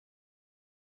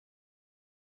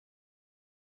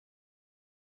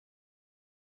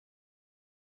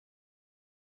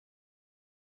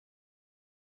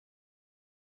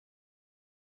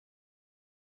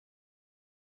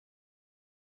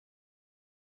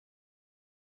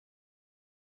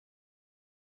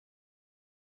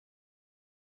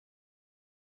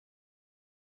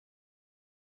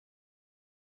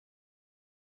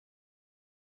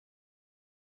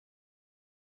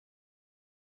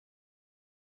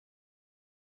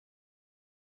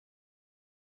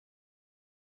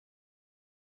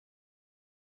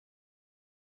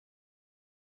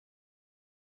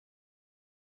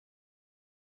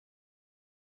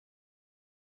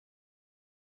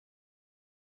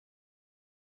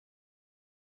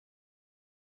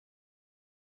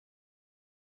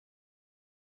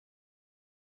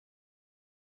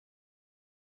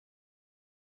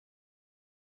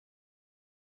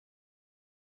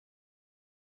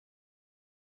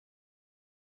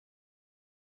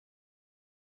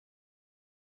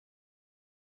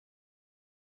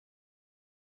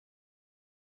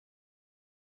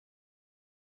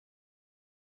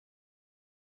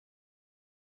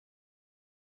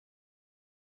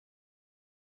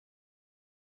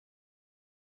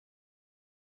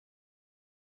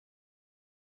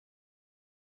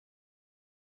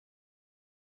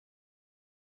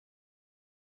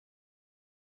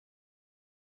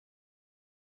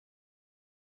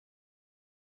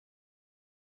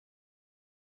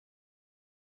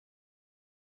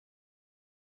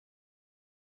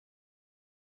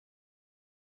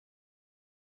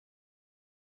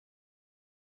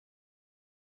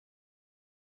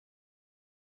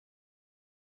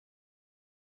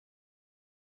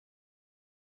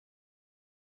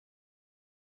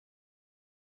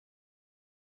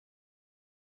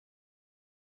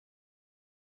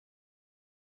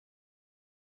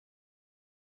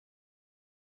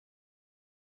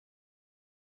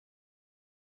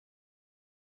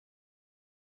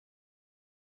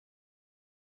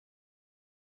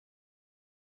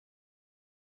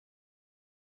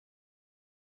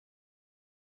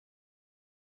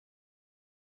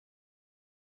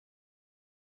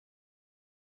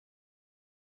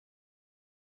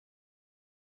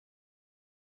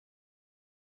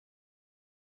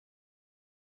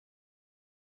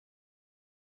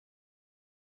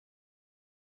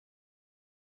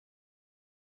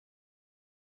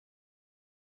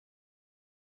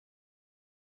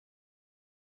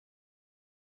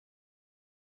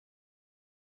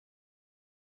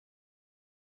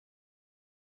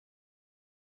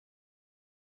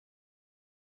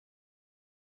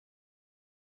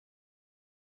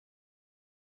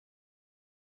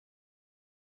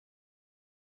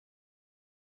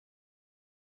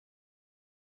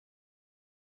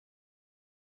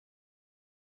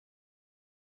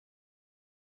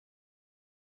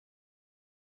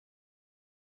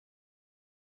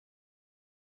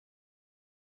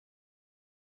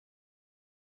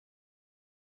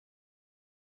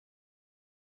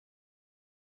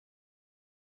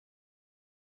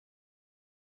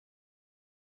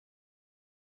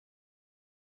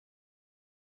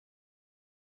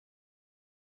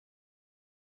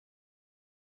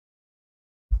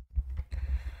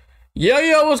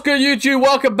Yo, what's good, YouTube?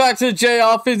 Welcome back to the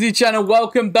JRFIZZY channel.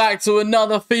 Welcome back to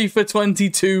another FIFA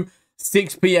 22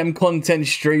 6 PM content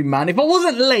stream, man. If I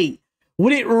wasn't late,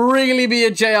 would it really be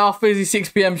a JRFIZZY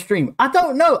 6 PM stream? I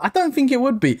don't know. I don't think it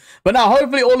would be. But now,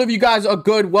 hopefully, all of you guys are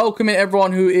good. Welcoming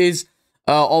everyone who is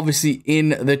obviously in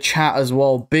the chat as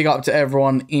well. Big up to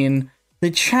everyone in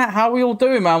the chat. How are we all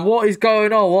doing, man? What is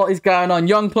going on? What is going on?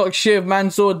 Young Clock, Shiv,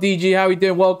 Mansour, DG, how are you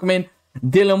doing? Welcoming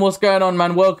Dylan, what's going on,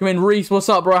 man? Welcome in. Reese, what's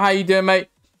up, bro? How you doing, mate?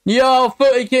 Yo,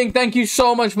 Footy King, thank you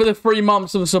so much for the 3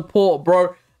 months of support,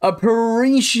 bro.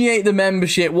 Appreciate the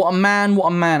membership. What a man, what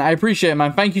a man. I appreciate it,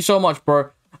 man. Thank you so much, bro.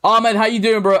 Ahmed, how you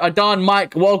doing, bro? Adan,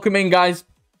 Mike, welcome in, guys.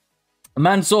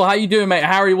 Mansour, how you doing, mate?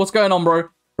 Harry, what's going on, bro?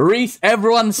 Reese,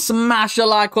 everyone smash a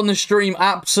like on the stream.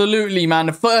 Absolutely, man.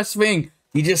 The first thing,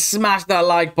 you just smash that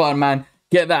like button, man.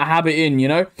 Get that habit in, you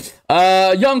know?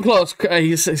 Young Clocks,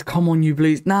 he says, come on, you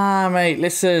please. Nah, mate,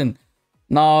 listen.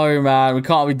 No, man, we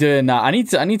can't be doing that. I need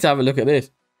to have a look at this.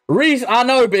 Reese, I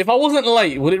know, but if I wasn't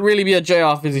late, would it really be a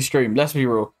JRFIZZY stream? Let's be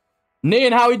real.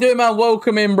 Nin, how we doing, man?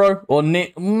 Welcome in, bro. Or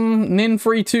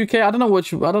Nin32K. I don't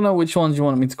know which ones you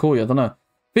want me to call you. I don't know.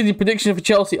 Fizzy prediction for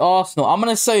Chelsea Arsenal. I'm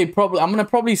gonna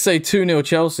probably say 2-0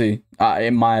 Chelsea.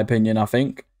 In my opinion, I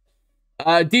think.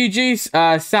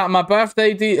 DG, my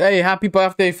birthday. Hey, happy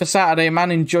birthday for Saturday, man.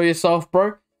 Enjoy yourself,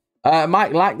 bro.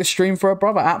 Mike, like the stream for a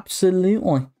brother.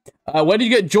 Absolutely. Where did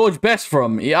you get George Best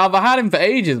from? Yeah, I've had him for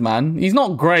ages, man. He's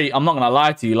not great. I'm not gonna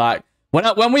lie to you. Like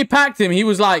when we packed him, he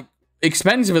was like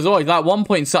expensive as well. He's like 1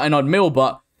 point something odd mil,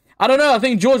 but I don't know. I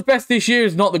think George Best this year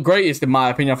is not the greatest in my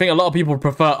opinion. I think a lot of people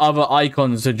prefer other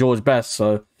icons to George Best.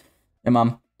 So, yeah,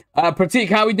 man. Pratik,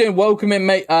 how we doing? Welcome in,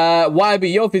 mate.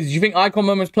 YB, yo, Fizz, do you think Icon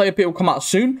Moments Player Pick will come out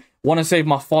soon? Want to save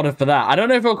my fodder for that. I don't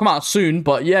know if it'll come out soon,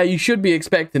 but yeah, you should be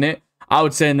expecting it. I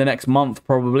would say in the next month,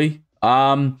 probably.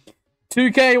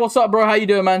 2K, what's up, bro? How you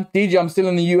doing, man? DJ, I'm still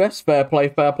in the US. Fair play,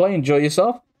 fair play. Enjoy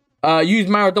yourself. Use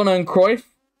Maradona and Cruyff.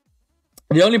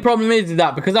 The only problem is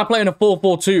that because I play in a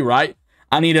 4-4-2, right?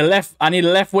 I need a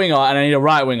left winger and I need a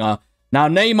right winger. Now,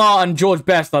 Neymar and George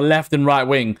Best are left and right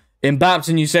wing. Mbappe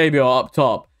and Eusebio are up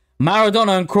top.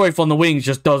 Maradona and Cruyff on the wings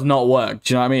just does not work.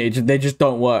 Do you know what I mean? They just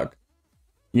don't work.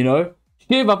 You know?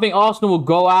 Shiv, I think Arsenal will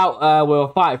go out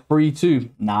with a fight 3-2.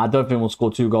 Nah, I don't think we'll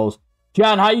score 2 goals.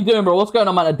 Jan, how you doing, bro? What's going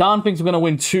on, man? Adan thinks we're going to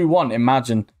win 2-1.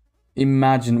 Imagine.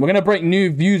 Imagine. We're going to break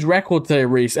new views record today,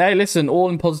 Reese. Hey, listen, all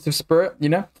in positive spirit, you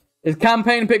know? Is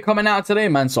campaign pick coming out today,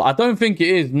 man? So I don't think it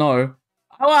is, no.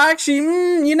 Oh, actually,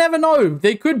 you never know.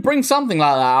 They could bring something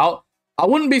like that out. I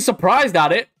wouldn't be surprised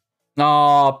at it.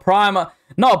 No, Primer.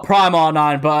 Not a Prime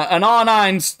R9, but an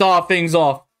R9 start things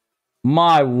off.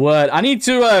 My word. I need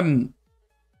to,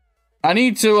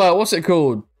 what's it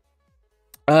called?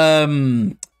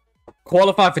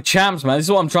 Qualify for champs, man. This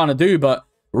is what I'm trying to do, but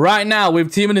right now,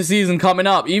 with team of the season coming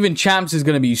up, even champs is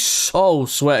going to be so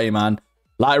sweaty, man.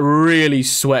 Like, really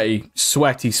sweaty.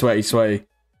 Sweaty.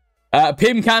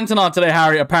 Pim Cantona today,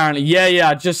 Harry, apparently. Yeah,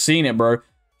 I just seen it, bro.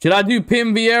 Should I do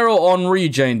Pim Vieira or Henri,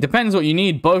 Jane? Depends what you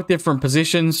need. Both different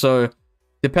positions, so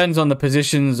depends on the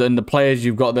positions and the players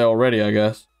you've got there already, I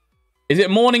guess. Is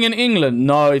it morning in England?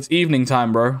 No, it's evening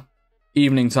time, bro.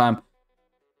 Evening time.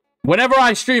 Whenever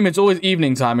I stream, it's always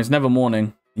evening time. It's never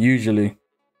morning, usually.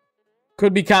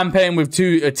 Could be campaign with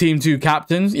team 2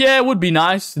 captains. Yeah, it would be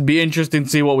nice. It'd be interesting to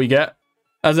see what we get.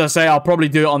 As I say, I'll probably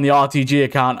do it on the RTG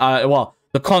account. Well,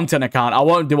 the content account. I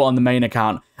won't do it on the main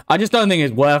account. I just don't think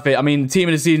it's worth it. I mean, the team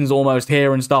of the season's almost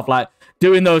here and stuff. Like,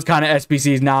 doing those kind of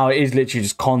SBCs now, it is literally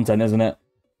just content, isn't it?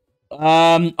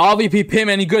 RVP Pim,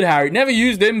 any good, Harry? Never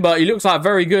used him, but he looks like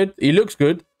very good. He looks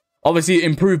good. Obviously,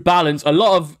 improved balance. A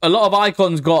lot of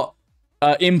icons got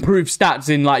improved stats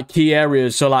in like key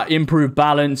areas. So like improved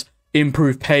balance,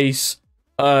 improved pace.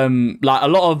 Like a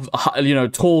lot of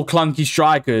tall, clunky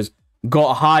strikers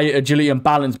got high agility and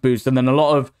balance boost, and then a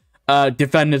lot of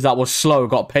defenders that were slow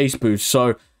got pace boost.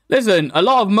 So listen, a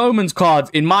lot of moments cards,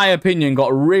 in my opinion,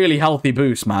 got a really healthy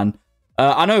boost, man.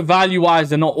 I know value-wise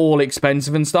they're not all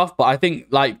expensive and stuff, but I think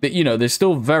like they're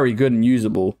still very good and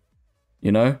usable,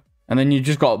 you know. And then you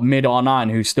just got mid R9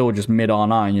 who's still just mid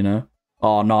R9, you know.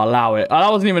 Oh no, allow it. Oh,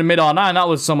 that wasn't even mid R9, that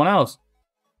was someone else.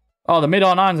 Oh, the mid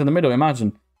R9's in the middle,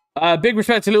 imagine. Big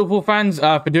respect to Liverpool fans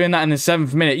for doing that in the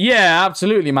 7th minute. Yeah,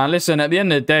 absolutely, man. Listen, at the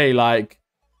end of the day, like,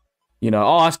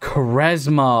 oh, that's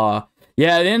charisma.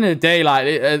 Yeah, at the end of the day, like,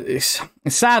 it's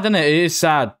sad, isn't it? It is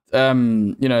sad.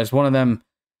 It's one of them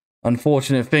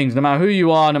unfortunate things. No matter who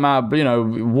you are, no matter,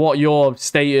 what your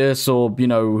status or,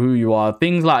 who you are,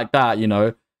 things like that, at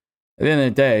the end of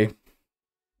the day,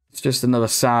 it's just another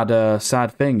sad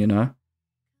thing,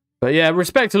 But yeah,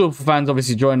 respect to Liverpool fans,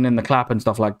 obviously joining in the clap and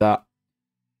stuff like that.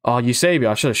 Oh, Eusebio,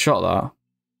 I should have shot that.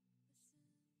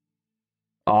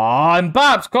 Oh, and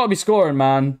Babs got to be scoring,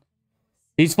 man.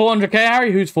 He's 400k,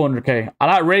 Harry. Who's 400k? I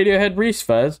like Radiohead Reese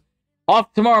Fez.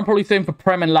 After tomorrow, I'm probably saying for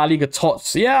Prem and La Liga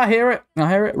tots. Yeah, I hear it. I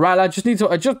hear it. Right, I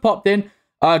just popped in.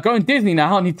 Going Disney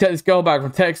now. I need to take this girl back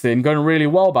from texting. Going really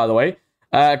well, by the way.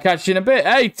 Catch you in a bit.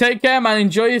 Hey, take care, man.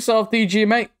 Enjoy yourself, DG,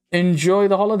 mate. Enjoy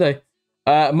the holiday.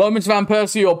 Moments Van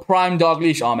Persie or Prime Dog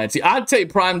Leash? Ahmed. See, I'd take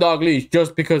Prime Dog Leash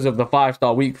just because of the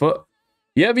 5-star weak foot.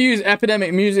 You ever use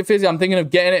Epidemic Music Fizzy? I'm thinking of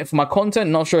getting it for my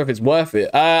content. Not sure if it's worth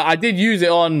it. I did use it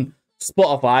on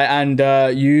Spotify, and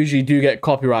you usually do get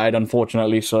copyrighted,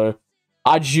 unfortunately. So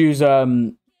I just use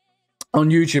on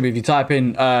YouTube. If you type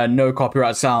in no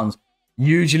copyright sounds,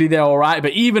 usually they're all right.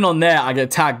 But even on there, I get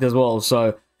tagged as well.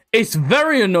 So it's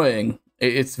very annoying.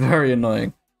 It's very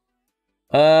annoying.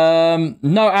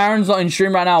 No, Aaron's not in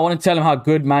stream right now. I want to tell him how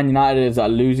good Man United is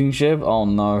at losing, Shiv. Oh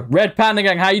no. Red Panda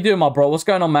Gang, how you doing, my bro? What's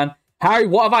going on, man? Harry,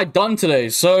 what have I done today?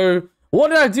 So what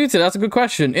did I do today? That's a good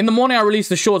question. In the morning, I released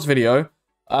the shorts video.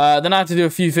 Then I had to do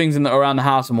a few things around the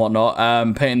house and whatnot,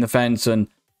 painting the fence and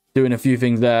doing a few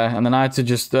things there. And then I had to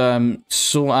just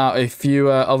sort out a few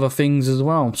other things as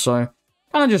well. So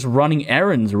kind of just running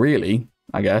errands, really,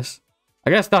 I guess.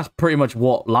 I guess that's pretty much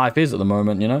what life is at the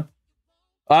moment, you know?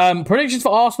 Predictions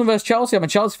for Arsenal versus Chelsea. I'm a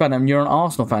Chelsea fan and you're an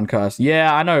Arsenal fan, Curse.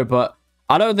 Yeah, I know, but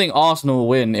I don't think Arsenal will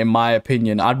win, in my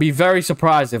opinion. I'd be very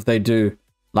surprised if they do.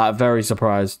 Like, very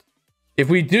surprised. If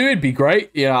we do, it'd be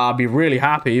great. Yeah, I'd be really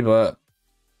happy, but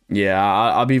yeah,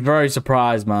 I'd be very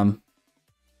surprised, man.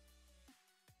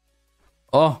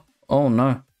 Oh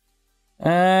no.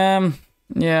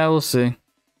 Yeah, we'll see.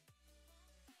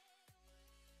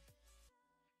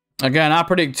 Again, I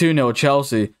predict 2-0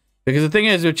 Chelsea. Because the thing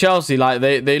is with Chelsea, like,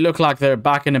 they look like they're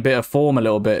back in a bit of form a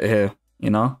little bit here, you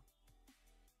know?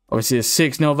 Obviously, a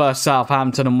 6-0 versus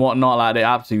Southampton and whatnot. Like, they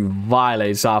absolutely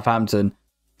violated Southampton.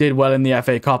 Did well in the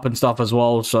FA Cup and stuff as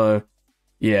well, so,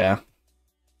 yeah.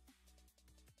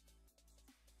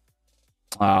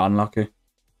 Ah, unlucky.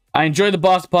 I enjoyed the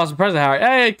Bastard Pass present, Harry.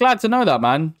 Hey, glad to know that,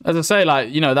 man. As I say,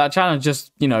 like, you know, that channel is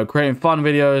just, you know, creating fun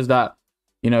videos that,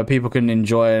 you know, people can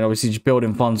enjoy, and obviously just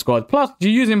building fun squads. Plus, you're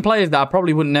using players that I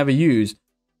probably wouldn't never use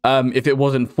if it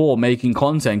wasn't for making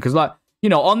content. Because, like, you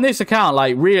know, on this account,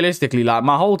 like, realistically, like,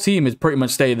 my whole team has pretty much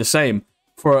stayed the same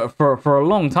for a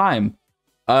long time.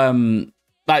 Like,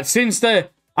 I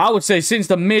would say since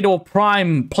the mid or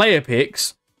prime player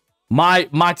picks, my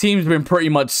team's been pretty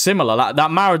much similar. Like,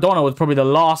 that Maradona was probably the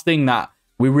last thing that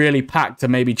we really packed to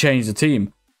maybe change the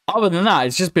team. Other than that,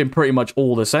 it's just been pretty much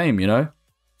all the same, you know?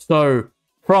 So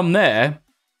from there,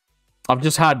 I've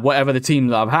just had whatever the team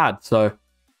that I've had. So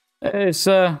it's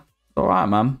all right,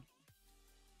 man.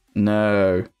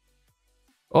 No.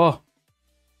 Oh.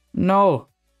 No.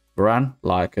 Bran,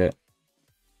 like it.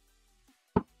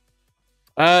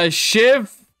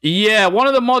 Shiv. Yeah, one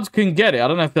of the mods can get it. I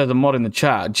don't know if there's a mod in the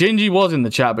chat. Gingy was in the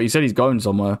chat, but he said he's going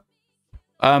somewhere.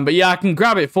 But yeah, I can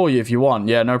grab it for you if you want.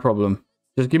 Yeah, no problem.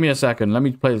 Just give me a second. Let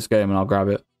me play this game and I'll grab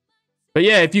it. But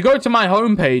yeah, if you go to my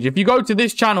homepage, if you go to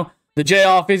this channel, the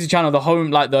JRFIZZY channel, the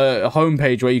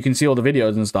homepage where you can see all the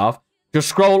videos and stuff, just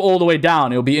scroll all the way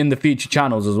down. It'll be in the featured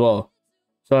channels as well.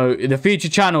 So the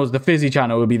featured channels, the Fizzy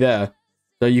channel will be there.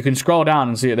 So you can scroll down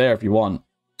and see it there if you want.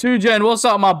 2Gen, what's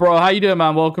up, my bro? How you doing,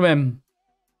 man? Welcome in.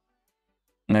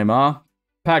 Neymar.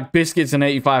 Pack biscuits and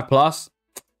 85 plus.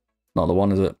 Not the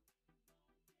one, is it?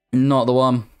 Not the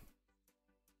one.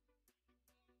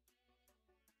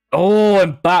 Oh,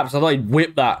 and Baps. I thought he'd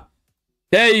whip that.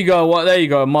 There you go. What? There you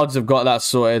go. Mods have got that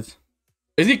sorted.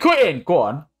 Is he quitting? Go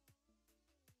on.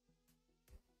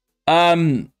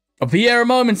 Vieira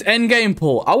Moments endgame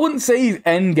pull. I wouldn't say he's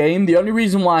endgame. The only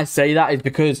reason why I say that is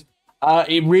because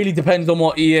it really depends on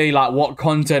what EA, like, what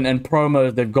content and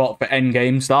promos they've got for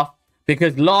endgame stuff.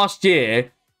 Because last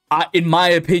year, in my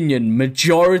opinion,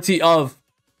 majority of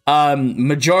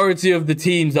the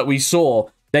teams that we saw,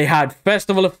 they had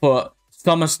Festival of Foot,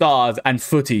 Summer Stars, and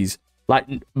Footies. Like,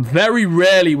 very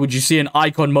rarely would you see an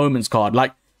Icon Moments card.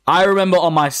 Like, I remember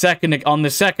on the second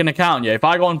account, yeah, if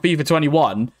I go on FIFA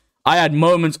 21, I had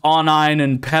Moments, R9,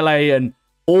 and Pele, and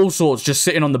all sorts just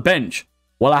sitting on the bench.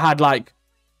 Well, I had, like,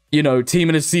 you know, Team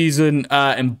of the Season,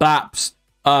 Mbappé,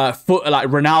 like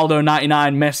Ronaldo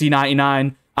 99, Messi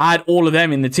 99. I had all of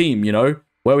them in the team, you know,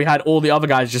 where we had all the other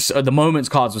guys just the Moments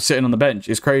cards were sitting on the bench.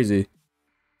 It's crazy.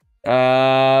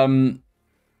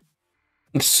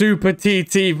 Super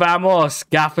TT Vamos,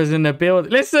 Gaffers in the build.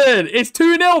 Listen, it's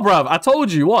 2-0, bruv. I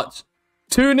told you, what?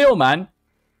 2-0, man.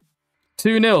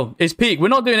 2-0. It's peak. We're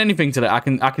not doing anything today. I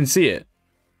can see it.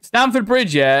 Stamford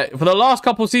Bridge, yeah. For the last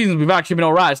couple of seasons, we've actually been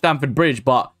all right at Stamford Bridge,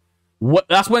 but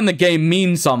that's when the game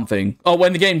means something. Oh,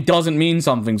 when the game doesn't mean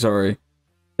something, sorry.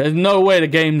 There's no way the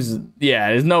game's... Yeah,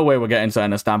 there's no way we're getting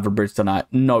something at Stamford Bridge tonight.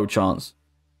 No chance.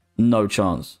 No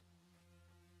chance.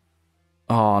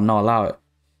 Oh, no, allow it.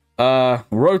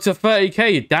 Road to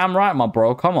 30k. You're damn right, my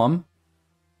bro. Come on.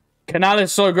 KANE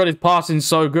is so good. His passing's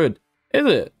so good. Is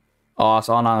it? Oh, that's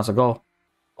that's a goal.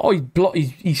 Oh,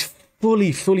 he's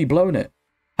fully blown it.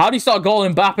 How do you start goal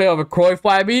Mbappe over Cruyff,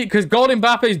 YB? Because goal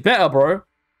Mbappe is better, bro.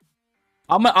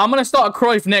 I'm going to start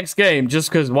Cruyff next game just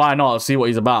because why not? See what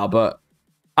he's about. But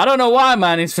I don't know why,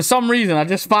 man. It's for some reason I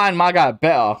just find my guy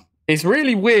better. It's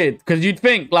really weird because you'd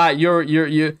think like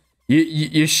you're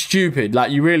stupid.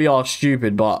 Like you really are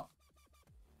stupid. But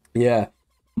yeah,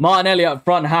 Martinelli up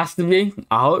front has to be.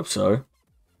 I hope so.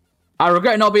 I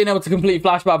regret not being able to complete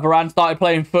Flashback. Varane started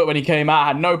playing foot when he came out.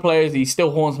 Had no players. He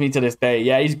still haunts me to this day.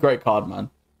 Yeah, he's a great card, man.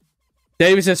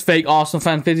 David says fake Arsenal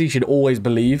fan Fizzy should always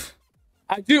believe.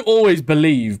 I do always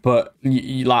believe, but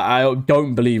like I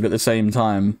don't believe at the same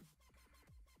time.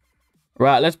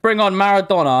 Right, let's bring on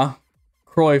Maradona,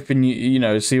 Cruyff, and you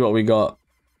know, see what we got.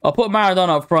 I'll put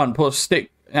Maradona up front. Put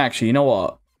stick. Actually, you know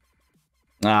what?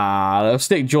 Let's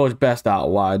stick George Best out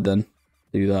wide then.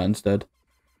 Do that instead.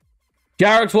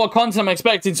 Garrick's what content I'm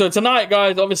expecting. So tonight,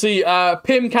 guys, obviously,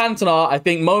 Pim Cantona. I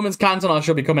think Moments Cantona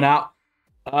should be coming out.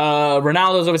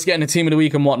 Ronaldo's obviously getting the team of the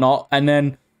week and whatnot, and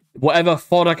then whatever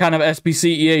fodder kind of SBC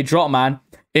EA drop, man.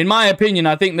 In my opinion,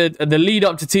 I think that the lead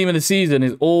up to team of the season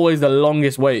is always the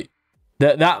longest wait.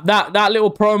 That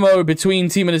little promo between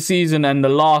team of the season and the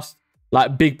last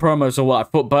like big promo, so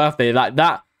what, foot birthday, like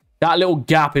that little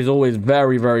gap is always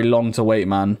very, very long to wait,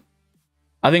 man.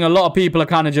 I think a lot of people are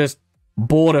kind of just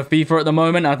bored of FIFA at the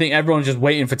moment. I think everyone's just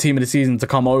waiting for team of the season to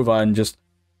come over and just,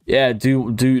 yeah,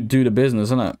 do the business,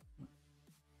 isn't it?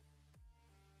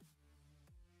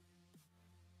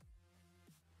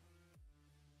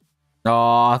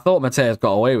 Oh, I thought Mateus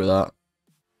got away with that.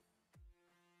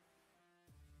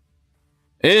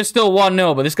 It is still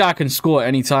 1-0, but this guy can score at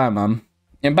any time, man.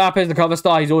 Mbappe's the cover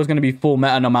star. He's always going to be full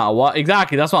meta no matter what.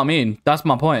 Exactly, that's what I mean. That's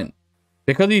my point.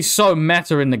 Because he's so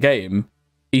meta in the game,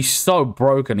 he's so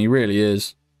broken. He really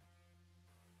is.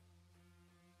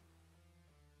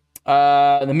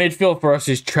 The midfield for us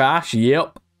is trash.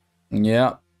 Yep.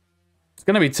 Yep. It's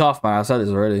going to be tough, man. I said this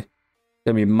already. It's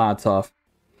going to be mad tough.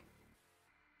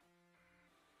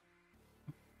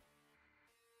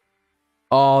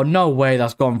 Oh, no way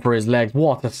that's gone for his legs.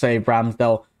 What a save,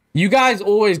 Ramsdale. You guys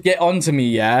always get onto me,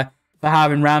 yeah, for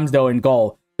having Ramsdale in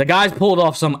goal. The guy's pulled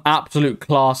off some absolute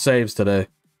class saves today.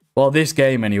 Well, this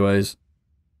game, anyways.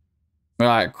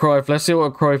 Right, Cruyff. Let's see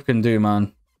what Cruyff can do,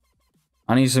 man.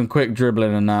 I need some quick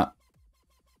dribbling and that.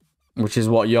 Which is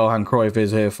what Johan Cruyff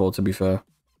is here for, to be fair.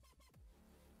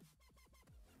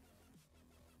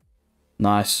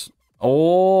 Nice.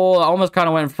 Oh, that almost kind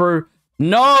of went through.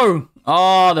 No!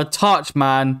 Oh, the touch,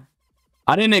 man.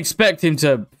 I didn't expect him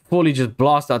to fully just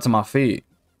blast that to my feet.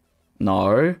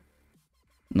 No.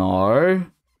 No.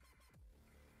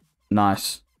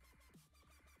 Nice.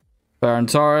 Ferran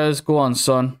Torres, go on,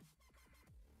 son.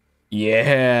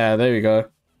 Yeah, there we go.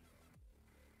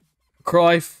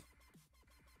 Cruyff.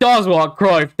 Does what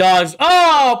Cruyff does.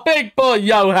 Oh, big boy,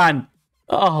 Johan.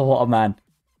 Oh, what a man.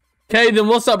 Caden,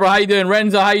 what's up, bro? How you doing?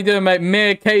 Renzo, how you doing, mate?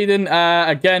 Mir, Caden,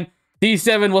 again.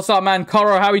 D7, what's up, man?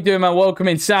 Coro, how we doing, man? Welcome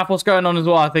in. Saf, what's going on as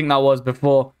well? I think that was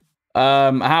before.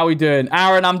 How we doing?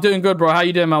 Aaron, I'm doing good, bro. How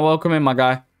you doing, man? Welcome in, my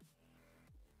guy.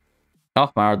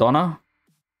 Oh, Maradona.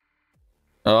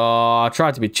 Oh, I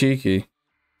tried to be cheeky.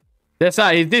 This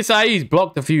he's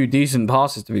blocked a few decent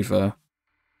passes, to be fair.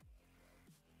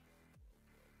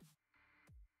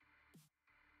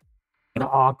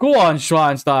 Oh, go on,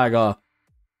 Schweinsteiger.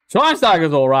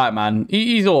 Schweinsteiger's all right, man.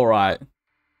 He's all right.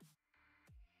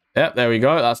 Yep, there we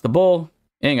go. That's the ball.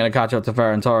 He ain't going to catch up to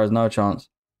Ferran Torres. No chance.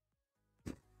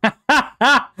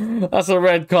 That's a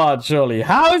red card, surely.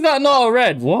 How is that not a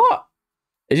red? What?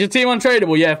 Is your team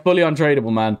untradeable? Yeah, fully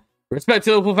untradeable, man. Respect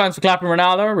to Liverpool fans for clapping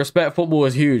Ronaldo. Respect football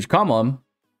is huge. Come on.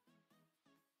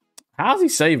 How's he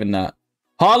saving that?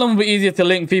 Haaland will be easier to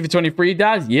link FIFA 23,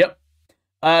 Daz. Yep.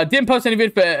 Didn't post any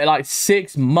vid for like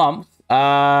 6 months.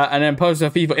 And then posted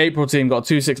a FIFA April team. Got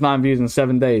 269 views in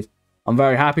 7 days. I'm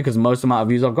very happy because most amount of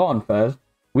views I've gotten first.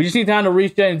 We just need to handle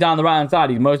Reece James down the right-hand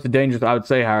side. He's most dangerous, I would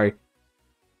say, Harry.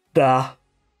 Duh.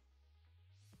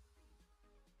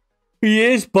 He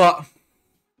is, but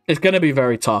it's going to be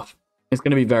very tough. It's going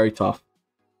to be very tough.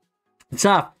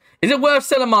 Tough. Is it worth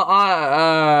selling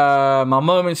my my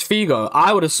Moments Figo?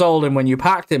 I would have sold him when you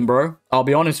packed him, bro. I'll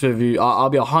be honest with you.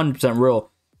 I'll be 100% real.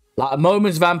 Like,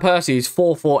 Moments Van Persie is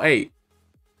 448.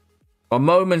 A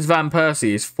Moments Van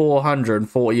Persie is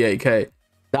 448k.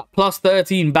 That plus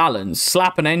 13 balance,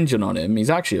 slap an engine on him. He's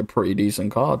actually a pretty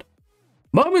decent card.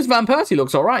 Moments Van Persie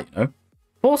looks all right, you know.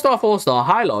 4-star, 4-star,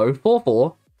 high-low,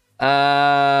 4-4,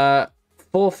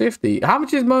 450. How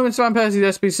much is Moments Van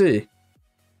Persie's SBC?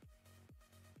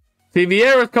 See,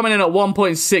 Vieira's coming in at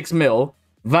 1.6 mil.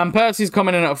 Van Persie's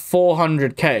coming in at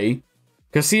 400k.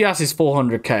 Casillas is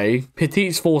 400k.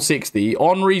 Petit's 460.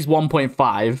 Henry's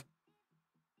 1.5.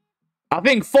 I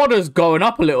think fodder's gone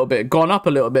up a little bit,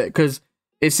 because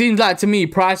it seems like to me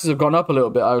prices have gone up a little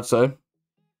bit, I would say.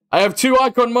 I have 2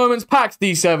 Icon Moments packs,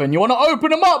 D7. You want to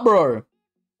open them up, bro?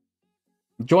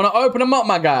 Do you want to open them up,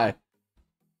 my guy?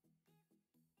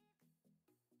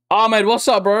 Ahmed, what's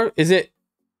up, bro? Is it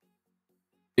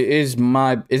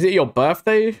your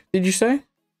birthday, did you say?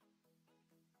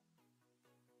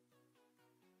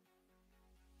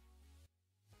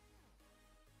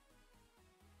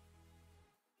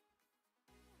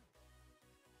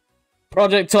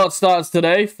 Project Tot starts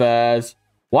today. Fairs.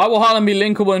 Why will Haaland be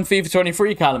linkable in FIFA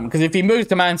 23, Callum? Because if he moves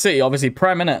to Man City, obviously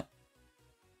Prem, innit?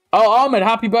 Oh, Ahmed,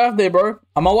 happy birthday, bro.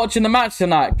 Am I watching the match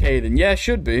tonight, Caden? Yeah,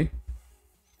 should be.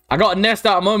 I got a Nest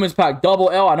Out Moments pack, double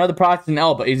L. I know the price is an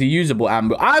L, but is he usable,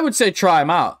 Amber? I would say try him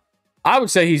out. I would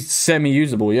say he's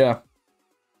semi-usable, yeah.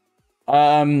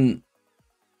 But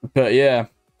yeah.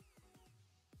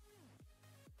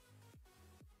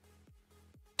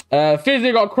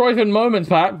 Fizzy got Cruyff and Moments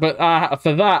pack, but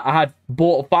for that, I had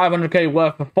bought 500k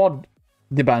worth of FOD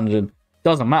debanded.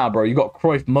 Doesn't matter, bro. You got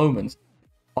Cruyff Moments.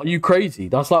 Are you crazy?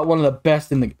 That's like one of the best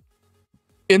in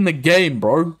the game,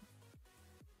 bro.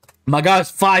 My guy's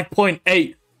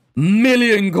 5.8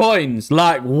 million coins.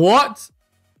 Like, what?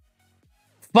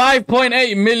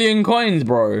 5.8 million coins,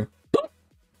 bro.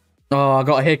 Oh, I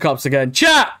got hiccups again.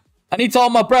 Chat! I need to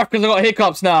hold my breath because I got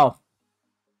hiccups now.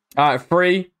 All right,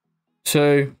 3,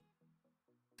 2,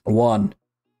 1.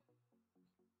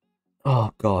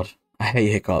 Oh, God. I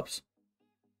hate hiccups.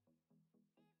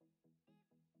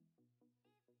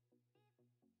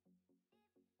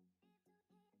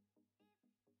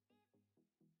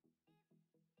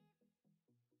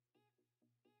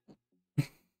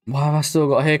 Why have I still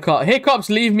got hiccups? Hiccups,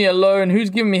 leave me alone.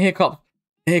 Who's giving me hiccups?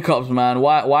 Hiccups, man.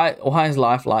 Why is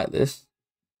life like this?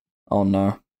 Oh,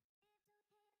 no.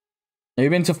 Have you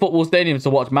been to football stadiums to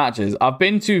watch matches? I've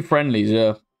been to friendlies,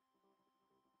 yeah.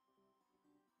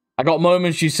 I got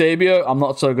Moments Eusebio. I'm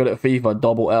not so good at FIFA.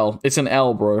 Double L. It's an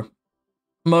L, bro.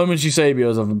 Moments Eusebio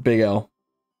is a big L.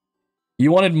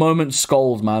 You wanted Moments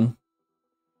Skulls, man.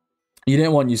 You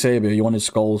didn't want Eusebio. You wanted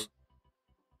Skulls.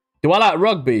 Do I like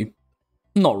rugby?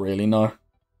 Not really, no.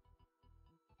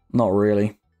 Not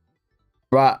really.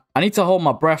 Right. I need to hold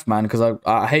my breath, man, because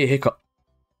I hate hiccup.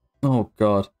 Oh,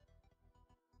 God.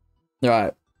 All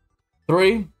right.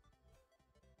 3.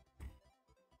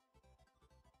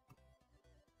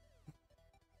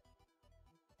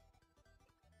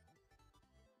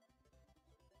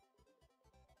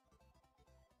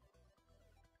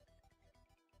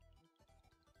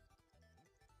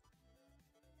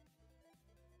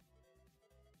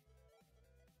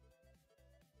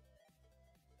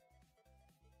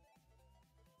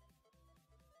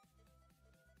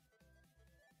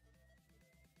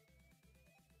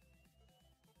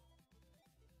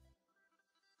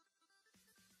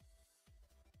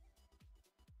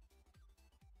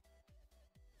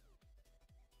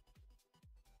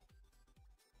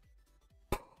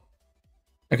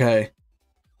 Okay.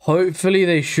 Hopefully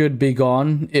they should be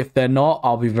gone. If they're not,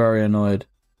 I'll be very annoyed.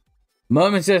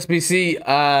 Moments SBC,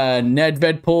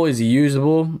 Nedved Pool is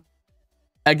usable.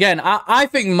 Again, I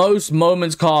think most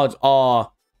Moments cards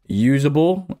are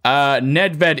usable.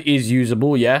 Nedved is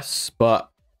usable, yes,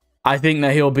 but I think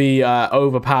that he'll be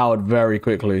overpowered very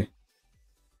quickly.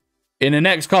 In the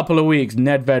next couple of weeks,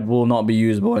 Nedved will not be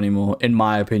usable anymore, in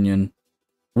my opinion.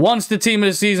 Once the team of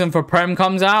the season for Prem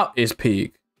comes out, it's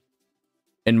peak.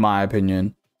 In my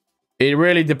opinion. It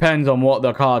really depends on what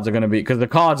the cards are going to be. Because the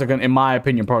cards are going to, in my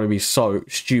opinion, probably be so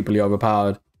stupidly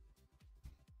overpowered.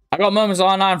 I got Moments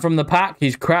R9 from the pack.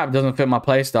 He's crap. Doesn't fit my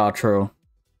playstyle. True.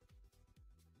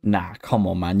 Nah, come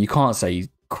on, man. You can't say he's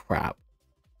crap.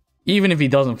 Even if he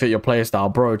doesn't fit your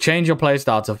playstyle, bro, change your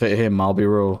playstyle to fit him. I'll be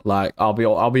real. Like, I'll be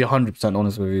 100%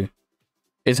 honest with you.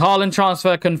 Is Haaland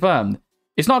transfer confirmed?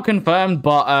 It's not confirmed,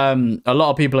 but a lot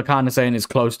of people are kind of saying it's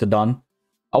close to done.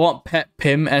 I want Pep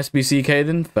Pim SBC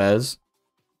Caden Fez.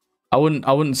 I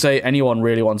wouldn't say anyone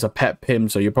really wants a Pep Pim,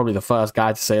 so you're probably the first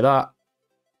guy to say that.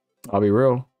 I'll be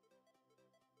real.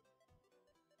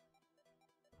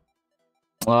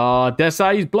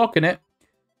 Desai, he's blocking it.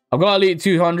 I've got Elite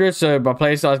 200, so my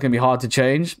playstyle is gonna be hard to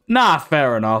change. Nah,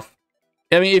 fair enough.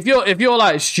 I mean, if you're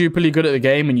like stupidly good at the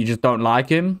game and you just don't like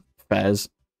him, Fez.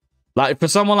 Like, for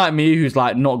someone like me who's,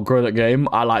 like, not good at game,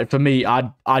 for me,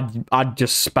 I'd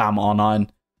just spam R9.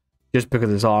 Just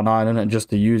because it's R9, isn't it? Just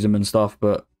to use him and stuff.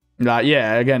 But, like,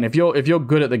 yeah, again, if you're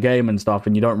good at the game and stuff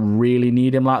and you don't really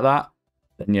need him like that,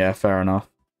 then yeah, fair enough.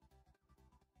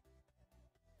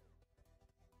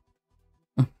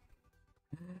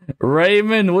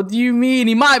 Raymond, what do you mean?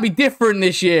 He might be different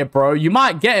this year, bro. You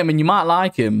might get him and you might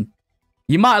like him.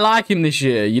 You might like him this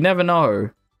year. You never know.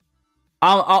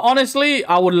 Honestly,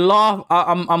 I would laugh.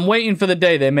 I'm waiting for the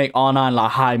day they make R9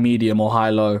 like high, medium, or high,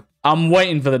 low. I'm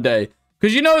waiting for the day.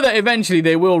 Because you know that eventually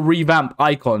they will revamp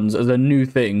icons as a new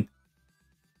thing.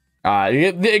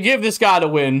 Give this guy the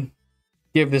win.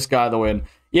 Give this guy the win.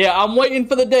 Yeah, I'm waiting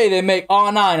for the day they make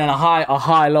R9 and a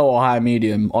high, low, or high,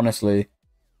 medium, honestly.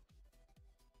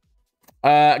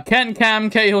 Kent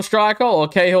Cam, Cahill Striker, or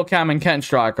Cahill Cam and Kent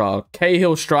Striker?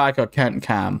 Cahill Striker, Kent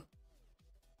Cam.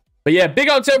 But yeah, big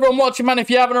up to everyone watching, man. If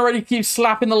you haven't already, keep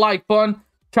slapping the like button.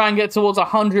 Try and get towards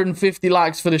 150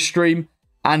 likes for the stream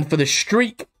and for the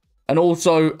streak. And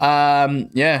also,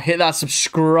 yeah, hit that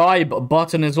subscribe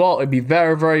button as well. It'd be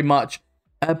very, very much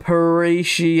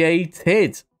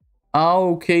appreciated.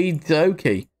 Okie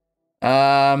dokie.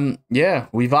 Yeah,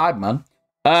 we vibe,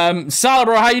 man. Salah,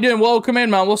 bro, how you doing? Welcome in,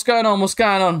 man. What's going on? What's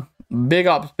going on? Big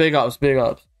ups, big ups, big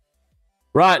ups.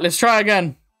 Right, let's try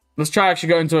again. Let's try actually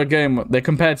go into a game. They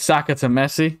compared Saka to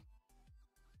Messi.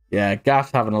 Yeah,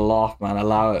 Gaff's having a laugh, man.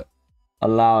 Allow it.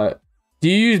 Allow it. Do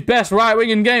you use best right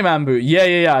wing in game, Ambu?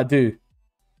 Yeah, I do.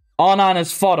 R9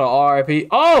 is fodder, RIP.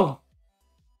 Oh!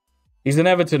 He's an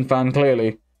Everton fan,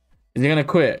 clearly. Is he going to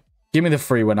quit? Give me the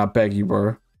free win, I beg you,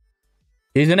 bro.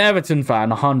 He's an Everton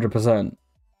fan, 100%.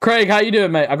 Craig, how you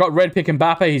doing, mate? I got red pick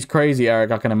Mbappe. He's crazy,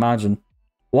 Eric, I can imagine.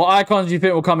 What icons do you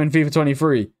think will come in FIFA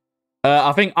 23?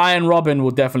 I think Iron Robin will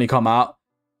definitely come out.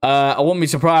 I wouldn't be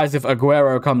surprised if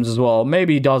Aguero comes as well.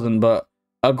 Maybe he doesn't, but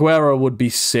Aguero would be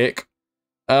sick.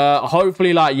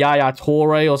 Hopefully, like, Yaya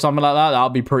Toure or something like that. That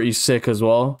would be pretty sick as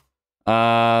well.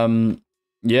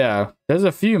 Yeah, there's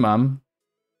a few, man.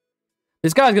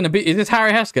 This guy's going to be... Is this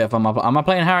Harry Hesketh? Am I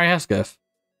playing Harry Hesketh?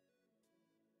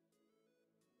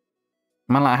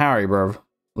 Man, like Harry, bro.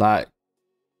 Like,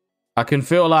 I can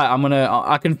feel like I'm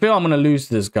gonna lose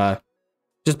to this guy.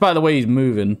 Just by the way he's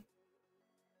moving.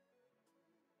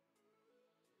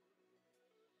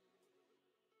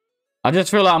 I just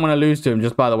feel like I'm gonna lose to him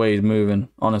just by the way he's moving,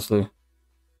 honestly.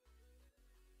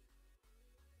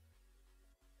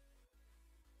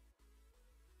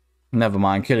 Never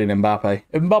mind, killing Mbappe.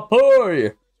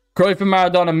 Mbappe! Cruyff and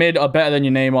Maradona mid are better than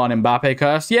your name on Mbappe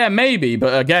curse. Yeah, maybe,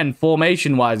 but again,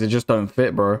 formation-wise, it just don't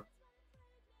fit, bro.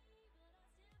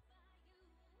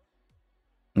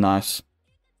 Nice.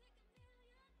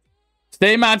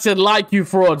 Stay mad said, like you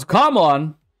frauds. Come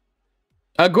on.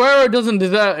 Aguero doesn't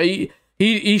deserve...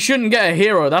 He shouldn't get a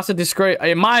hero. That's a disgrace.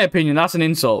 In my opinion, that's an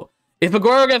insult. If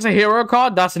Aguero gets a hero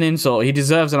card, that's an insult. He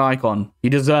deserves an icon. He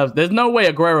deserves... There's no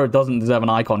way Aguero doesn't deserve an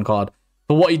icon card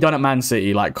for what he done at Man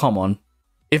City. Like, come on.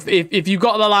 If you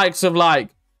got the likes of, like,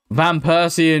 Van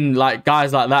Persie and, like,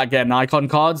 guys like that getting icon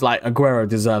cards, like, Aguero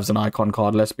deserves an icon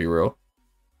card. Let's be real.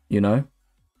 You know?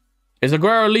 Is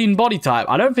Aguero a lean body type?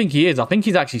 I don't think he is. I think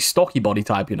he's actually stocky body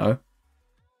type, you know?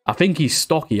 I think he's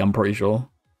stocky, I'm pretty sure.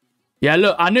 Yeah,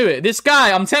 look, I knew it. This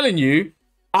guy, I'm telling you,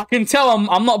 I can tell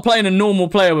I'm not playing a normal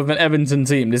player with an Everton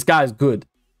team. This guy's good.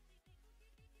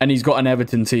 And he's got an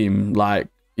Everton team. Like,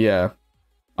 yeah.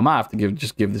 I might have to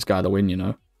just give this guy the win, you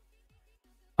know?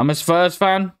 I'm a Spurs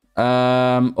fan.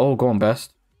 Oh, go on,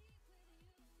 Best.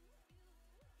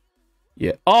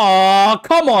 Yeah. Oh,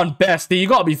 come on, Bestie. You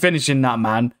got to be finishing that,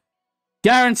 man.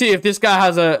 Guarantee if this guy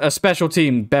has a special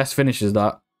team, Best finishes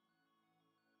that.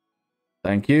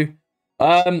 Thank you.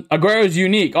 Aguero's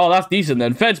unique. Oh, that's decent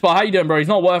then. Fedspot, how you doing, bro? He's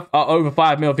not worth over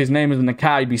 5 mil. If his name is in the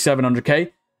cat, he'd be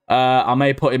 700k. I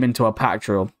may put him into a pack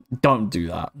drill. Don't do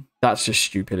that. That's just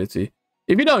stupidity.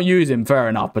 If you don't use him, fair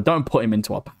enough, but don't put him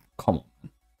into a pack. Come on.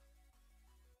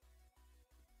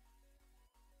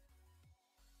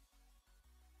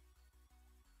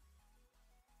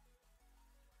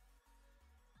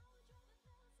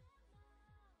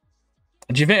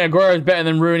 Do you think Aguero is better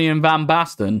than Rooney and Van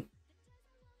Basten?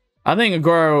 I think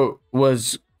Aguero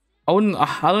was... I don't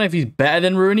know if he's better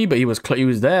than Rooney, but he was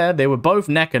there. They were both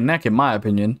neck and neck, in my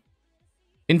opinion.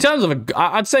 In terms of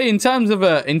I'd say in terms of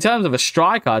a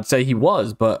striker, I'd say he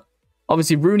was, but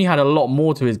obviously Rooney had a lot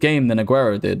more to his game than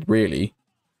Aguero did, really.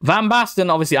 Van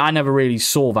Basten, obviously, I never really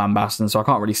saw Van Basten, so I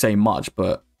can't really say much,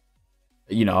 but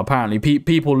you know, apparently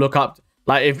people look up.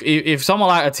 Like, if someone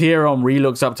like a Thierry Henry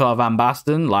looks up to a Van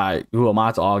Basten, like, who am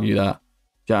I to argue that?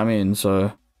 Do you know what I mean?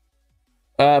 So,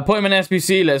 Put him in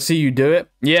SBC. Let's see you do it.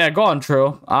 Yeah, go on,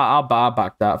 Trill. I'll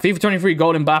back that. FIFA 23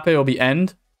 Gold Mbappe will be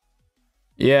end.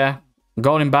 Yeah,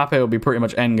 Gold Mbappe will be pretty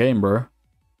much end game, bro.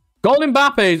 Gold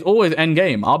Mbappe is always end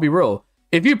game. I'll be real.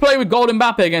 If you play with Gold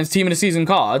Mbappe against Team of the Season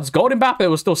cards, Gold Mbappe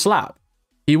will still slap.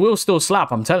 He will still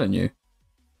slap, I'm telling you.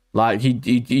 Like,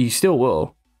 he still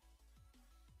will.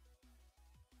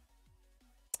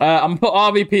 I'm going to put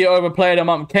RVP over Player them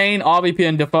up. KANE, RVP,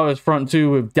 and Defoe as front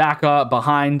two with Daka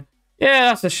behind. Yeah,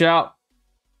 that's a shout.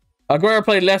 Aguero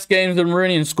played less games than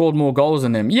Rooney and scored more goals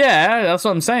than him. Yeah, that's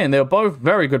what I'm saying. They were both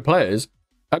very good players.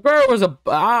 Aguero was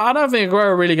I don't think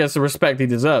Aguero really gets the respect he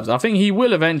deserves. I think he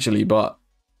will eventually, but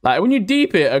like when you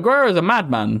deep it, Aguero is a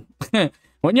madman.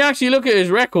 When you actually look at his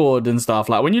record and stuff,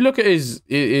 like when you look at his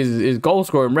goal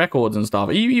scoring records and stuff,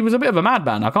 he was a bit of a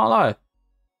madman. I can't lie.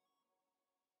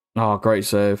 Oh, great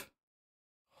save.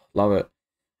 Love it.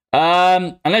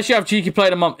 Unless you have cheeky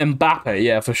played him up Mbappe,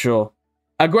 yeah, for sure.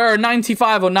 Aguero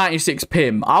 95 or 96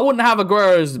 Pim. I wouldn't have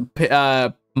Aguero's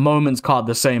moments card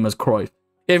the same as Cruyff.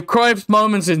 If Cruyff's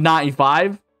moments is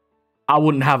 95, I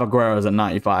wouldn't have Aguero's at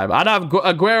 95. I'd have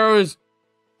Aguero's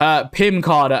Pim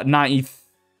card at 90.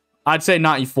 I'd say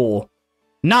 94.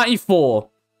 94.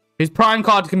 His prime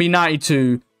card can be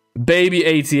 92, baby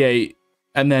 88,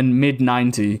 and then mid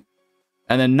 90.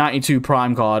 And then 92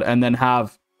 prime card, and then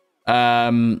have I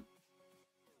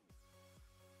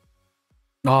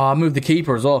moved the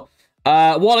keeper as well.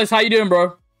 Wallace, how you doing,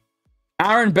 bro?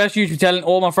 Aaron, best YouTube telling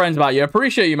all my friends about you.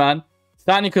 Appreciate you, man.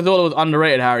 Santi Cazorla was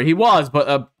underrated, Harry. He was,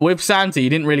 but with Santi, he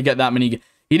didn't really get that many.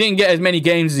 He didn't get as many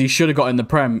games as he should have got in the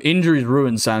Prem. Injuries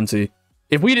ruined Santi.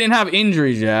 If we didn't have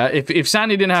injuries, yeah, if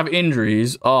Santi didn't have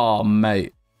injuries, oh,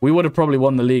 mate, we would have probably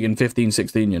won the league in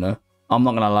 15-16, you know? I'm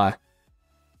not going to lie.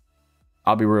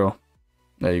 I'll be real.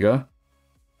 There you go.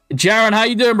 Jaron, how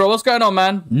you doing, bro? What's going on,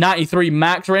 man? 93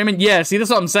 Max Raymond. Yeah, see, that's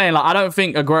what I'm saying. Like, I don't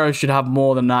think Aguero should have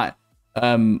more than that.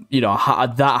 You know,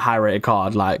 that high rated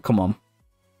card. Like, come on.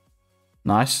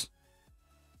 Nice.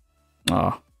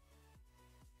 Oh.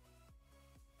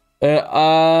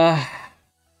 Cruyff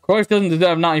doesn't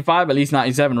deserve 95, at least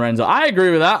 97, Renzo. I agree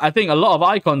with that. I think a lot of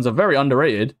icons are very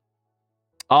underrated.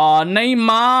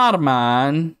 Neymar,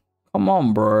 man. Come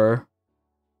on, bro.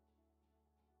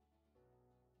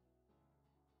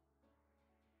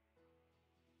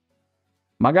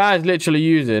 My guy's literally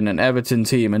using an Everton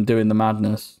team and doing the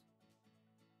madness.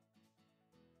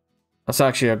 That's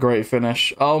actually a great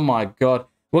finish. Oh my god.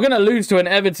 We're going to lose to an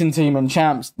Everton team in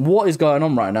champs. What is going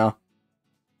on right now?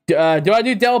 Do I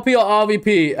do Del P or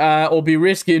RVP? Or be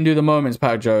risky and do the moments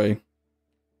pack, Joey?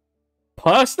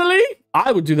 Personally,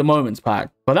 I would do the moments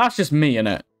pack. But that's just me,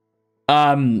 innit?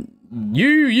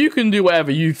 You can do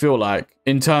whatever you feel like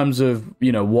in terms of,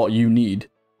 you know, what you need.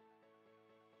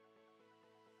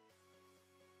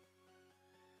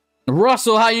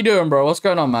 Russell, how you doing, bro? What's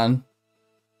going on, man?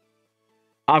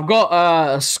 I've got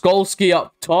Skolski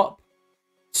up top.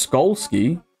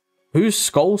 Skolski? Who's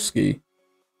Skolski?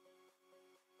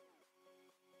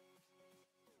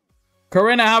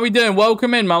 Corinna, how we doing?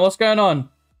 Welcome in, man. What's going on?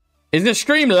 Is the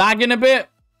stream lagging a bit?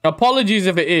 Apologies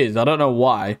if it is. I don't know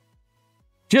why.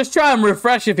 Just try and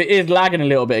refresh if it is lagging a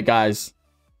little bit, guys.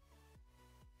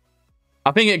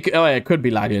 I think it could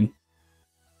be lagging.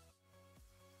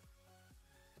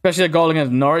 Especially a goal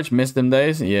against Norwich. Missed them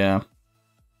days. Yeah.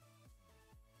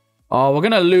 Oh, we're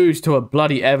going to lose to a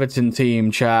bloody Everton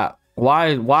team, chat.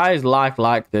 Why is life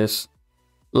like this?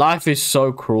 Life is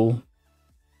so cruel.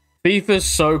 FIFA's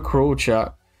so cruel,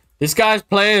 chat. This guy's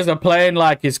players are playing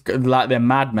like they're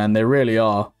madmen. They really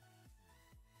are.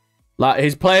 Like,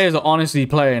 his players are honestly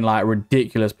playing like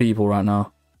ridiculous people right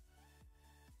now.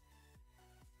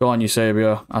 Go on,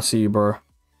 Eusebio. I see you, bro.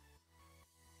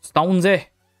 Stonesy.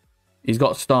 He's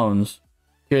got stones.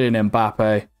 Killing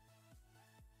Mbappe.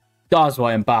 Does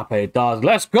what Mbappe does.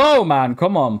 Let's go, man.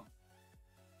 Come on.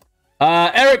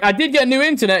 Eric, I did get new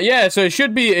internet. Yeah, so it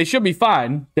should be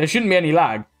fine. There shouldn't be any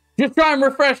lag. Just try and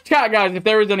refresh chat, guys, if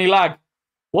there is any lag.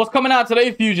 What's coming out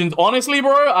today, Fusions? Honestly,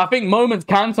 bro, I think Moments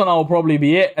Cantona will probably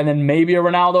be it. And then maybe a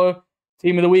Ronaldo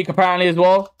team of the week, apparently, as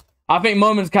well. I think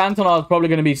Moments Cantona is probably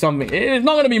going to be something. It's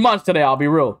not going to be much today, I'll be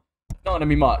real. It's not going to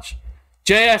be much.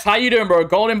 JS, how you doing, bro?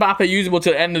 Gold Mbappe usable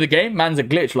to the end of the game? Man's a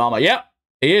glitch, llama. Yep,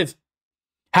 he is.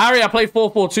 Harry, I play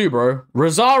 4-4-2, bro.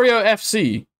 Rosario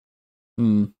FC.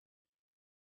 Oh,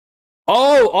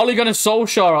 Ole Gunnar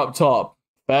Solskjaer up top.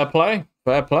 Fair play.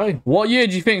 Fair play. What year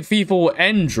do you think FIFA will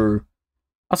end, Drew?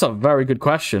 That's a very good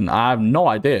question. I have no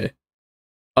idea.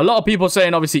 A lot of people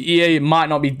saying, obviously, EA might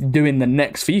not be doing the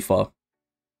next FIFA,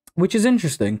 which is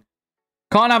interesting.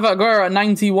 Can't have Aguero at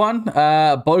 91.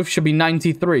 Both should be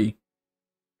 93.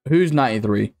 Who's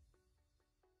 93?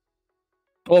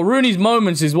 Well, Rooney's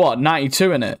moments is what?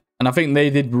 92 in it. And I think they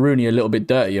did Rooney a little bit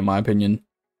dirty, in my opinion.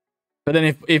 But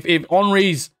then if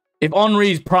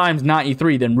Henry's prime's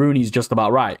 93, then Rooney's just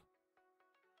about right.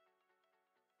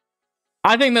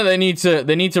 I think that they need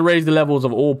to raise the levels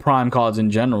of all prime cards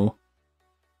in general.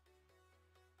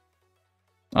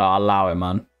 Oh, allow it,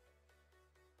 man.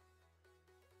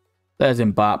 There's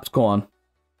Mbappe. Go on.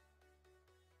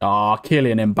 Oh,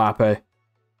 Kylian Mbappe.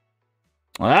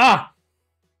 Ah!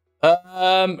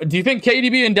 Do you think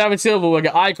KDB and David Silva will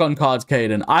get icon cards,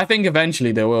 Caden? I think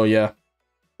eventually they will, yeah.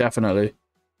 Definitely.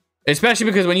 Especially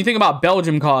because when you think about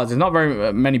Belgium cards, there's not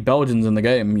very many Belgians in the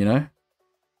game, you know?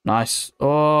 Nice.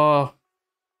 Oh.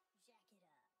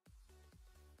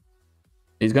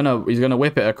 He's gonna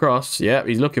whip it across. Yeah,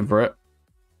 he's looking for it.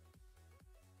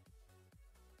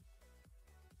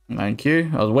 Thank you.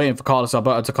 I was waiting for Carlos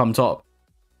Alberto to come top.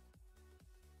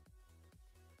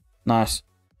 Nice.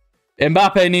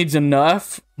 Mbappe needs a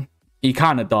nerf. He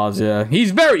kind of does, yeah.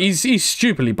 He's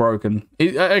stupidly broken.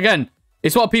 Again,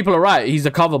 it's what people are right. He's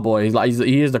the cover boy.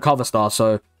 He is the cover star,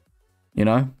 so, you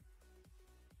know.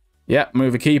 Yeah,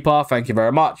 move a keeper. Thank you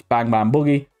very much. Bang, bang,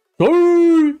 boogie.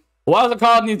 Why does the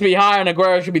card need to be higher and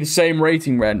Aguero should be the same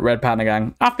rating, Red Panda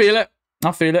Gang? I feel it.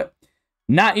 I feel it.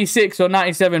 96 or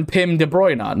 97 Pim De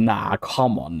Bruyne. Nah,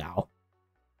 come on now.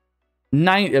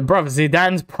 Brother,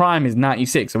 Zidane's prime is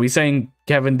 96. Are we saying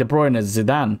Kevin De Bruyne is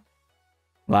Zidane?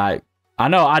 Like, I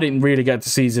know I didn't really get to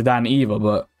see Zidane either,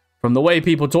 but from the way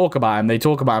people talk about him, they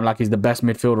talk about him like he's the best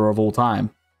midfielder of all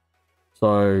time.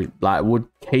 So, like, would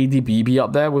KDB be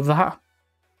up there with that?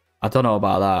 I don't know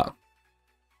about that.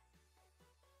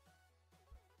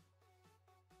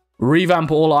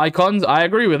 Revamp all icons. I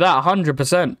agree with that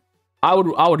 100%. I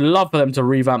would love for them to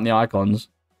revamp the icons.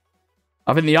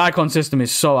 I think the icon system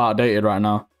is so outdated right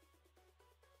now.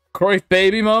 Cruyff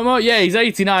baby Momo. Yeah, he's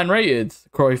 89 rated.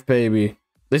 Cruyff baby.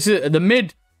 This is the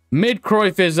mid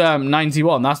Cruyff is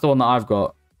 91. That's the one that I've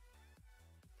got.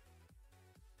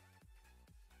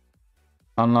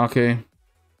 Unlucky.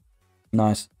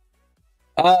 Nice.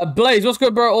 Blaze, what's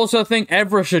good, bro? Also think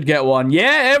Evra should get one.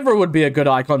 Yeah, Evra would be a good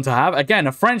icon to have. Again,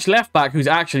 a French left back who's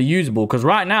actually usable. Because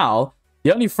right now,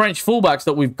 the only French fullbacks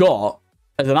that we've got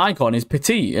as an icon is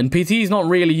Petit. And Petit is not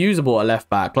really usable at left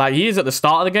back. Like, he is at the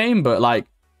start of the game, but like,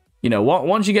 you know,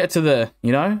 once you get to the,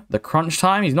 you know, the crunch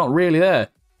time, he's not really there.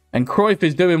 And Cruyff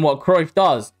is doing what Cruyff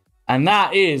does. And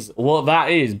that is what that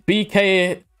is.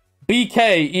 BK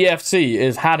EFC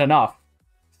is had enough.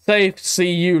 Safe,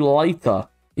 see you later.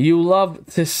 You love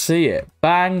to see it.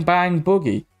 Bang, bang,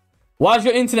 boogie. Why is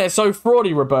your internet so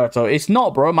fraudy, Roberto? It's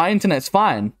not, bro. My internet's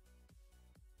fine.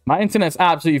 My internet's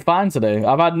absolutely fine today.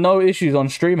 I've had no issues on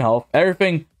stream health.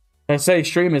 Everything they say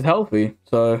stream is healthy.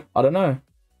 So, I don't know.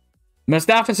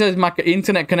 Mustafa says my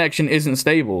internet connection isn't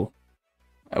stable.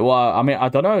 Well, I mean, I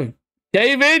don't know.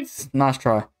 David? Nice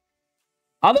try.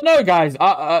 I don't know, guys.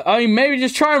 I mean, maybe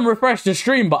just try and refresh the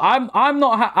stream. But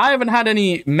I haven't had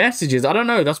any messages. I don't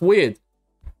know. That's weird.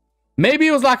 Maybe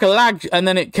it was like a lag and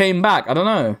then it came back. I don't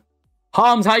know.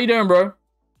 Harms, how you doing, bro?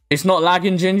 It's not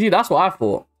lagging, Gingy. That's what I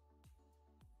thought.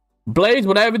 Blaze,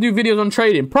 would I ever do videos on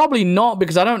trading? Probably not,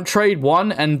 because I don't trade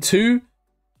 1 and 2.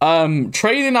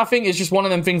 Trading, I think, is just one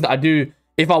of them things that I do.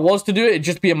 If I was to do it, it'd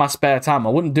just be in my spare time. I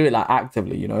wouldn't do it like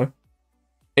actively, you know.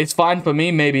 It's fine for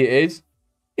me. Maybe it is.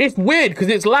 It's weird because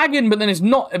it's lagging, but then it's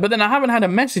not. But then I haven't had a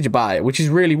message about it, which is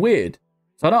really weird.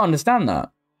 So I don't understand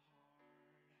that.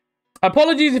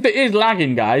 Apologies if it is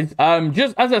lagging, guys.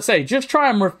 Just as I say, just try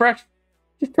and refresh.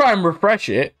 Just try and refresh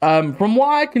it. From what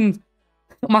I can,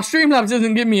 my Streamlabs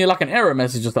doesn't give me like an error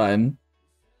message or something.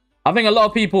 I think a lot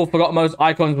of people forgot most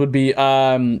icons would be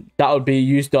that would be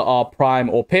used to our prime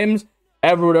or pims.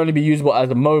 Ever would only be usable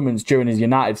as a moments during his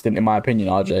United stint, in my opinion,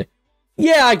 RJ.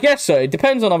 Yeah, I guess so. It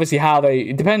depends on obviously how they.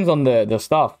 It depends on the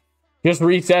stuff. Just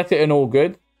reset it and all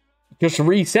good. Just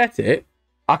reset it.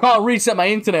 I can't reset my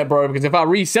internet, bro, because if I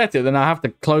reset it, then I have to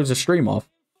close the stream off.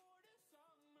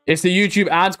 It's the YouTube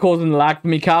ads causing the lag for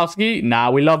me, Kowski.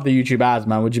 Nah, we love the YouTube ads,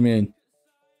 man. What do you mean?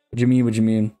 What do you mean? What do you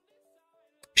mean?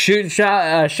 Shout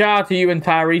out to you and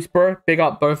Tyrese, bro. Big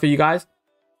up both of you guys.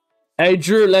 Hey,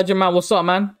 Drew, Legend Man, what's up,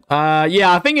 man?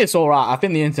 Yeah, I think it's all right. I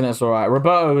think the internet's all right.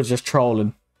 Roberto was just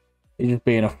trolling. He's just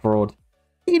being a fraud.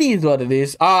 It is what it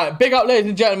is. All right, big up, ladies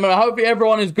and gentlemen. I hope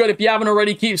everyone is good. If you haven't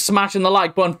already, keep smashing the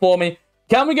like button for me.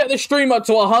 Can we get the stream up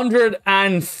to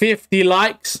 150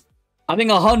 likes? I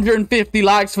think 150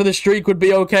 likes for the streak would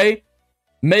be okay.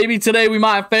 Maybe today we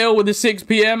might fail with the 6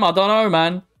 p.m. I don't know,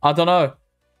 man. I don't know.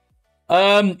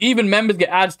 Even members get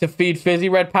ads to feed Fizzy,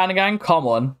 Red Panda Gang. Come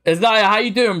on. Isaiah, how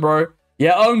you doing, bro?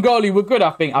 Yeah, own goalie. We're good,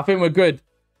 I think. I think we're good.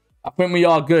 I think we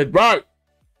are good. Right.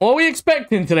 What are we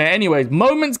expecting today anyways?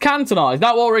 Moments Cantona. Is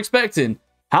that what we're expecting?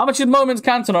 How much is Moments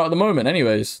Cantona at the moment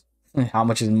anyways? How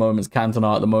much is Moments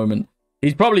Cantona at the moment?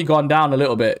 He's probably gone down a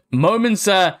little bit. Moments,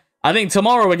 I think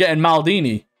tomorrow we're getting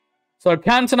Maldini. So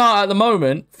Cantona at the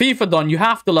moment. FIFA Don, you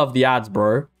have to love the ads,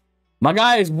 bro. My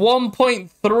guy is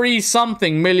 1.3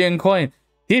 something million coin.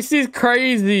 This is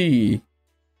crazy.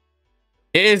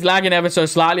 It is lagging ever so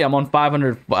slightly. I'm on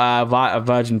 500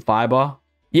 Virgin Fiber.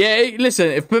 Yeah,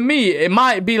 listen, for me, it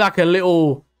might be like a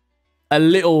little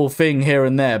thing here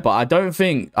and there, but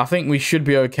I think we should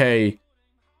be okay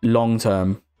long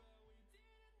term.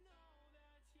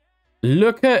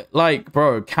 Look at, like,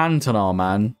 bro, Cantona,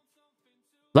 man.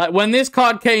 Like, when this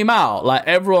card came out, like,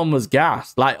 everyone was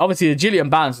gassed. Like, obviously, the agility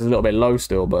and balance is a little bit low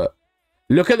still, but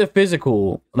look at the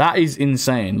physical. That is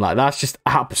insane. Like, that's just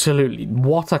absolutely...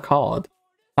 What a card.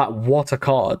 Like, what a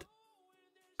card.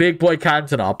 Big boy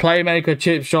Cantona. Playmaker,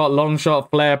 chip shot, long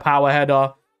shot, flare, power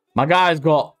header. My guy's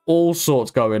got all sorts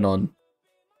going on.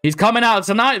 He's coming out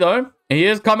tonight, though. He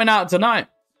is coming out tonight.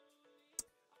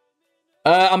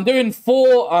 I'm doing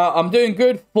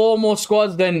good. 4 more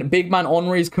squads, then big man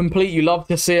Henry's complete. You love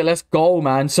to see it. Let's go,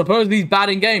 man. Supposedly he's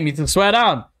bad in game. You can swear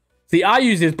down. See, I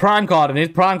used his prime card, and his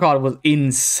prime card was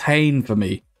insane for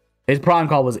me. His prime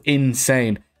card was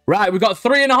insane. Right, we've got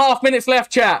 3.5 minutes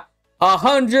left, chat.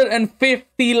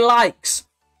 150 likes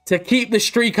to keep the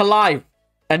streak alive.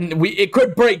 And it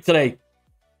could break today.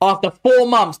 After 4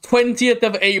 months, 20th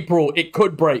of April, it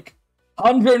could break.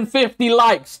 150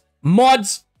 likes.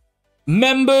 Mods,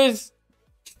 members,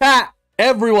 chat,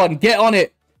 everyone, get on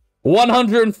it.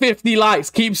 150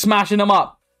 likes. Keep smashing them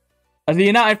up. As a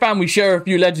United fan, we share a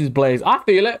few legends, Blaze. I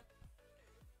feel it.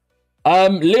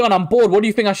 Leon, I'm bored. What do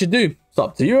you think I should do? It's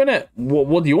up to you, innit?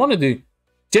 What do you want to do?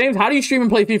 James, how do you stream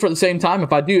and play FIFA at the same time?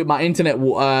 If I do, my internet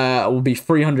will be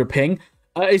 300 ping.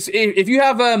 If you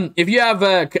have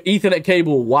Ethernet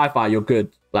cable Wi-Fi, you're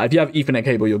good. Like, if you have Ethernet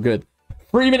cable, you're good.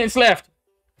 3 minutes left.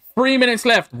 3 minutes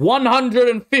left.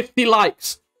 150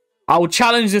 likes. I will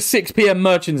challenge the 6 PM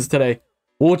merchants today.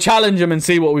 We'll challenge them and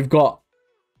see what we've got.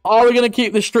 Are we going to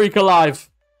keep the streak alive?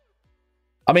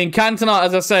 I mean, Cantona,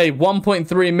 as I say,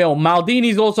 1.3 mil.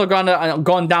 Maldini's also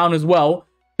gone down as well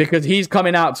because he's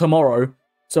coming out tomorrow.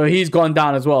 So he's gone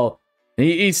down as well.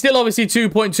 He's still obviously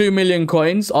 2.2 million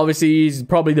coins. Obviously, he's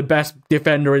probably the best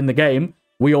defender in the game.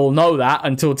 We all know that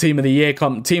until Team of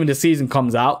the Season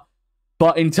comes out.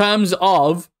 But in terms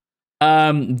of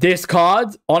this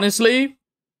card, honestly,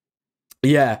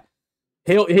 yeah,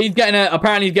 he's getting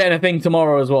apparently he's getting a thing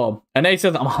tomorrow as well. And they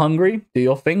says, I'm hungry. Do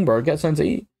your thing, bro. Get something to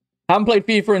eat. Haven't played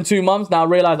FIFA in 2 months. Now I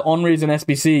realize Henry's an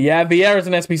SBC. Yeah, Vieira's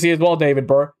an SBC as well, David,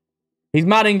 bro. He's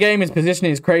mad in game. His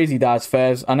positioning is crazy, Daz.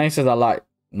 Fairs. And they says I like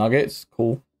Nuggets.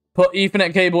 Cool. Put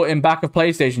Ethernet cable in back of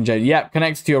PlayStation, Jade. Yep,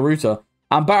 connects to your router.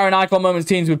 And Barry and Icon Moments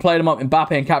teams, we played them up in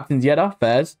Mbappe and Captain's Yedda.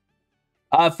 Fairs.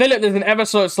 Philip, there's an ever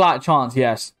so slight chance,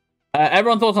 yes.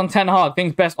 Everyone thoughts on Ten Hag.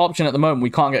 Thinks best option at the moment. We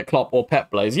can't get Klopp or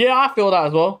Pep Blaze. Yeah, I feel that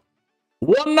as well.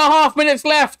 1.5 minutes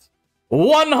left.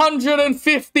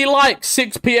 150 likes.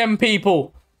 6 PM,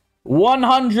 people.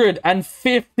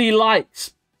 150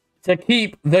 likes to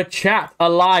keep the chat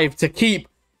alive. To keep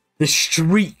the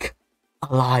streak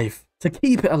alive. To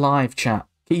keep it alive, chat.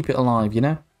 Keep it alive, you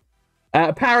know?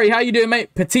 Parry, how you doing,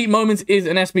 mate? Petite Moments is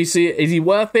an SBC. Is he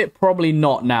worth it? Probably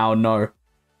not now, no.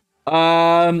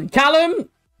 Callum?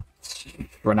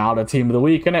 Ronaldo team of the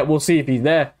week, innit? We'll see if he's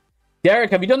there.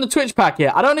 Derek, have you done the Twitch pack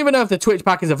yet? I don't even know if the Twitch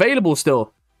pack is available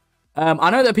still.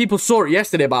 I know that people saw it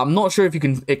yesterday, but I'm not sure if you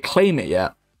can claim it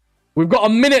yet. We've got a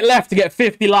minute left to get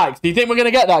 50 likes. Do you think we're going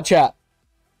to get that, chat?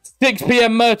 6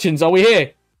 PM merchants, are we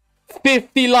here?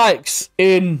 50 likes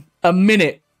in a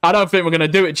minute. I don't think we're going to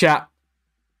do it, chat.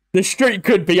 The streak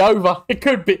could be over. It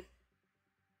could be.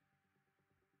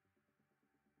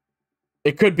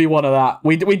 It could be one of that.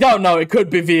 We don't know. It could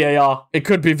be VAR. It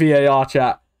could be VAR,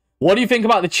 chat. What do you think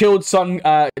about the chilled sun?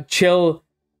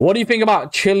 What do you think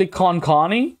about Chili Con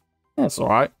Carney? That's all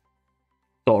right.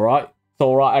 It's all right. It's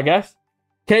all right, I guess.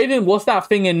 Caden, what's that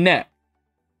thing in net?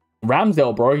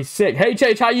 Ramsdale, bro. He's sick. Hey,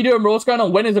 Chach, how you doing, bro? What's going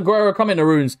on? When is Aguero coming to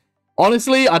Runes?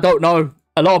 Honestly, I don't know.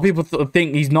 A lot of people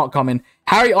think he's not coming.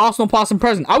 Harry, Arsenal, past and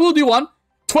present. I will do one.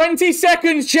 20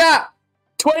 seconds, chat.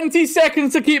 20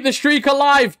 seconds to keep the streak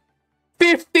alive.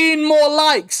 15 more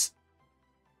likes.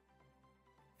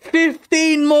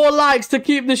 15 more likes to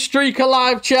keep the streak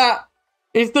alive, chat.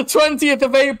 It's the 20th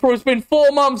of April. It's been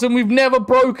 4 months and we've never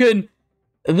broken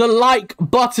the like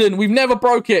button. We've never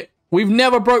broke it. We've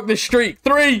never broke the streak.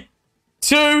 3,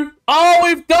 2. Oh,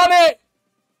 we've done it.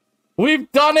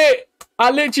 We've done it. I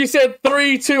literally said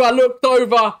 3, 2. I looked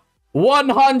over.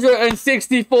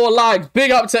 164 likes.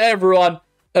 Big up to everyone.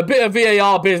 a bit of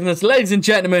VAR business. Ladies and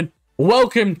gentlemen,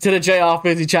 welcome to the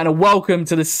JRFIZZY channel. Welcome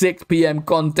to the 6 p.m.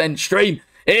 content stream.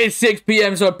 It is 6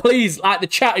 p.m. so please, like the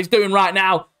chat is doing right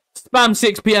now, spam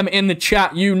 6 p.m. in the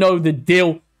chat. You know the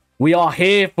deal. We are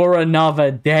here for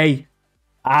another day.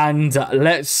 And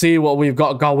let's see what we've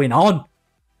got going on.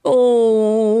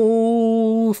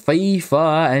 Oh,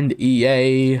 FIFA and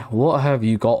EA. What have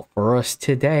you got for us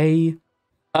today?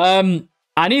 I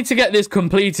need to get this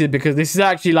completed because this is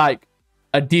actually like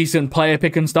a decent player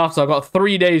pick and stuff. So I've got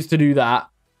 3 days to do that.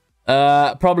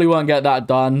 Probably won't get that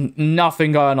done.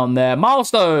 Nothing going on there.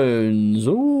 Milestones.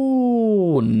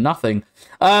 Ooh, nothing.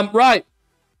 Right.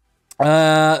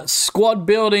 Squad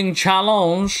building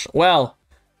challenge. Well,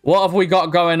 what have we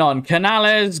got going on?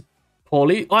 Canales.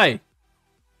 Paulie.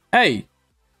 Hey.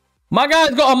 My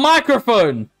guy's got a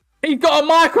microphone. He's got a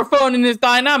microphone in his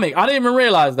dynamic. I didn't even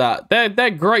realize that.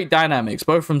 They're great dynamics.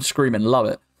 Both from Screaming. Love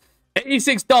it.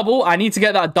 86 double. I need to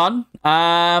get that done.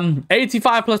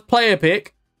 85 plus player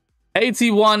pick.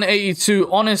 81,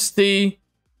 82 honesty.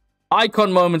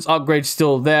 Icon moments upgrade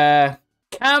still there.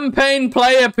 Campaign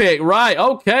player pick. Right.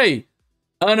 Okay.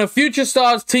 And a Future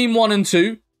Stars team 1 and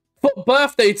 2. Foot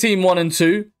birthday team 1 and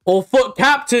 2. Or Foot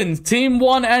captains team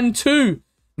 1 and 2.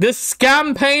 The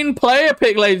campaign player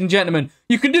pick, ladies and gentlemen.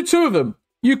 You can do 2 of them.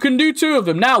 You can do 2 of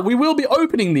them. Now, we will be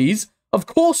opening these. Of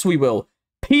course we will.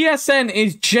 PSN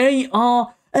is JRFIZZY.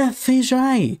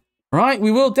 Right?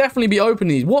 We will definitely be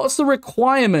opening these. What's the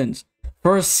requirements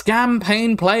for a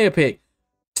campaign player pick?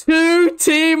 2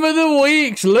 team of the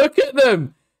weeks. Look at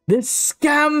them. The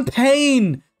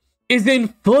campaign is in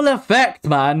full effect,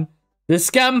 man. The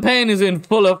campaign is in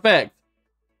full effect.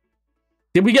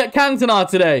 Did we get Cantona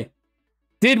today?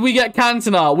 Did we get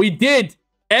Cantona? We did.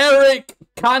 Eric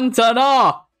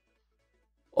Cantona.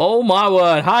 Oh, my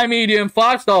word. High, medium,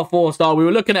 5-star, 4-star. We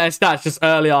were looking at his stats just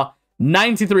earlier.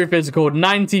 93 physical,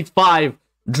 95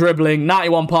 dribbling,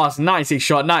 91 pass, 96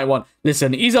 shot, 91.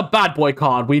 Listen, he's a bad boy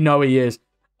card. We know he is.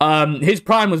 His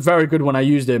prime was very good when I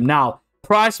used him. Now,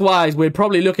 price-wise, we're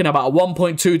probably looking at about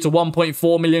 1.2 to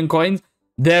 1.4 million coins.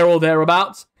 There or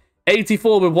thereabouts.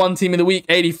 84 with 1 team of the week.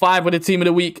 85 with a team of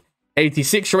the week.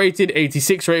 86 rated.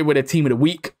 86 rated with a team of the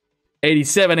week.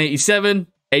 87, 87.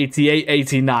 88,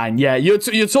 89. Yeah, you're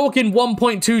talking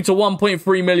 1.2 to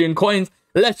 1.3 million coins.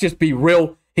 Let's just be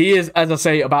real. He is, as I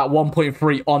say, about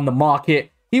 1.3 on the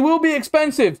market. He will be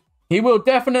expensive. He will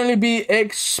definitely be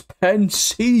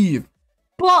expensive.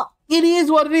 But it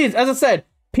is what it is. As I said,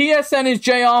 PSN is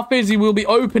JRFIZZY. We'll be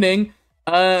opening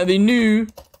the new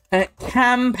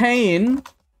campaign.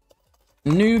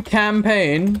 New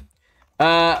campaign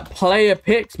player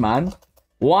picks, man.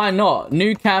 Why not?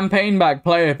 New campaign bag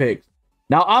player picks.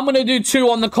 Now, I'm going to do 2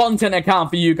 on the content account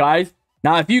for you guys.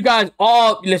 Now, if you guys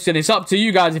are... Listen, it's up to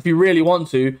you guys if you really want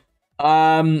to.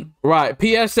 Right,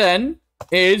 PSN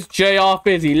is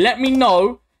JRFIZZY. Let me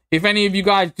know if any of you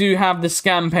guys do have the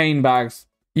campaign bags.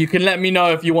 You can let me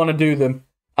know if you want to do them.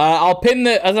 I'll pin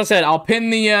the... As I said, I'll pin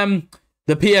the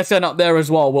PSN up there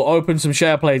as well. We'll open some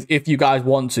share plays if you guys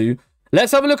want to.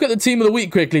 Let's have a look at the team of the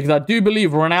week quickly, because I do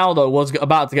believe Ronaldo was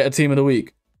about to get a team of the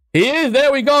week. He is.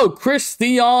 There we go.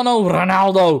 Cristiano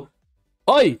Ronaldo.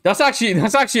 Oi, that's actually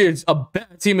a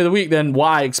better team of the week than what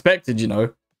I expected, you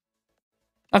know.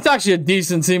 That's actually a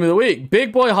decent team of the week.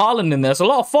 Big boy Haaland in there. There's a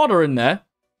lot of fodder in there.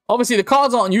 Obviously, the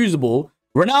cards aren't usable.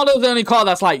 Ronaldo's the only card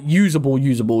that's, like, usable,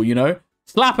 you know.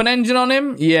 Slap an engine on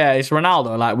him. Yeah, it's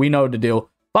Ronaldo. Like, we know the deal.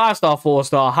 5-star,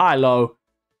 4-star, high, low,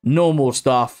 normal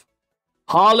stuff.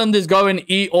 Haaland is going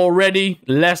eat already.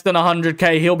 Less than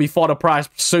 100k. He'll be fodder price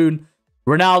soon.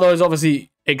 Ronaldo is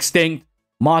obviously extinct.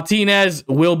 Martinez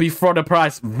will be fodder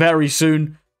price very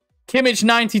soon. Kimmich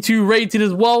 92 rated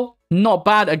as well. Not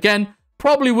bad. Again,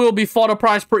 probably will be fodder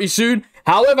price pretty soon.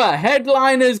 However,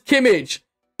 Headliners Kimmich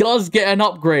does get an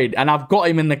upgrade. And I've got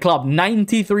him in the club.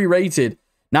 93 rated.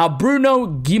 Now, Bruno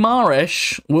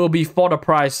Guimaraes will be fodder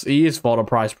price. He is fodder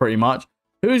price pretty much.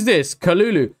 Who's this?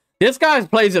 Kalulu. This guy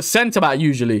plays a centre-back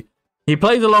usually. He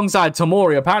plays alongside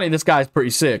Tomori. Apparently, this guy's pretty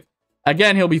sick.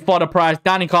 Again, he'll be fodder price.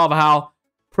 Danny Carvajal,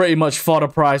 pretty much fodder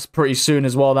price pretty soon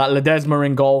as well. That Ledesma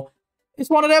in goal.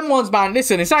 It's one of them ones, man.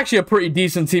 Listen, it's actually a pretty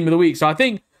decent team of the week. So I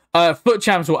think Foot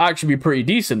Champs will actually be pretty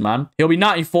decent, man. He'll be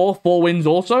 94, 4 wins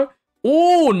also.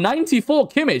 Oh, 94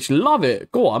 Kimmich. Love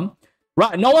it. Go on.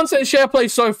 Right, no one sent share play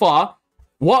so far.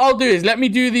 What I'll do is let me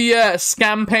do the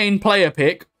campaign player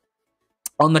pick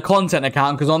on the content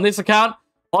account. Because on this account,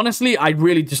 honestly, I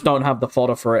really just don't have the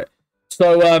fodder for it.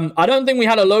 So, I don't think we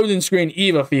had a loading screen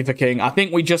either, FIFA King. I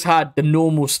think we just had the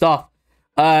normal stuff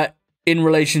in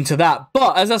relation to that.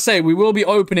 But, as I say, we will be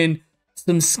opening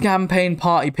some campaign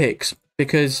party picks.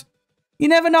 Because you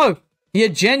never know. You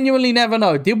genuinely never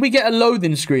know. Did we get a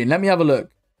loading screen? Let me have a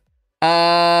look.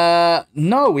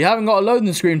 No, we haven't got a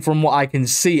loading screen from what I can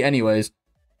see anyways.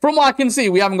 From what I can see,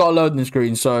 we haven't got a loading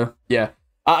screen. So, yeah.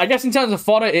 I guess in terms of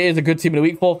fodder, it is a good team of the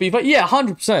week for FIFA. Yeah,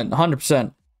 100%.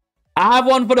 100%. I have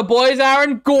one for the boys,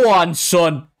 Aaron. Go on,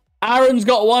 son. Aaron's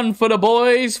got one for the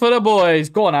boys.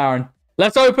 Go on, Aaron.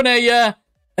 Let's open a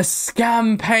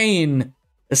scam pain.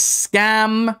 A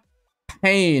scam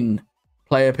pain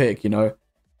player pick, you know.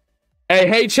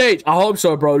 Hey, HH, I hope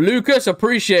so, bro. Lucas,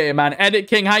 appreciate it, man. Edit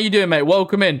King, how you doing, mate?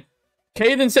 Welcome in.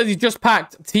 Caden says he's just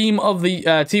packed team of the week,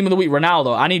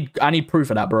 Ronaldo. I need proof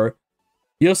of that, bro.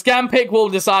 Your scam pick will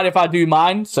decide if I do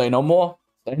mine. Say no more.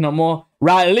 Say no more.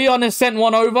 Right, Leon has sent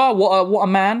one over. What a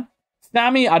man.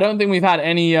 Sammy, I don't think we've had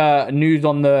any news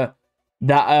on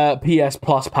that PS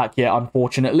Plus pack yet,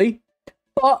 unfortunately.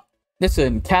 But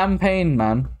listen, campaign,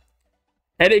 man.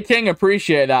 Edit King,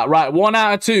 appreciate that. Right, 1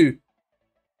 out of 2.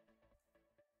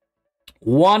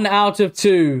 1 out of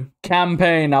 2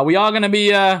 campaign. Now, we are going to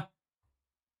be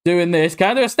doing this.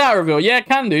 Can I do a stat reveal? Yeah,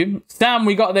 can do. Sam,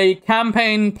 we got the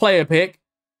campaign player pick.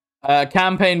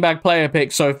 Campaign bag player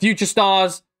pick. So, future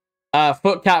stars,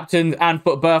 foot captains, and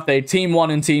foot birthday. Team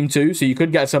 1 and team 2. So, you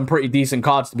could get some pretty decent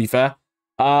cards, to be fair.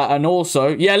 And also,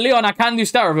 yeah, Leon, I can do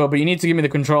stat reveal, but you need to give me the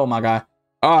control, my guy.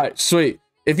 All right, sweet.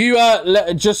 If you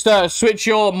just switch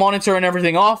your monitor and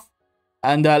everything off,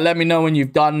 and let me know when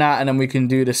you've done that, and then we can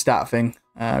do the stat thing.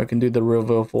 We can do the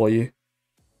reveal for you.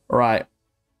 Right.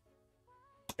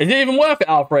 Is it even worth it,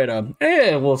 Alfredo?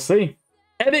 Yeah, we'll see.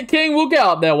 Edit King, we'll get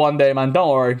up there one day, man. Don't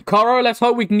worry. Caro, let's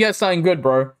hope we can get something good,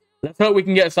 bro. Let's hope we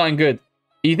can get something good.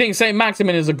 You think St.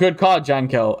 Maximin is a good card,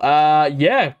 Jankel?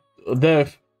 Yeah.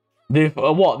 The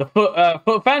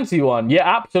foot fancy one.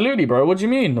 Yeah, absolutely, bro. What do you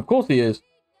mean? Of course he is.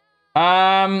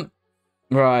 Right.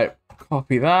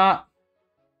 Copy that.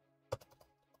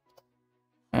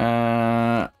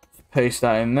 Paste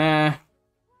that in there.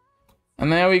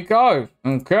 And there we go.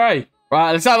 Okay.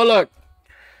 Right, let's have a look.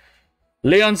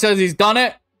 Leon says he's done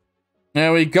it.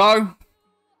 There we go.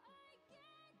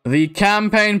 The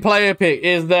campaign player pick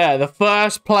is there. The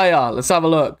first player. Let's have a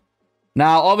look.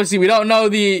 Now, obviously, we don't know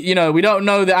we don't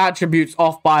know the attributes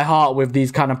off by heart with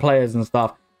these kind of players and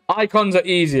stuff. Icons are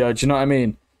easier, do you know what I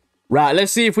mean? Right,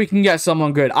 let's see if we can get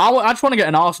someone good. I just want to get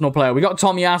an Arsenal player. We got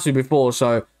Tomiyasu before,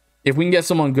 so if we can get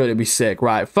someone good, it'd be sick.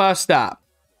 Right, first stat.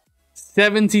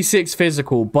 76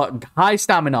 physical, but high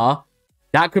stamina.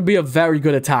 That could be a very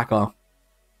good attacker.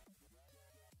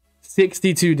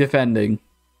 62 defending.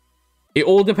 It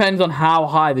all depends on how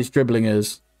high this dribbling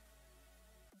is.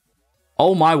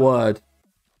 Oh, my word.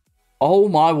 Oh,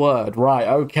 my word. Right,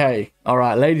 okay. All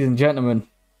right, ladies and gentlemen.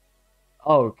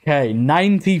 Okay,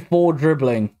 94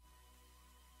 dribbling.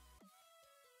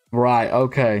 Right,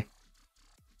 okay.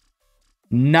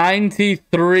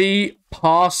 93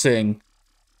 passing.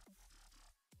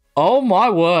 Oh, my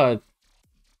word.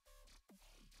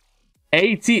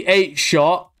 88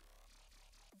 shot.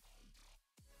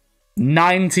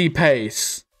 90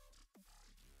 pace.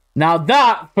 Now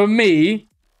that, for me,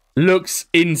 looks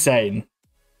insane.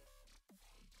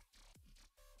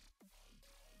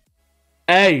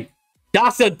 Hey,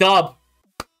 that's a dub.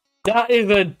 That is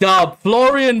a dub.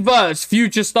 Florian Wirtz,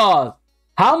 future stars.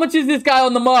 How much is this guy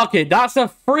on the market? That's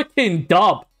a freaking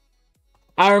dub.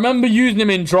 I remember using him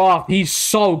in draft. He's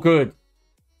so good.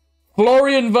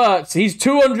 Florian Wirtz. He's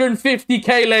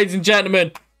 250k, ladies and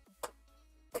gentlemen.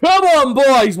 Come on,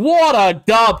 boys. What a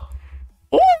dub.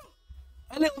 Ooh.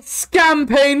 A little scam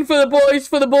pain for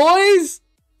the boys.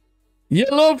 You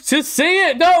love to see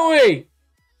it, don't we?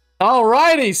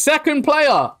 Alrighty, second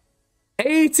player.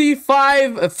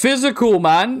 85 physical,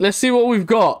 man. Let's see what we've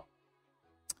got.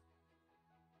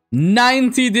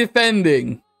 90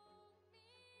 defending.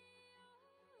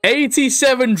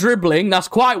 87 dribbling. That's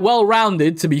quite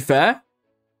well-rounded, to be fair.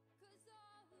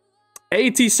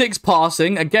 86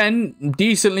 passing. Again,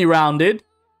 decently rounded.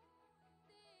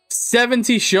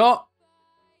 70 shot.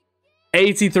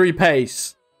 83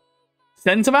 pace.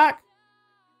 Centre back?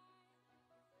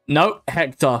 No,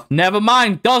 Hector. Never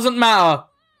mind. Doesn't matter.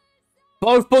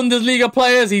 Both Bundesliga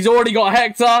players. He's already got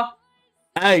Hector.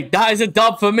 Hey, that is a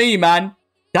dub for me, man.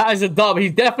 That is a dub.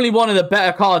 He's definitely one of the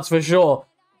better cards for sure.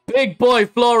 Big boy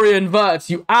Florian Wirtz.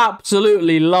 You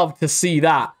absolutely love to see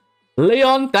that.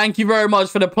 Leon, thank you very much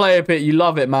for the player pick. You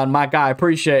love it, man. My guy.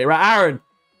 Appreciate it. Right, Aaron.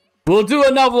 We'll do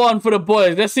another one for the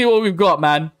boys. Let's see what we've got,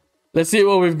 man. Let's see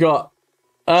what we've got.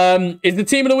 Is the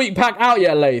team of the week pack out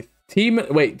yet, Lath? Team of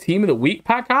the week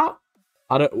pack out?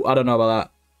 I don't know about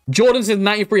that. Jordan says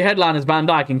 93 headliners, Van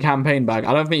Dijk in campaign bag.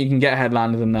 I don't think you can get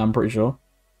headliners in there, I'm pretty sure.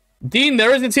 Dean,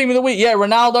 there is a team of the week. Yeah,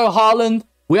 Ronaldo, Haaland.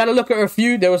 We had a look at a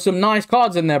few. There were some nice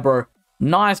cards in there, bro.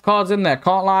 Nice cards in there.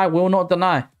 Can't lie, will not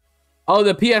deny. Oh,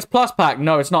 the PS Plus pack.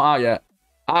 No, it's not out yet.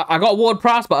 I got Ward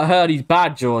Prowse, but I heard he's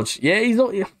bad, George. Yeah, he's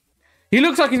not... He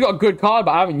looks like he's got a good card,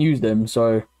 but I haven't used him,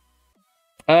 so...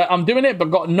 I'm doing it,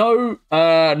 but got no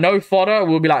fodder.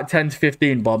 Will be like 10 to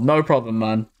 15, Bob. No problem,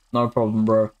 man. No problem,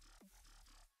 bro.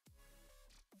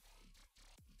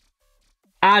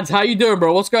 Ads, how you doing,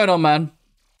 bro? What's going on, man?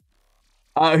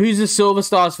 Who's the Silver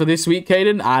Stars for this week,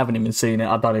 Caden? I haven't even seen it.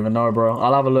 I don't even know, bro.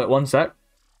 I'll have a look. One sec.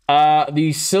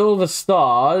 The Silver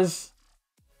Stars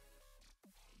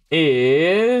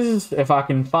is, if I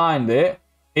can find it,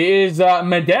 is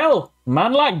Medell.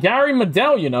 Man like Gary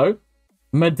Medell, you know.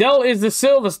 Medell is the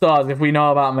Silver Stars, if we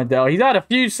know about Medell. He's had a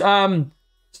few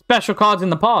special cards in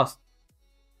the past.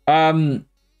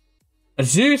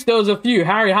 Zeus, there was a few.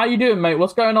 Harry, how you doing, mate?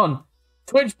 What's going on?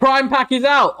 Twitch Prime Pack is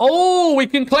out. Oh, we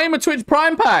can claim a Twitch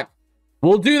Prime Pack.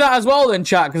 We'll do that as well then,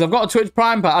 chat, because I've got a Twitch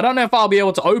Prime Pack. I don't know if I'll be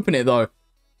able to open it, though.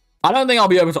 I don't think I'll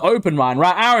be able to open mine.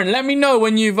 Right, Aaron, let me know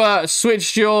when you've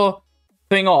switched your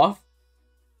thing off.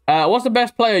 What's the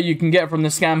best player you can get from the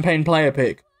campaign player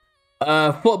pick?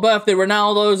 Foot Birthday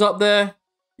Ronaldo's up there.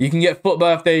 You can get Foot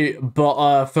Birthday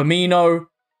Firmino.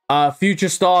 Future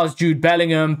Stars Jude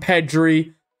Bellingham,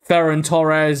 Pedri, Ferran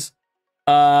Torres,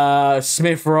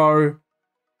 Smith Rowe.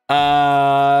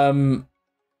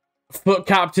 Foot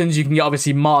Captains, you can get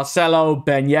obviously Marcelo,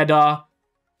 Ben Yedder,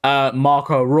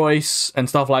 Marco Reus, and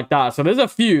stuff like that. So there's a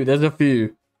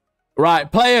few. Right,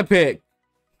 player pick.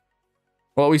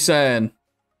 What are we saying?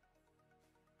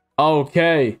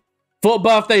 Okay. Foot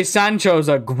Birthday Sancho's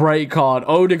a great card.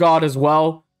 Odegaard as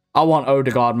well. I want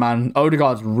Odegaard, man.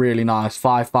 Odegaard's really nice.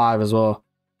 5'5" as well.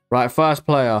 Right, first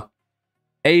player.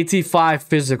 85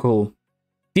 physical.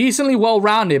 Decently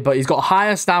well-rounded, but he's got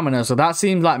higher stamina, so that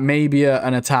seems like maybe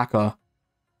an attacker.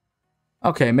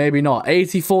 Okay, maybe not.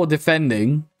 84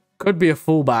 defending. Could be a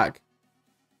fullback.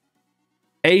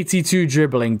 82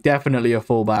 dribbling. Definitely a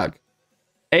fullback.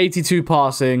 82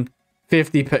 passing.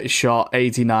 50 shot.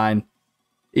 89.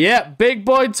 Yeah, big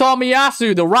boy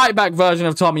Tomiyasu, the right-back version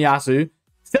of Tomiyasu.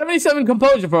 77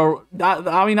 composure for...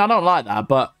 I mean, I don't like that,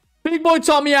 but... Big boy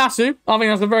Tomiyasu. I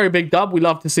think that's a very big dub. We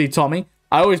love to see Tommy.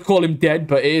 I always call him dead,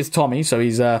 but it is Tommy, so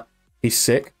he's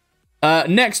sick.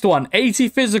 Next one, 80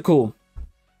 physical.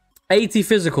 80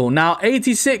 physical. Now,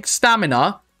 86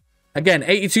 stamina. Again,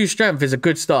 82 strength is a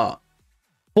good start.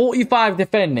 45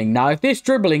 defending. Now, if this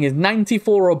dribbling is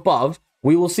 94 or above,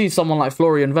 we will see someone like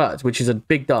Florian Wirtz, which is a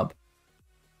big dub.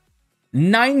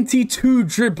 92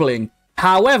 dribbling.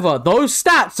 However, those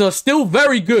stats are still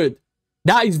very good.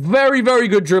 That is very, very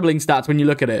good dribbling stats when you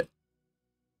look at it.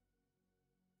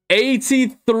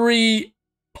 83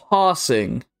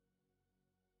 passing.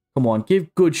 Come on,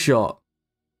 give good shot.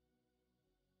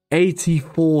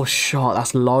 84 shot.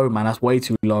 That's low, man. That's way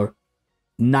too low.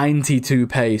 92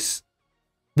 pace.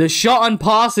 The shot and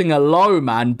passing are low,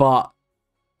 man, but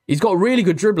he's got really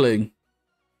good dribbling.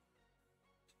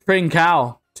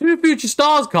 Trincao. 2 Future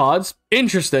Stars cards.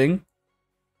 Interesting.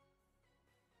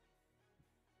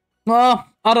 Well,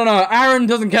 I don't know. Aaron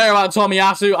doesn't care about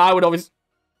Tomiyasu. I would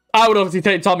obviously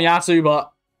take Tomiyasu,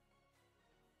 but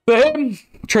for him,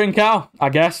 Trincao, I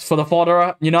guess, for the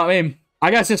fodder. You know what I mean? I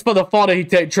guess it's for the fodder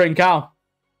he'd take Trincao.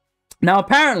 Now,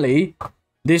 apparently,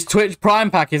 this Twitch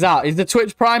Prime Pack is out. Is the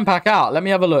Twitch Prime Pack out? Let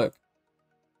me have a look.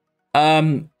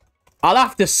 I'll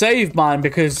have to save mine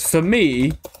because for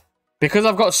me, because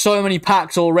I've got so many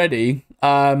packs already,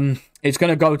 it's going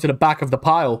to go to the back of the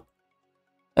pile.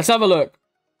 Let's have a look.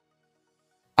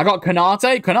 I got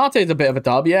Konate. Konate is a bit of a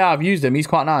dub. Yeah, I've used him. He's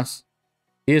quite nice.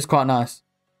 He is quite nice.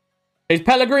 Is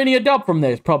Pellegrini a dub from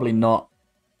this? Probably not.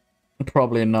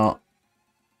 Probably not.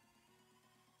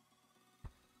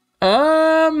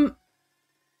 I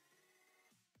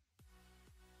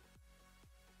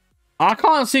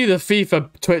can't see the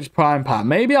FIFA Twitch Prime Pack.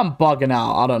 Maybe I'm bugging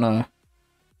out. I don't know.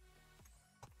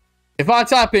 If I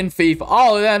type in FIFA...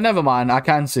 Oh, yeah, never mind. I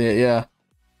can see it, yeah.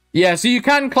 Yeah, so you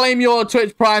can claim your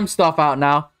Twitch Prime stuff out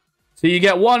now. So you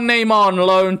get 1 Neymar on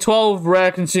loan, 12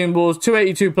 rare consumables,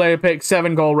 282 player picks,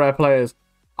 7 gold rare players.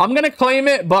 I'm going to claim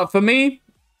it, but for me,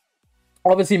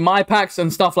 obviously my packs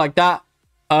and stuff like that,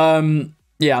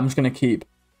 yeah, I'm just going to keep.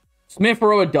 Smith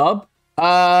Rowe a dub.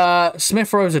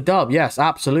 Smith Rowe's a dub. Yes,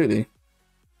 absolutely.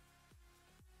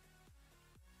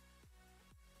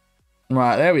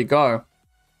 Right, there we go.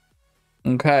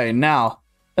 Okay, now,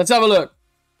 let's have a look.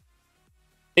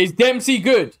 Is Dempsey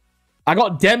good? I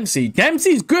got Dempsey.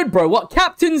 Dempsey's good, bro. What?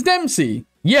 Captain's Dempsey?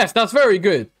 Yes, that's very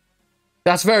good.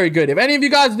 That's very good. If any of you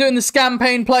guys are doing the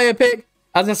campaign player pick,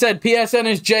 as I said, PSN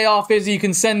is JRFIZZY. You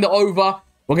can send it over.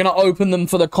 We're going to open them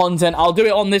for the content. I'll do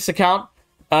it on this account.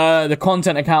 the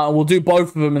content account, and we'll do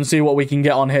both of them and see what we can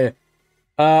get on here.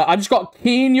 I just got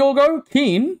Keane, Yorgo.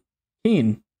 Keane.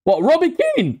 What? Robbie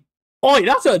Keane? Oi,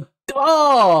 that's a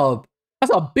dub.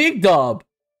 That's a big dub.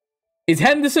 Is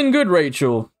Henderson good,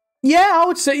 Rachel? Yeah, I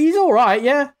would say he's all right,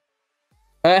 yeah.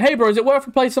 Hey, bro, is it worth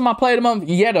replacing my player of the month?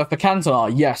 Yedda for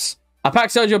Cantona? Yes. I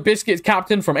packed Sergio Biscuits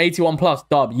captain from 81 plus.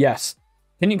 Dub, yes.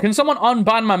 Can someone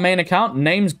unban my main account?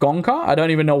 Name's Gonka? I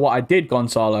don't even know what I did,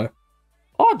 Gonzalo.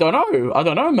 Oh, I don't know. I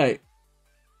don't know, mate.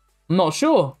 I'm not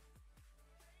sure.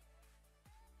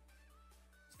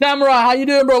 Samurai, how you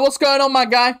doing, bro? What's going on, my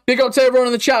guy? Big up to everyone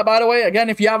in the chat, by the way. Again,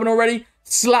 if you haven't already,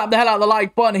 slap the hell out of the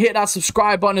like button. Hit that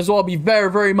subscribe button as well. Be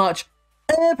very, very much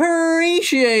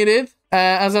appreciated.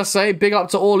 As I say, big up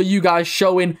to all of you guys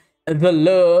showing the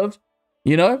love.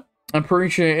 You know?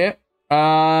 Appreciate it.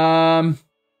 Do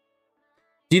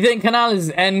you think Canal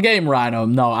is endgame, Rhino?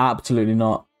 No, absolutely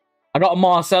not. I got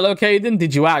Marcelo, Caden.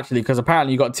 Did you actually? Because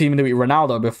apparently you got Team of the Week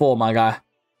Ronaldo before, my guy.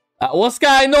 What's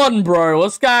going on, bro?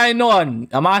 What's going on?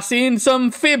 Am I seeing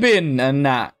some fibbing and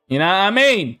that? You know what I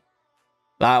mean?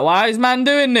 Like, why is man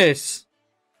doing this?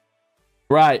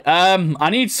 Right. I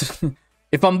need...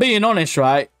 if I'm being honest,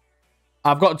 right?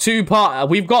 I've got two parts.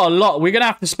 We've got a lot. We're going to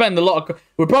have to spend a lot of...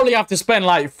 We'll probably have to spend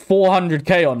like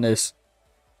 400k on this.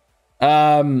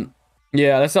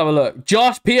 Yeah, let's have a look.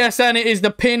 Josh, PSN, it is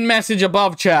the pin message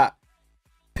above, chat.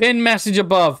 Pin message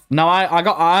above. Now,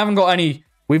 I haven't got any...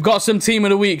 We've got some Team of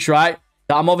the Weeks, right?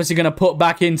 That I'm obviously going to put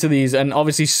back into these and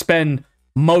obviously spend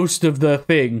most of the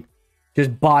thing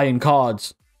just buying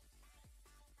cards.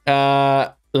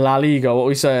 La Liga, what are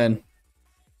we saying?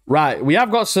 Right, we've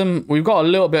got a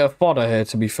little bit of fodder here,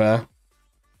 to be fair.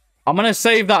 I'm going to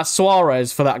save that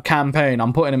Suarez for that campaign.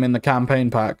 I'm putting him in the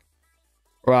campaign pack.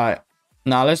 Right.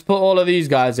 Now, let's put all of these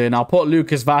guys in. I'll put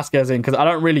Lucas Vasquez in because I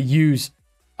don't use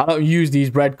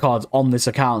these red cards on this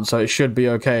account, so it should be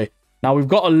okay. Now, we've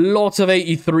got a lot of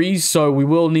 83s, so we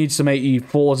will need some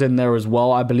 84s in there as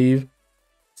well, I believe.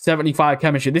 75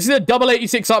 chemistry. This is a double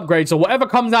 86 upgrade, so whatever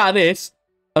comes out of this,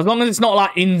 as long as it's not,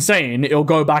 like, insane, it'll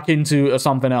go back into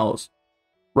something else.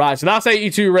 Right, so that's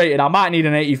 82 rated. I might need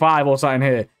an 85 or something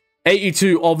here.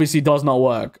 82 obviously does not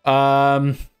work.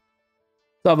 Let's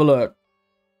have a look.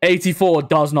 84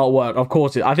 does not work. Of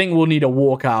course, I think we'll need a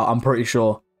walkout, I'm pretty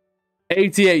sure.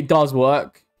 88 does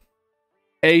work.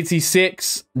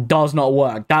 86 does not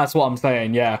work. That's what I'm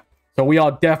saying, yeah. So we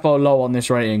are defo low on this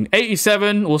rating.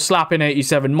 87, we'll slap in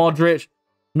 87. Modric,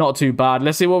 not too bad.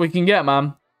 Let's see what we can get,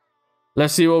 man.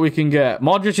 Let's see what we can get.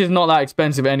 Modric is not that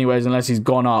expensive anyways, unless he's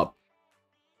gone up.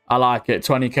 I like it,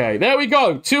 20k. There we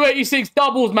go, 286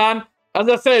 doubles, man. As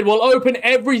I said, we'll open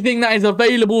everything that is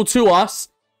available to us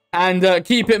and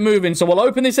keep it moving. So we'll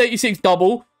open this 86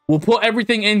 double. We'll put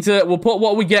everything into... We'll put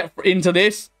what we get into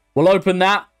this. We'll open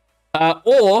that.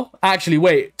 Or, actually,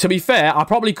 wait. To be fair, I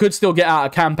probably could still get out a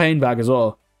campaign bag as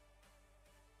well.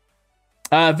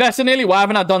 Vessanili, why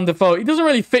haven't I done Defoe? He doesn't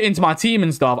really fit into my team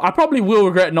and stuff. I probably will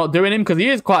regret not doing him because he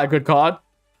is quite a good card.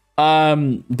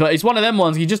 But it's one of them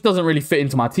ones. He just doesn't really fit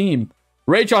into my team.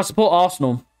 Rachel, I support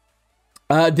Arsenal.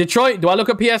 Detroit, do I look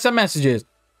at PSN messages?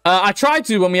 I try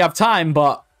to when we have time,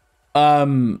 but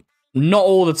not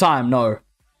all the time, no.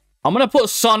 I'm going to put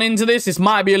Son into this. This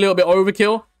might be a little bit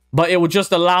overkill, but it will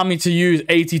just allow me to use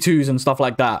 82s and stuff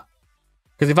like that.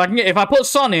 Because if I put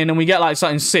Son in and we get like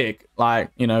something sick,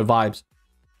 like, you know, vibes.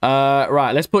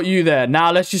 Right, let's put you there.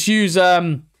 Now let's just use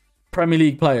Premier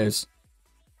League players.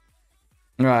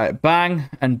 Right,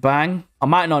 bang and bang. I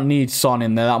might not need Son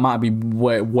in there. That might be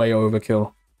way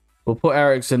overkill. We'll put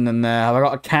Eriksen in there. Have I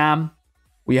got a Cam?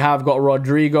 We have got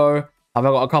Rodrigo. Have I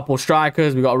got a couple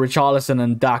strikers? We got Richarlison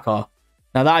and Daka.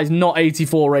 Now, that is not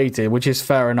 84 rated, which is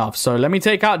fair enough. So, let me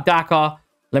take out Daka.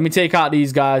 Let me take out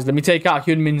these guys. Let me take out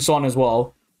Heung-min Son as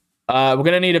well. We're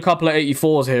going to need a couple of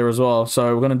 84s here as well.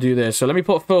 So, we're going to do this. So, let me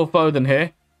put Phil Foden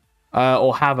here.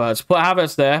 Or Havertz. Put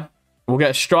Havertz there. We'll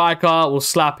get a striker. We'll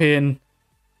slap in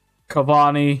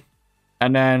Cavani.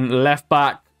 And then left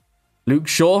back, Luke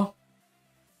Shaw.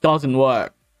 Doesn't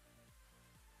work.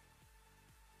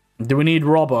 Do we need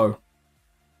Robbo?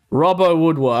 Robbo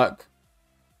would work.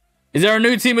 Is there a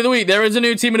new team of the week? There is a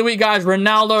new team of the week, guys.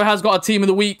 Ronaldo has got a team of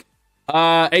the week.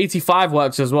 85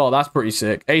 works as well. That's pretty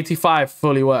sick. 85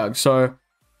 fully works. So,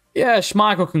 yeah,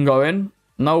 Schmeichel can go in.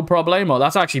 No problemo.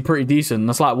 That's actually pretty decent.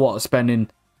 That's like, what, spending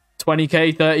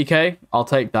 20k, 30k? I'll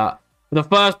take that. The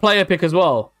first player pick as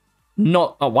well.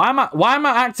 Not... Oh, why am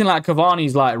I acting like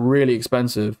Cavani's, like, really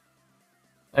expensive?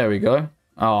 There we go.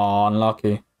 Oh,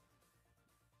 unlucky.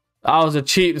 That was a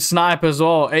cheap snipe as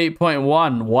well.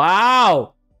 8.1.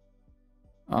 Wow.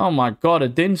 Oh my god, a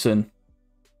Dinson.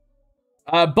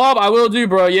 Bob, I will do,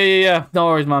 bro. Yeah. No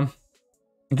worries, man.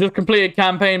 Just completed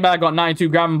campaign bag, got 92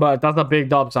 gram, but that's a big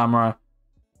dub, Samurai.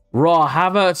 Raw,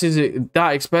 Havertz, is it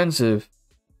that expensive?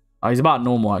 Oh, he's about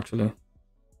normal, actually.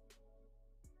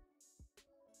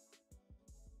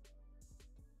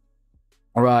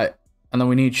 All right. And then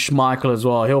we need Schmeichel as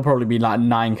well. He'll probably be like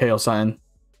 9k or something.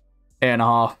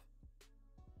 8.5.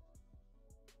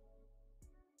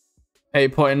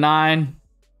 8.9.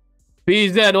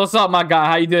 BZ, what's up, my guy?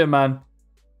 How you doing, man?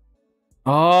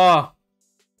 Oh.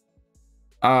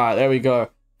 Alright, there we go.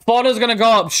 Fodder's gonna go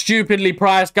up stupidly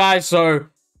priced, guys. So,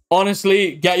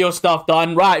 honestly, get your stuff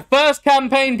done. Right, first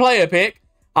campaign player pick.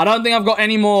 I don't think I've got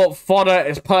any more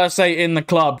fodder per se in the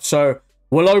club. So,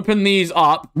 we'll open these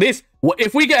up.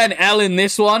 If we get an L in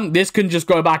this one, this can just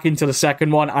go back into the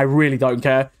second one. I really don't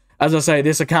care. As I say,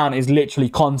 this account is literally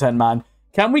content, man.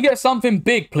 Can we get something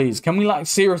big, please? Can we, like,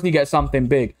 seriously get something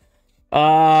big?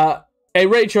 Hey,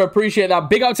 Rachel, appreciate that.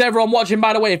 Big up to everyone watching,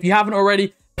 by the way. If you haven't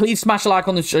already, please smash a like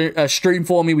on the stream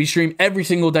for me. We stream every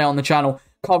single day on the channel,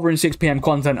 covering 6 p.m.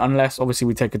 content, unless, obviously,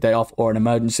 we take a day off or an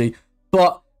emergency.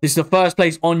 But this is the first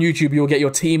place on YouTube you'll get your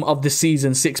team of the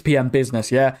season 6 p.m.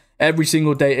 business, yeah? Every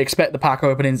single day. Expect the pack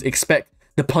openings. Expect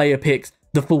the player picks,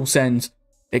 the full sends.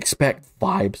 Expect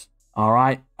vibes. All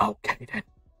right? Okay, then.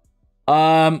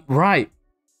 Right.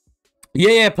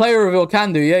 Yeah, player reveal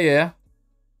can do. Yeah.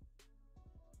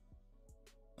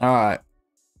 All right.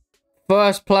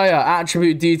 First player,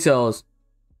 attribute details.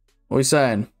 What are we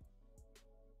saying?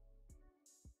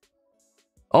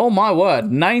 Oh, my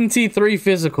word. 93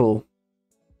 physical.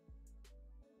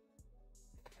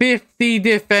 50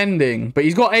 defending. But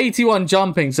he's got 81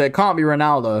 jumping, so it can't be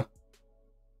Ronaldo.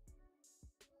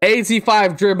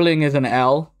 85 dribbling is an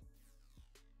L.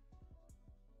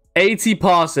 80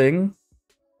 passing.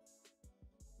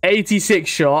 86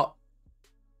 shot.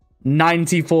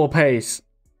 94 pace.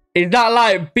 Is that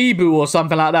like Bibu or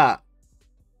something like that?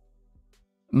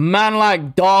 Man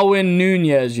like Darwin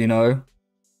Nunez, you know.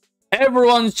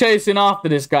 Everyone's chasing after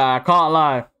this guy. I can't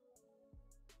lie.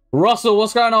 Russell,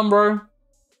 what's going on, bro?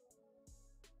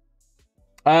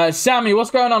 Sammy,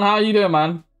 what's going on? How are you doing,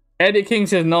 man? Edit King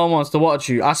says no one wants to watch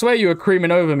you. I swear you were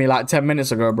creaming over me like 10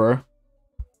 minutes ago, bro.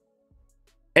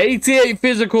 88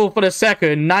 physical for the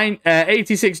second.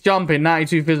 86 jumping.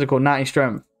 92 physical. 90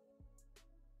 strength.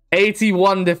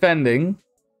 81 defending.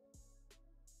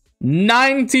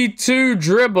 92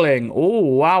 dribbling. Oh,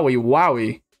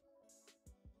 wowie.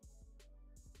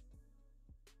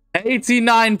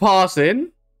 89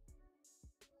 passing.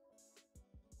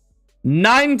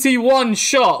 91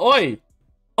 shot. Oi.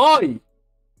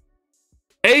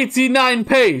 89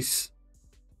 pace.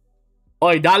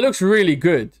 Oi, that looks really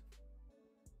good.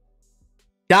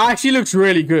 That actually looks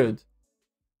really good.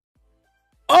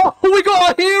 Oh, we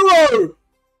got a hero.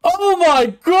 Oh my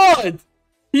god!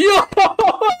 Yo!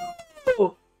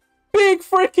 Big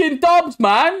freaking dubs,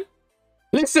 man!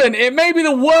 Listen, it may be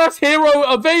the worst hero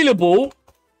available,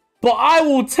 but I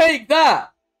will take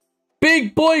that.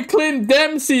 Big boy Clint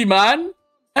Dempsey, man.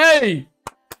 Hey,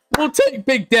 we'll take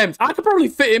Big Dems. I could probably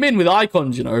fit him in with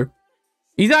icons, you know.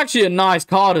 He's actually a nice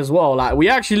card as well. Like, we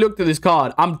actually looked at this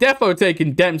card. I'm defo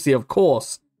taking Dempsey, of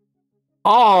course.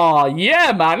 Oh,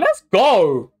 yeah, man. Let's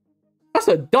go. That's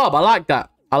a dub. I like that.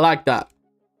 I like that.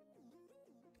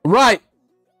 Right.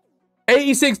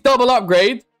 86 double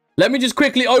upgrade. Let me just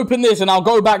quickly open this and I'll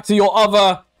go back to your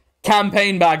other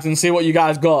campaign bags and see what you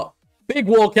guys got. Big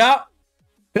walkout.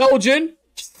 Belgian.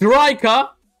 Striker.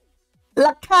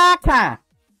 Lukaku.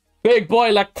 Big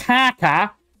boy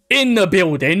Lukaku in the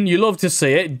building. You love to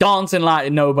see it. Dancing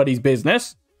like nobody's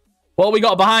business. What we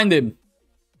got behind him?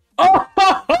 Oh,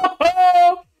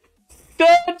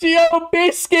 Sergio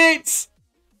Biscuits.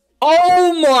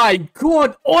 Oh my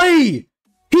god. Oi.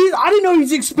 I didn't know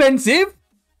he's expensive.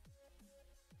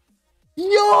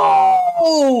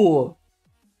 Yo.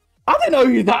 I didn't know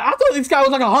he's that. I thought this guy was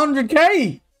like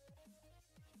 100k.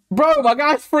 Bro, my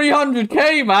guy's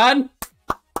 300k, man.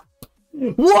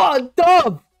 What a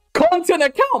dub. Content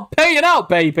account paying out,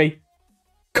 baby.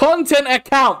 Content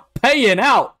account paying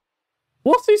out.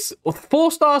 What's this?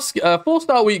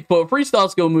 4-star weak foot, 3-star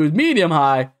skill moves, medium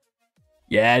high.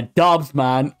 Yeah, dubs,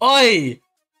 man. Oi!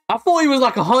 I thought he was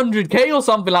like 100k or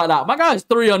something like that. My guy's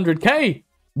 300k.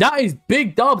 That is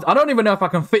big dubs. I don't even know if I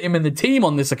can fit him in the team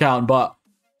on this account, but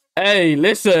hey,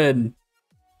 listen.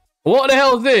 What the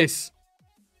hell is this?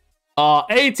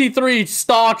 83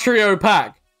 star trio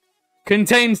pack.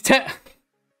 Contains 10...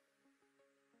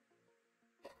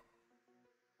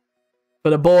 For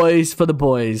the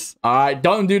boys. All right,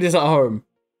 don't do this at home.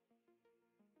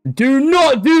 Do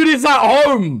not do this at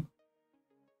home.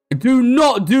 Do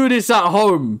not do this at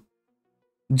home.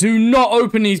 Do not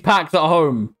open these packs at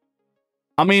home.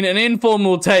 I mean, an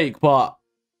informal take, but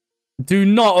do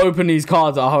not open these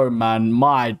cards at home, man.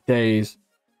 My days.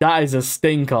 That is a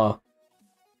stinker.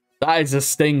 That is a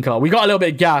stinker. We got a little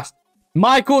bit gassed.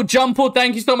 Michael Jumper,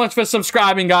 thank you so much for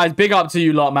subscribing, guys. Big up to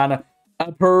you lot, man.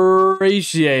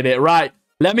 Appreciate it. Right.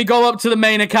 Let me go up to the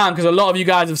main account because a lot of you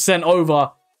guys have sent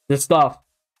over the stuff.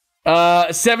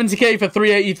 70k for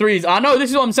 383s. I know,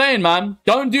 this is what I'm saying, man.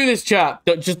 Don't do this, chat.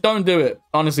 Just don't do it.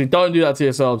 Honestly, don't do that to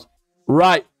yourselves.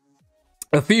 Right.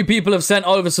 A few people have sent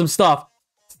over some stuff.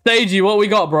 Stagey, what we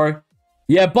got, bro?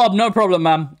 Yeah, Bob, no problem,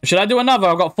 man. Should I do another?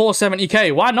 I've got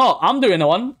 470k. Why not? I'm doing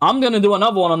one. I'm gonna do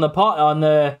another one on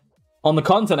the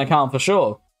content account for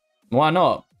sure. Why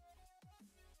not?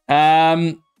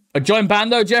 Join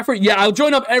Bando, Jeffrey. Yeah, I'll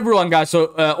join up everyone, guys. So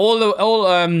all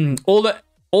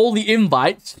the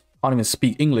invites. I can't even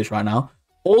speak English right now.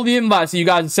 All the invites that you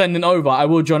guys are sending over, I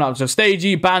will join up. So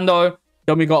Stagey, Bando,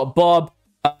 then we got Bob,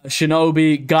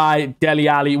 Shinobi, Guy, Deli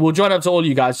Ali. We'll join up to all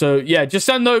you guys. So yeah, just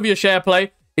send over your share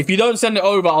play. If you don't send it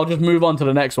over, I'll just move on to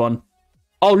the next one.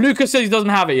 Oh, Lucas says he doesn't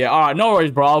have it yet. All right, no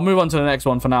worries, bro. I'll move on to the next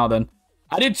one for now then.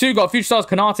 I did too. Got Future Stars,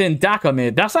 Kanata, and Daka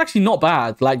mid. That's actually not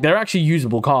bad. Like, they're actually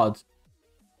usable cards.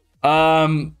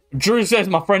 Drew says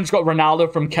my friend's got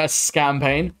Ronaldo from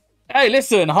campaign. Hey,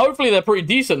 listen. Hopefully they're pretty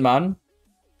decent, man.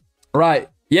 Right.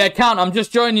 Yeah, Count, I'm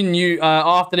just joining you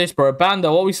after this, bro.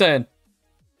 Bando, what are we saying?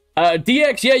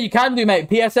 DX, yeah, you can do, mate.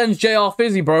 PSN's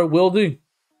JRFIZZY, bro. Will do.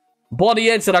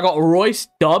 Bodyhead said I got Royce,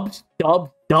 Dubs.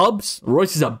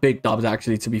 Royce is a big Dubs,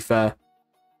 actually, to be fair.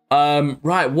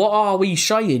 Right, what are we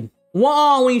saying? What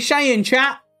are we saying,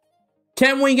 chat?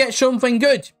 Can we get something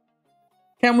good?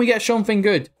 Can we get something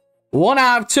good? 1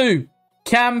 out of 2.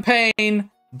 Campaign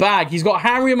bag. He's got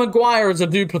Harry Maguire as a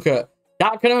duplicate.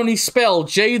 That can only spell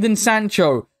Jadon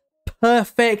Sancho.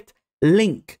 Perfect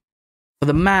link for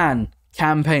the man.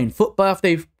 Campaign. Foot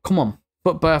birthday. Come on.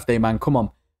 Foot birthday, man. Come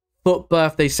on. Foot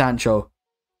birthday Sancho.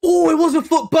 Oh, it wasn't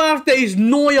foot birthdays.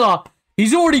 Neuer.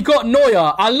 He's already got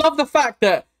Neuer. I love the fact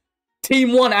that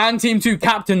Team 1 and Team 2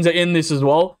 captains are in this as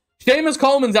well. Seamus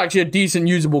Coleman's actually a decent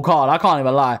usable card. I can't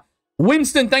even lie.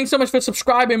 Winston, thanks so much for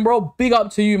subscribing, bro. Big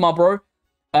up to you, my bro.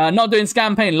 Not doing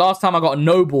campaign. Last time I got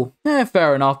Noble.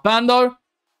 Fair enough. Bando.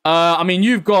 I mean,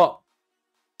 you've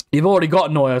already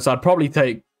got Neuer, so I'd probably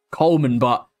take Coleman,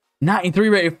 but 93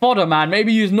 rated fodder, man.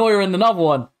 Maybe use Neuer in another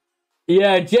one.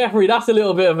 Yeah, Jeffrey, that's a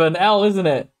little bit of an L, isn't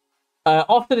it?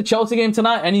 After the Chelsea game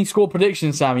tonight, any score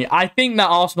predictions, Sammy? I think that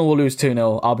Arsenal will lose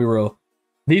 2-0. I'll be real.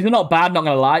 These are not bad, not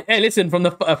going to lie. Hey, listen, from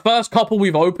the first couple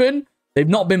we've opened, they've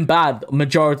not been bad,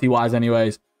 majority-wise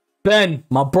anyways. Ben,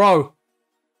 my bro.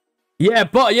 Yeah,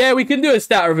 but yeah, we can do a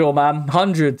stat reveal, man.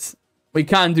 Hundreds. We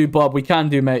can do, Bob. We can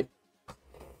do, mate.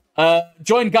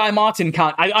 Join Guy Martin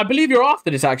count. I believe you're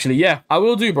after this, actually. Yeah, I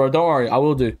will do, bro. Don't worry. I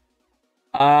will do.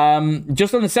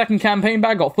 Just on the second campaign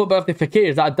bag, got foot birthday Fekir.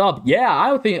 Is that a dub? Yeah,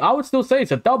 I would still say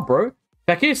it's a dub, bro.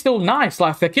 Fekir's still nice.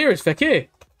 Like, Fekir is Fekir.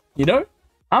 You know?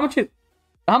 How much is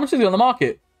he on the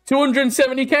market?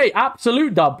 270k.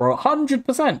 Absolute dub, bro.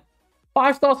 100%.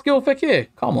 5-star skill Fekir.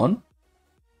 Come on.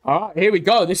 All right, here we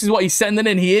go. This is what he's sending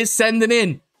in. He is sending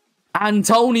in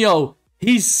Antonio.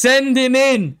 He's sending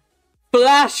in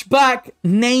Flashback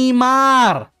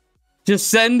Neymar. Just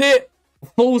send it.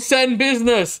 Full send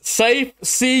business. Safe.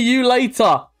 See you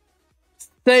later.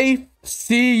 Safe.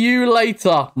 See you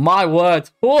later. My word.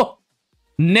 Oh,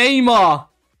 Neymar.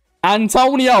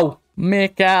 Antonio.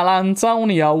 Mikel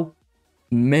Antonio.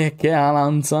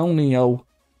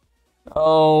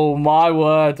 Oh, my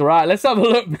word. Right, let's have a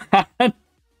look, man.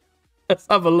 Let's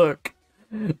have a look.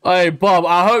 Hey, Bob,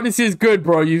 I hope this is good,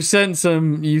 bro. You sent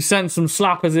some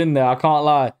slappers in there. I can't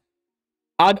lie.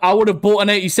 I would have bought an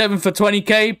 87 for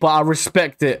 20k, but I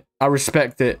respect it. I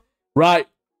respect it. Right.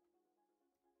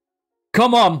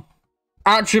 Come on.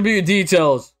 Attribute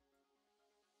details.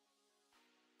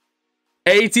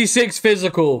 86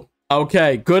 physical.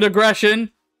 Okay. Good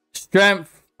aggression.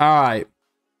 Strength. All right.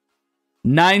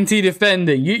 90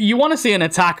 defending. You want to see an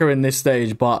attacker in this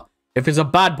stage, but if it's a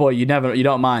bad boy, you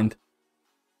don't mind.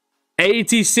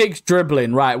 86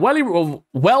 dribbling, right?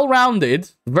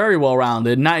 Well-rounded, very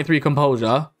well-rounded. 93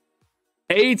 composure,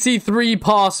 83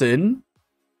 passing,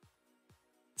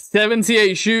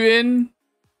 78 shooting,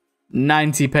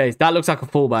 90 pace. That looks like a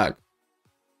fullback.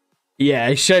 Yeah,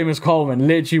 it's Seamus Coleman.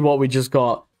 Literally what we just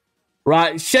got.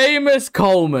 Right, Seamus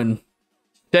Coleman.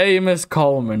 Seamus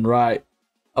Coleman, right.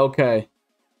 Okay.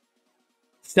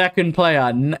 Second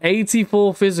player,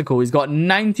 84 physical. He's got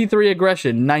 93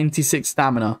 aggression, 96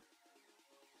 stamina.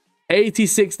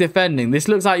 86 defending. This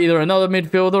looks like either another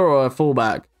midfielder or a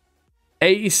fullback.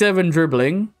 87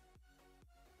 dribbling.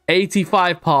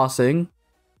 85 passing.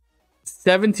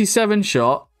 77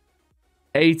 shot.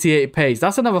 88 pace.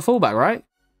 That's another fullback, right?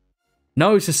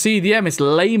 No, it's a CDM. It's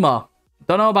Lamer.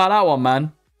 Don't know about that one,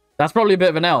 man. That's probably a bit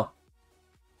of an L.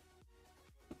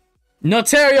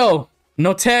 Notario,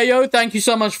 thank you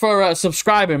so much for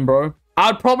subscribing, bro.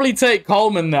 I'd probably take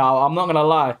Coleman now. I'm not going to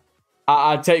lie.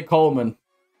 I'd take Coleman.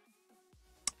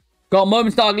 Got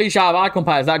Moment Star Glitch out of Icon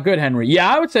Pad. Is that good, Henry?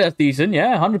 Yeah, I would say that's decent.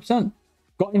 Yeah, 100%.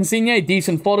 Got Insigne,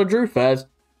 decent fodder, Drew. Fairs.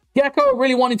 Gecko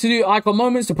really wanted to do Icon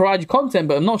Moments to provide you content,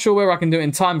 but I'm not sure where I can do it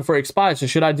in time before it expires. So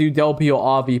should I do Del P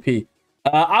or RVP?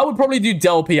 I would probably do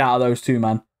Del P out of those two,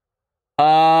 man.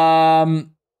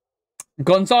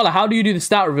 Gonzalo, how do you do the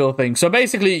stat reveal thing? So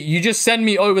basically, you just send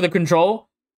me over the control,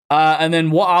 and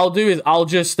then what I'll do is I'll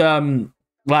just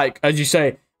like as you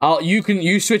say,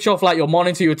 you switch off like your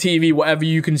monitor, your TV, whatever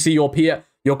you can see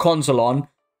your console on,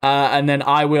 and then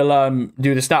I will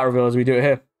do the stat reveal as we do it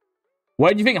here.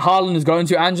 Where do you think Haaland is going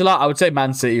to, Angela? I would say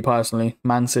Man City personally.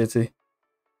 Man City.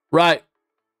 Right.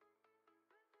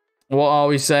 What are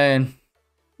we saying?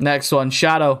 Next one,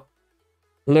 Shadow.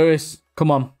 Lewis,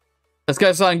 come on. Let's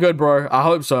get something good, bro. I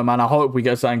hope so, man. I hope we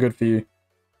get something good for you.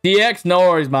 DX, no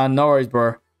worries, man. No worries,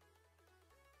 bro.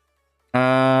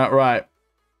 Right.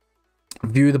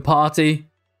 View the party.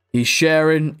 He's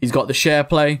sharing. He's got the share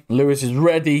play. Lewis is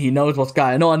ready. He knows what's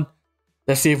going on.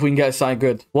 Let's see if we can get something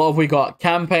good. What have we got?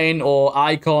 Campaign or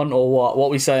icon or what? What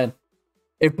are we saying?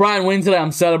 If Brian wins today,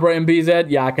 I'm celebrating BZ.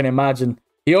 Yeah, I can imagine.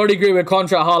 He already agreed with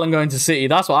contract Haaland going to City.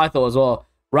 That's what I thought as well.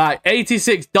 Right.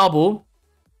 86 double.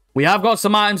 We have got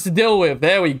some items to deal with.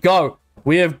 There we go.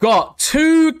 We have got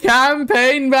 2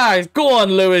 campaign bags. Go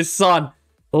on, Lewis, son.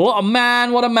 What a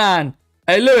man. What a man.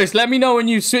 Hey, Lewis, let me know when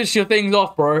you switch your things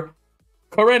off, bro.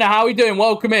 Corinna, how are we doing?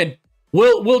 Welcome in.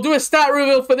 We'll do a stat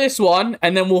reveal for this one,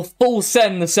 and then we'll full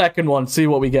send the second one. See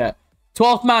what we get.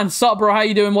 12th man, sup, bro? How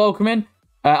you doing? Welcome in.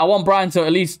 I want Brian to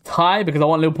at least tie because I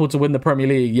want Liverpool to win the Premier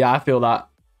League. Yeah, I feel that.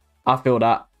 I feel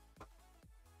that.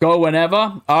 Go whenever.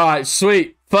 All right,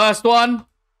 sweet. First one.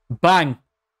 Bang.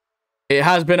 It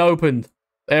has been opened.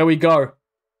 There we go.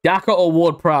 Daka or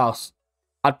Ward-Prowse?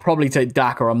 I'd probably take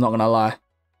Daka, I'm not going to lie.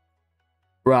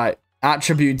 Right.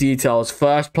 Attribute details.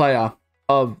 First player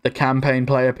of the campaign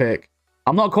player pick.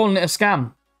 I'm not calling it a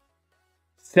scam.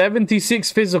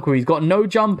 76 physical. He's got no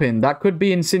jumping. That could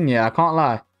be Insigne. I can't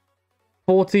lie.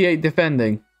 48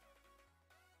 defending.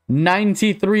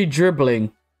 93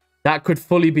 dribbling. That could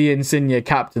fully be Insigne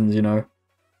captains, you know.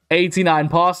 89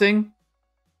 passing.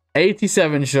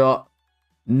 87 shot.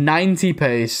 90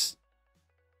 pace.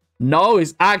 No,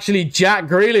 it's actually Jack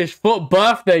Grealish. Foot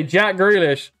birthday, Jack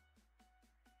Grealish.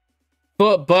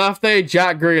 Foot birthday,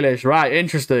 Jack Grealish. Right,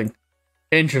 interesting.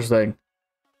 Interesting.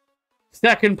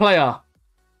 Second player.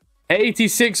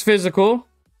 86 physical.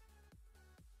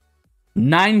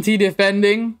 90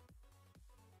 defending.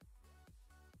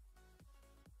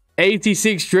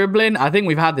 86 dribbling. I think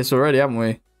we've had this already, haven't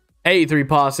we? 83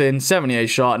 passing, 78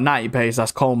 shot, 90 pace.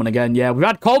 That's Coleman again. Yeah, we've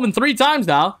had Coleman 3 times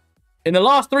now. In the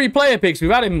last 3 player picks,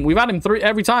 we've had him 3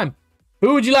 every time.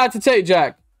 Who would you like to take,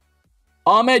 Jack?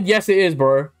 Ahmed, yes it is,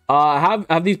 bro. How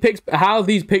have these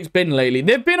picks been lately?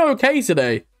 They've been okay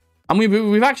today. And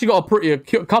we've actually got a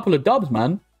couple of dubs,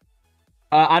 man.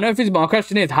 I know my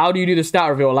question is, how do you do the stat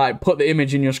reveal? Like, put the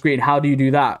image in your screen. How do you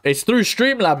do that? It's through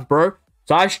Streamlabs, bro.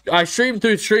 So I stream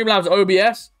through Streamlabs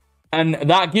OBS, and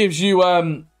that gives you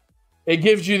it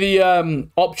gives you the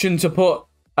option to put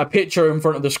a picture in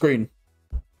front of the screen.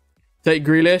 Take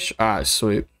Grealish. All right,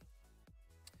 sweet.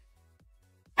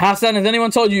 Hassan, has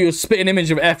anyone told you a spitting image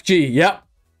of FG? Yep.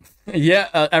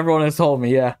 Yeah, everyone has told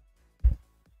me, yeah.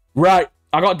 Right.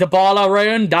 I got Dybala,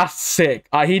 Rayon. That's sick.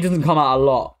 He doesn't come out a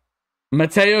lot.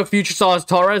 Mateo, Future Stars,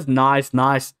 Torres. Nice,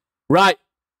 nice. Right.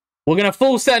 We're going to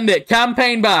full send it.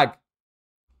 Campaign bag.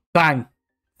 Bang.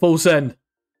 Full send.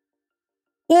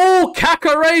 Oh,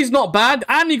 Kakaray's not bad.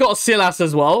 And you got Silas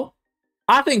as well.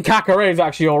 I think Kakaray's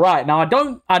actually all right. Now,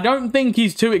 I don't think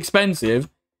he's too expensive.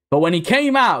 But when he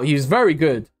came out, he was very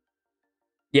good.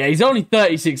 Yeah, he's only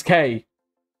 36k.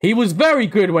 He was very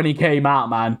good when he came out,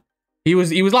 man. He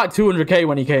was like 200k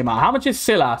when he came out. How much is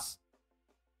Silas?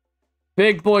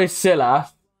 Big boy Silas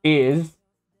is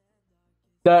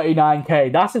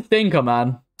 39k. That's a stinker,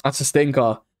 man. That's a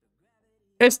stinker.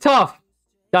 It's tough.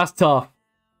 That's tough.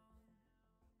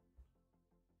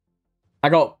 I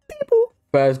got people.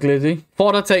 Bears Glizzy.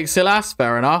 Fodder takes Silas.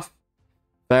 Fair enough.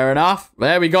 Fair enough.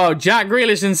 There we go. Jack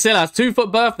Grealish and Silas.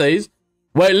 2-foot birthdays.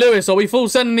 Wait, Lewis, are we full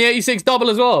sending the 86 double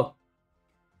as well?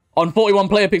 On 41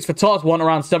 player picks for tots. Want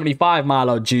around 75,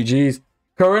 Milo. GG's.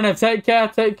 Corinna, take care.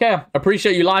 Take care.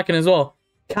 Appreciate you liking as well.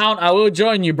 Count, I will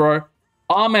join you, bro.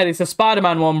 Ahmed, it's a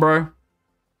Spider-Man one, bro.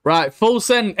 Right, full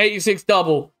send 86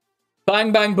 double.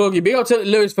 Bang, bang, boogie. Big up to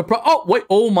Lewis for pro. Oh, wait.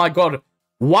 Oh, my God.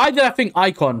 Why did I think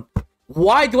Icon?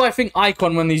 Why do I think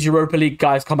Icon when these Europa League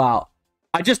guys come out?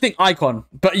 I just think Icon.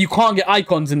 But you can't get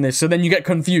Icons in this, so then you get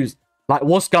confused. Like,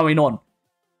 what's going on?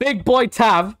 Big boy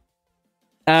Tav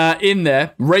in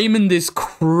there. Raymond is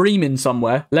creaming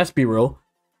somewhere. Let's be real.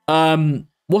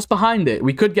 What's behind it?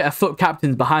 We could get a foot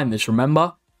captains behind this,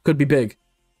 remember? Could be big.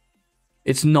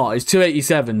 It's not. It's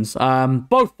 287s.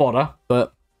 Both fodder,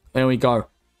 but there we go.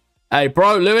 Hey,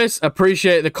 bro, Lewis,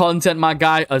 appreciate the content, my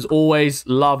guy. As always,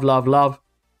 love, love, love.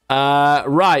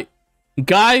 Right.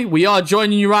 Guy, we are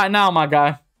joining you right now, my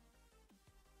guy.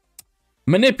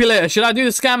 Manipulator, should I do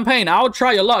the campaign? I would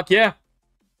try your luck, yeah.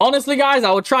 Honestly, guys,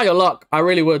 I would try your luck. I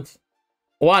really would.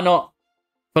 Why not?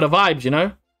 For the vibes, you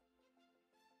know?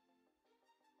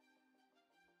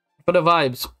 For the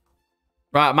vibes.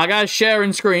 Right, my guy's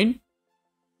sharing screen.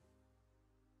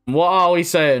 What are we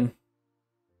saying?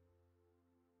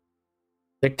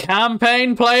 The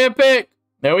campaign player pick.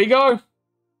 There we go.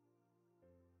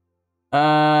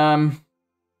 1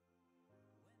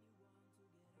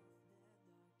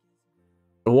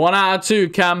 out of 2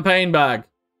 campaign bag.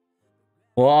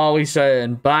 What are we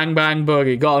saying? Bang, bang,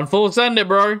 boogie. Go on, full send it,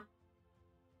 bro.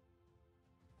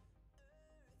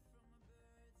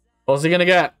 What's he gonna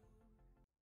get?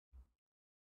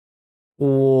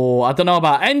 Oh, I don't know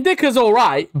about Ndika's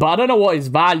alright, but I don't know what his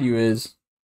value is.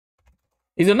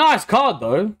 He's a nice card,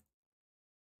 though.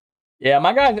 Yeah,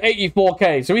 my guy's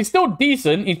 84k, so he's still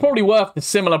decent. He's probably worth the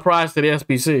similar price to the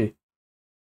SBC.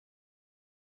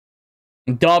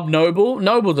 Dub Noble?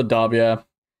 Noble's a dub, yeah.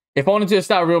 If I wanted to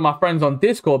start reveal my friends on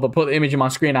Discord, but put the image in my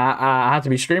screen, I had to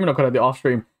be streaming, or could I do it off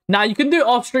stream? Now, you can do it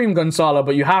off stream, Gonzalo,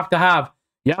 but you have to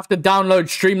download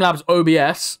Streamlabs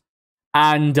OBS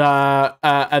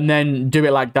and then do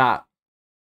it like that.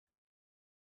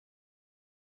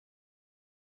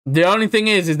 The only thing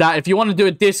is that if you want to do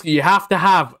a disc, you have to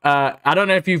have, I don't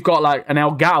know if you've got like an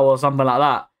Elgato or something like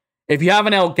that. If you have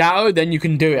an Elgato, then you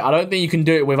can do it. I don't think you can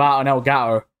do it without an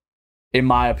Elgato, in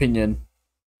my opinion.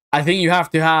 I think you have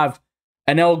to have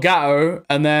an Elgato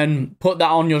and then put that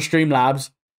on your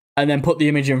Streamlabs and then put the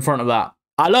image in front of that.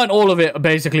 I learned all of it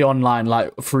basically online,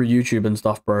 like through YouTube and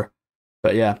stuff, bro.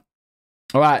 But yeah.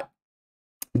 All right.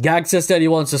 Gagster said he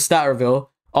wants a stat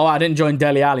reveal. Oh, I didn't join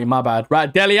Deli Alley. My bad.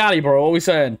 Right, Deli Alley, bro. What are we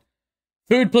saying?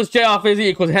 Food plus JRFIZZY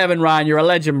equals heaven, Ryan. You're a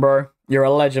legend, bro. You're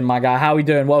a legend, my guy. How we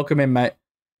doing? Welcome in, mate.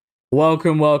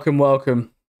 Welcome, welcome,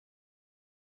 welcome.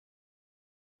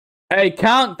 Hey,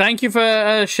 Count. Thank you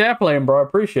for share playing, bro.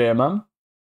 Appreciate it, man.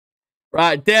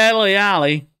 Right, Deli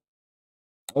Alley.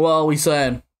 What are we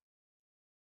saying?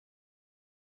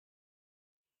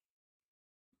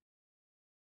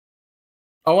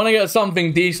 I want to get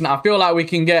something decent. I feel like we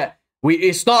can get...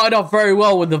 It started off very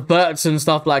well with the verts and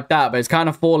stuff like that, but it's kind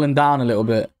of fallen down a little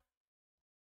bit.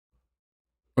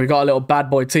 We got a little bad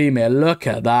boy team here. Look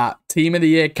at that. Team of the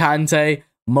year, Kante.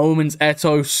 Moments,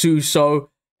 Eto,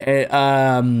 Suso,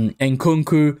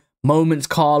 Nkunku. Moments,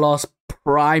 Carlos.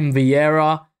 Prime,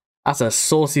 Vieira. That's a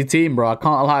saucy team, bro. I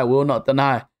can't lie. Will not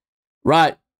deny.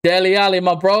 Right. Dele Alli,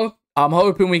 my bro. I'm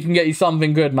hoping we can get you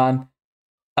something good, man.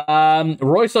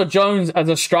 Royce or Jones as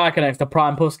a striker next to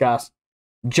Prime Puskas.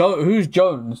 Who's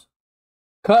Jones?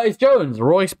 Curtis Jones.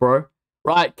 Royce, bro.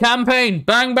 Right, campaign.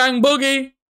 Bang, bang,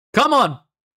 boogie. Come on.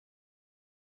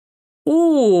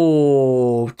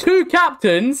 Ooh. Two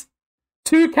captains,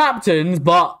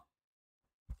 but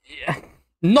yeah,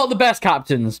 not the best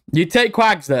captains. You take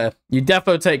Quags there. You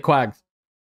defo take Quags.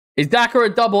 Is Daka a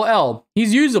double L?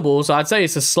 He's usable, so I'd say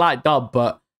it's a slight dub,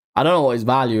 but I don't know what his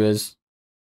value is.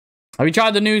 Have you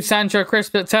tried the new Sancho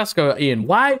Crisp at Tesco, Ian?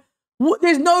 Why? What?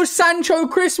 There's no Sancho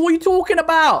Crisp. What are you talking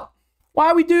about? Why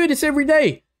are we doing this every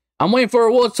day? I'm waiting for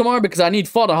awards tomorrow because I need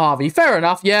fodder, Harvey. Fair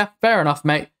enough. Yeah, fair enough,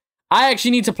 mate. I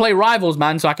actually need to play Rivals,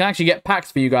 man, so I can actually get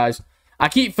packs for you guys. I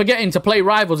keep forgetting to play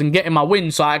Rivals and getting my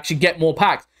wins, so I actually get more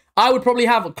packs. I would probably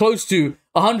have close to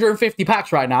 150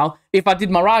 packs right now if I did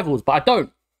my Rivals, but I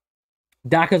don't.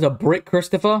 Daka's a brick,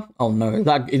 Christopher? Oh, no. Is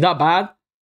that bad?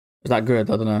 Is that good?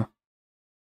 I don't know.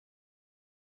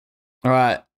 All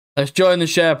right. Let's join the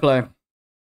share play.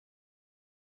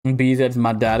 BZ's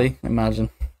my daddy. Imagine.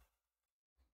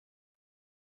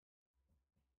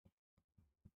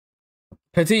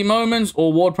 Petite Moments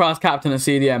or Ward Prowse captain at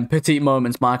CDM? Petite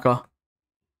Moments, Micah.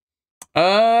 Bro,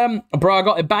 I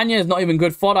got Ibanez, not even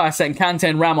good fodder. I sent Kante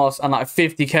and Ramos and like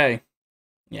 50k.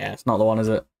 Yeah, it's not the one, is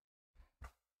it?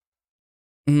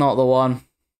 Not the one.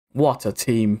 What a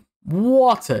team.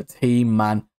 What a team,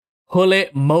 man.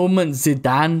 Hullet, Moment,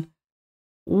 Zidane.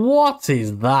 What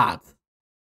is that?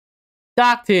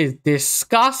 That is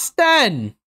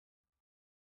disgusting.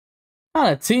 What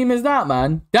kind of team is that,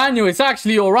 man? Daniel, it's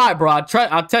actually all right, bro.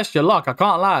 I'd test your luck. I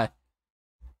can't lie.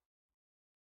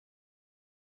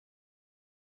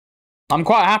 I'm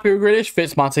quite happy with Grealish.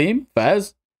 Fits my team.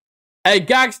 Fairs. Hey,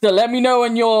 Gagster, let me know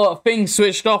when your thing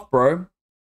switched off, bro.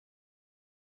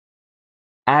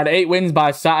 I had 8 wins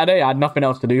by Saturday. I had nothing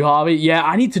else to do, Harvey. Yeah,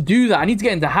 I need to do that. I need to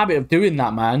get into the habit of doing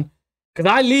that, man. Because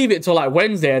I leave it till like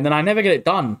Wednesday and then I never get it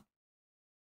done.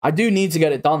 I do need to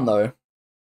get it done, though.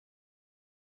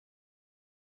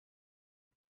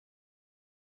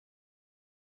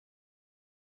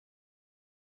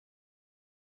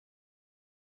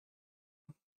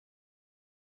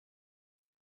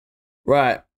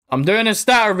 Right. I'm doing a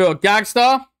stat reveal.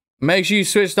 Gagstar, make sure you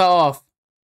switch that off.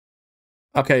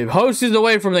 Okay, host is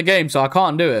away from the game, so I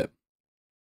can't do it.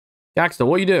 Gagstar,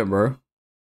 what are you doing, bro?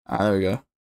 Ah, there we go.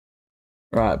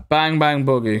 Right, bang, bang,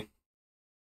 boogie.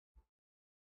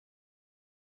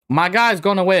 My guy's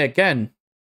gone away again.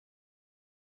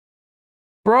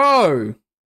 Bro.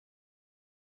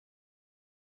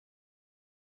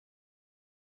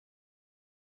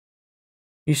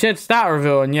 You said stat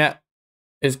reveal, and yet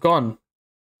it's gone.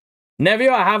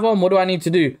 Nevio, I have one. What do I need to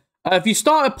do? If you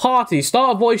start a party,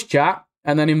 start a voice chat,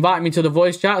 and then invite me to the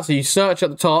voice chat. So you search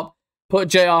at the top, put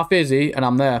JRFIZZY, and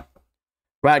I'm there.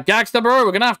 Right, Gagster, bro,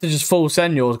 we're going to have to just full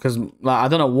send yours because like, I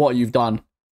don't know what you've done.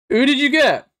 Who did you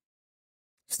get?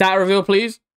 Stat reveal,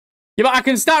 please. Yeah, but I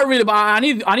can stat reveal, but I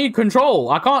need control.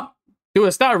 I can't do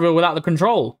a stat reveal without the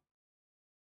control.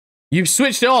 You've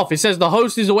switched it off. It says the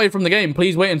host is away from the game.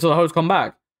 Please wait until the host come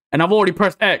back. And I've already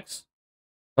pressed X.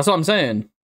 That's what I'm saying.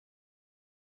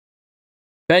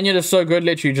 Benya is so good,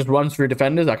 literally just runs through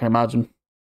defenders. I can imagine.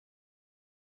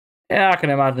 Yeah, I can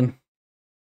imagine.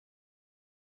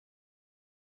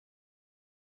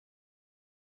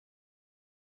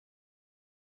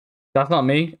 That's not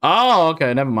me. Oh,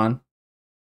 okay, never mind.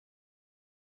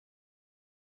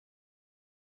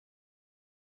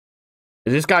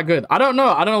 Is this guy good? I don't know.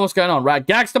 I don't know what's going on. Right,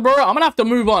 Gagster, bro, I'm gonna have to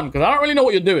move on because I don't really know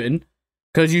what you're doing.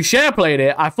 Because you share played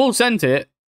it, I full sent it,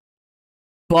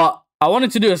 but I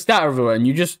wanted to do a stat reveal and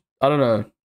you just, I don't know.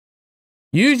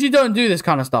 You usually don't do this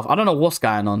kind of stuff. I don't know what's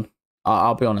going on.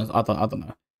 I'll be honest. I don't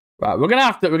know. Right, we're gonna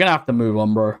have to move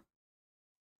on, bro.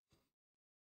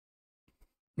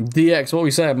 DX, what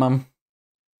we said, man.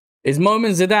 Is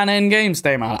Moments Zidane endgame?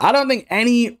 Stay, man. I don't think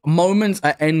any moments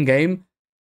are endgame.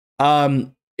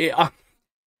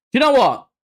 You know what?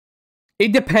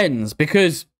 It depends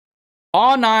because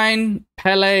R9,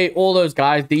 Pele, all those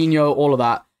guys, Dino, all of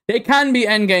that, they can be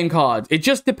endgame cards. It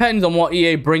just depends on what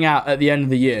EA bring out at the end of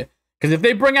the year. Because if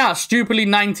they bring out stupidly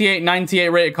 98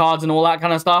 rated cards and all that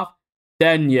kind of stuff,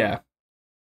 then yeah.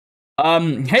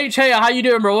 Hey, how you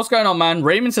doing, bro? What's going on, man?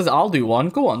 Raymond says, I'll do one.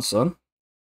 Go on, son.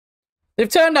 They've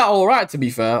turned out all right, to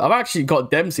be fair. I've actually got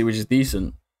Dempsey, which is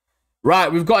decent.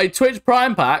 Right, we've got a Twitch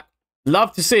Prime pack.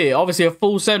 Love to see it. Obviously, a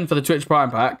full send for the Twitch Prime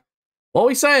pack. What are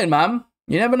we saying, man?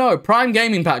 You never know. Prime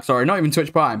Gaming pack, sorry. Not even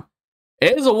Twitch Prime.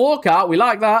 It is a walkout. We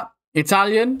like that.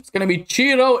 Italian. It's going to be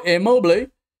Ciro Immobile.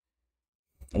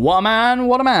 What a man.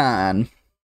 What a man.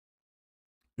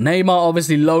 Neymar,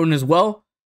 obviously, loan as well.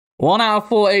 1 out of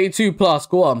 4, 82 plus.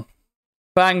 Go on.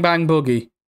 Bang, bang, boogie.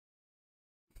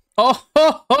 Oh,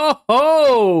 ho, ho,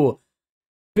 ho.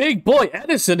 Big boy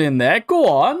Edison in there. Go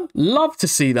on. Love to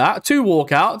see that. 2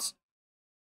 walkouts.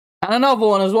 And another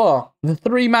one as well. The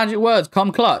 3 magic words.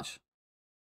 Come clutch.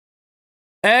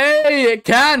 Hey, it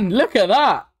can. Look at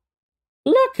that.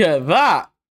 Look at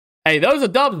that. Hey, those are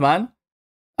dubs, man.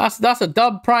 That's a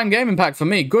dub Prime Gaming pack for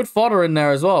me. Good fodder in there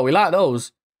as well. We like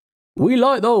those. We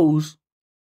like those.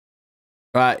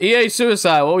 Right, EA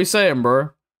Suicide. What are we saying, bro?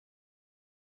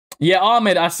 Yeah,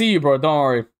 Ahmed, I see you, bro. Don't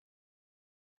worry.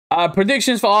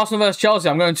 Predictions for Arsenal versus Chelsea.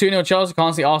 I'm going 2-0 Chelsea.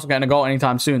 Can't see Arsenal getting a goal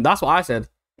anytime soon. That's what I said.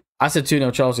 I said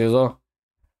 2-0 Chelsea as well.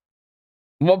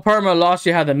 What promo last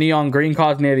year had the neon green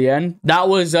cards near the end? That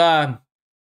was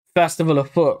Festival of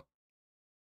Foot.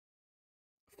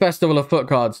 Festival of Foot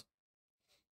cards.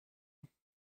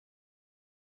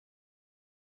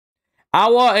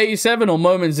 Hour 87 or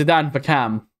Moment Zidane for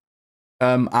Cam?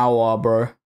 Hour, bro.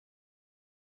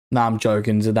 Nah, I'm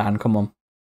joking. Zidane, come on.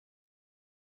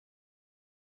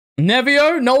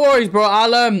 Nevio, no worries, bro.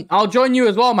 I'll join you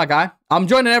as well, my guy. I'm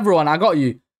joining everyone. I got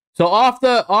you. So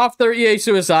after EA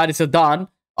Suicide, it's a Dan.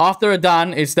 After a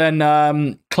Dan, it's then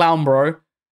Clown Bro,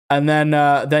 and then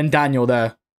Daniel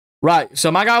there. Right.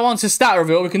 So my guy wants a stat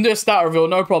reveal. We can do a stat reveal,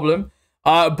 no problem.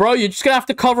 Bro, you're just gonna have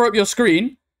to cover up your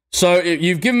screen. So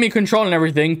you've given me control and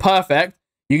everything. Perfect.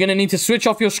 You're gonna need to switch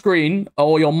off your screen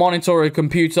or your monitor or your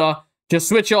computer. Just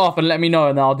switch it off and let me know,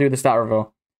 and then I'll do the stat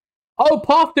reveal. Oh,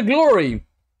 Path to Glory.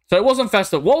 So it wasn't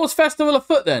Festival. What was Festival of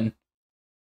Foot then?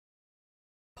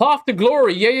 Path to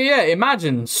Glory. Yeah.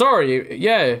 Imagine. Sorry.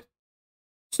 Yeah.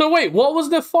 So wait, what was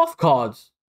the fourth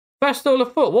cards? Festival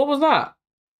of Foot. What was that?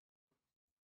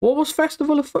 What was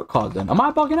Festival of Foot card then? Am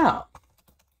I bugging out?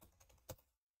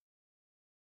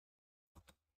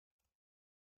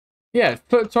 Yeah,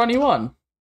 Foot 21.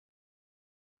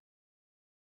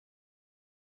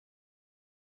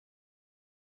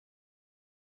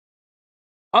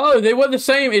 Oh, they were the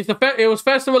same. It was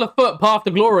Festival of Foot, Path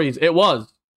to Glories. It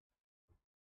was.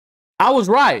 I was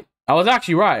right. I was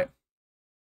actually right.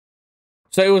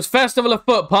 So it was Festival of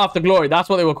Foot, Path to Glory. That's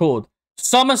what they were called.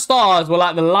 Summer Stars were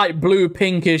like the light blue,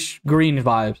 pinkish, green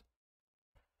vibes.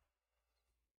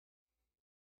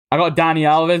 I got Danny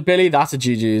Alves, Billy. That's a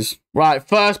GG's. Right,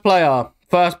 first player.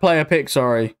 First player pick,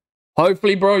 sorry.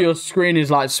 Hopefully, bro, your screen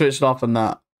is like switched off and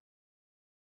that.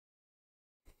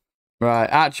 Right,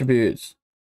 attributes.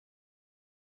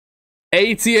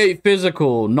 88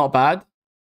 physical, not bad.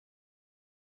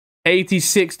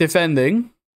 86 defending.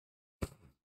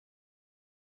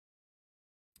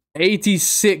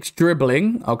 86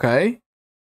 dribbling, okay.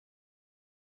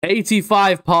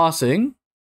 85 passing.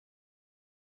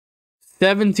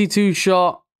 72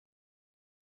 shot.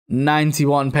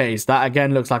 91 pace. That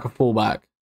again looks like a fullback.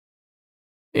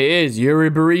 It is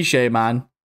Yuri Berisha, man.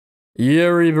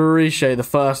 Yuri Berisha, the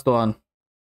first one.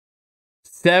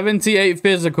 78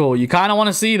 physical. You kind of want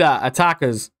to see that.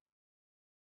 Attackers.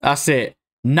 That's it.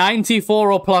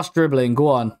 94 or plus dribbling. Go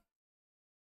on.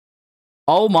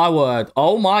 Oh my word.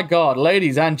 Oh my god.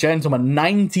 Ladies and gentlemen.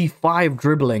 95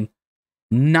 dribbling.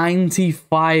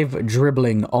 95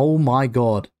 dribbling. Oh my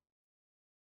god.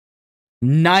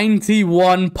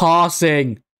 91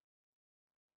 passing.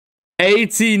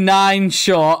 89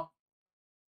 shot.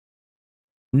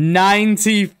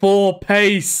 94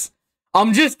 pace.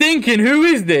 I'm just thinking, who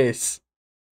is this?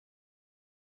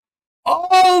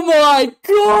 Oh my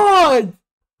god!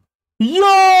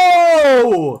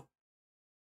 Yo!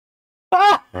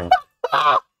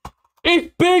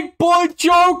 It's big boy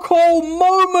Joe Cole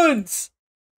moments!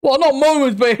 Well, not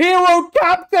moments, but hero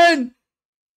captain!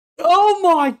 Oh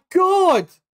my god!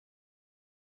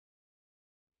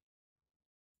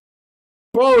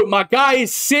 Bro, my guy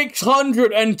is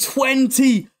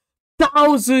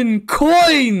 620,000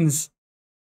 coins!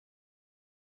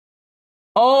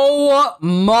 Oh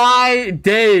my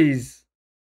days.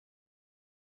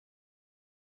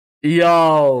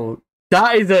 Yo,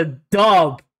 that is a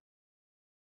dub.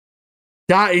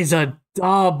 That is a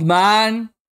dub, man.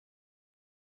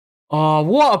 Oh,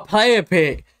 what a player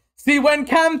pick. See, when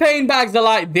campaign bags are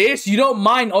like this, you don't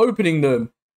mind opening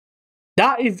them.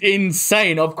 That is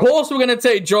insane. Of course, we're going to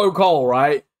take Joe Cole,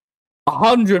 right?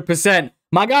 100%.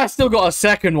 My guy still got a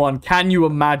second one. Can you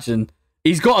imagine?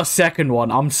 He's got a second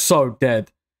one. I'm so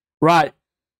dead. Right.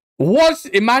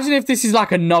 Imagine if this is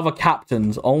like another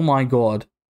captain's. Oh my god.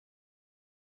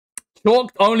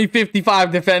 Chalked only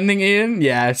 55 defending, Ian.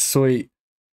 Yeah, sweet.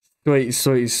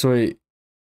 Sweet.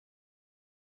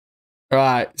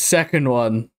 Right. Second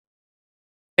one.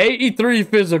 83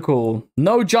 physical.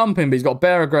 No jumping, but he's got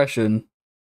bare aggression.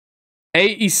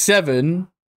 87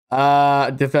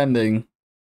 defending.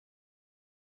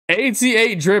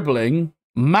 88 dribbling.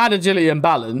 Mad agility and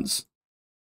balance.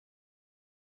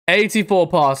 84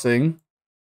 passing.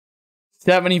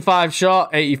 75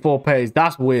 shot. 84 pace.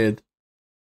 That's weird.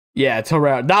 Yeah,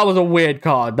 Terrell. That was a weird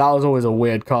card. That was always a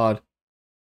weird card.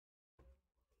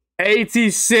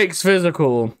 86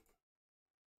 physical.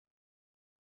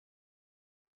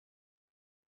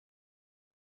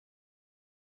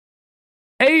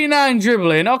 '89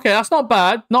 dribbling. Okay, that's not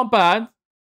bad. Not bad.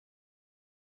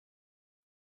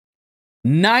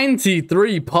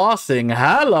 93 passing.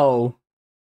 Hello.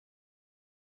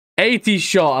 80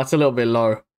 shot. That's a little bit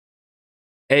low.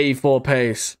 84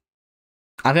 pace.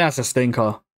 I think that's a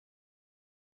stinker.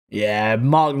 Yeah,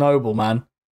 Mark Noble, man.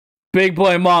 Big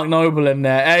boy Mark Noble in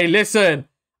there. Hey, listen.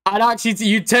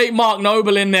 You'd take Mark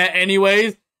Noble in there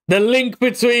anyways. The link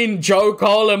between Joe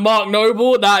Cole and Mark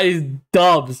Noble, that is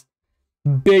dubs.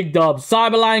 Big dubs.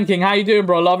 Cyber Lion King, how you doing,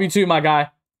 bro? Love you too, my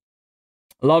guy.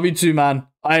 Love you too, man.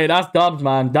 Hey, that's dubs,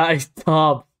 man. That is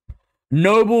dubs.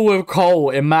 Noble with Cole,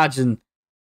 imagine.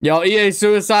 Yo, EA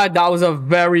Suicide, that was a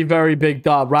very, very big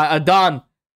dub, right? Adan,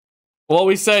 what are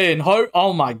we saying?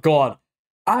 Oh my god.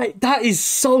 That is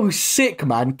so sick,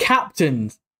 man.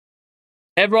 Captains.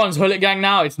 Everyone's Hullet Gang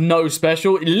now. It's no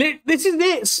special. This is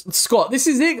it, Scott. This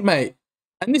is it, mate.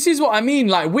 And this is what I mean.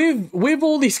 Like, with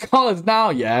all these cards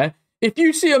now, yeah, if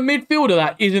you see a midfielder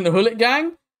that isn't the Hullet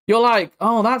Gang, you're like,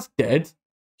 oh, that's dead.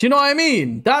 Do you know what I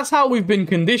mean? That's how we've been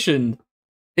conditioned.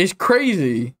 It's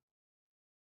crazy.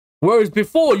 Whereas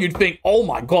before, you'd think, oh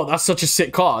my god, that's such a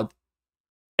sick card.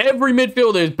 Every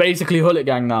midfielder is basically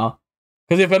hooligan now.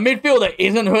 Because if a midfielder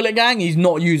isn't hooligan, he's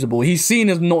not usable. He's seen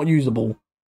as not usable.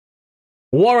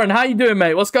 Warren, how you doing,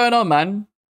 mate? What's going on, man?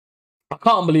 I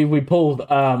can't believe we pulled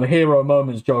hero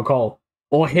moments Joe Cole.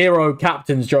 Or hero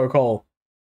captains Joe Cole.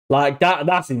 Like,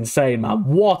 that's insane, man.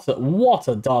 What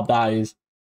a dub that is.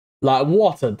 Like,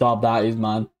 what a dub that is,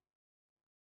 man.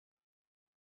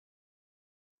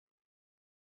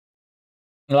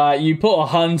 Like, you put a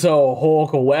Hunter or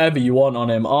Hawk or whatever you want on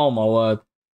him. Oh, my word.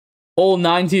 All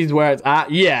 90s where it's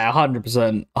at. Yeah,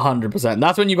 100%. 100%.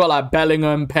 That's when you got, like,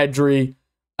 Bellingham, Pedri,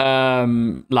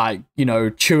 like, you know,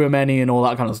 Chouameni and all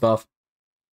that kind of stuff.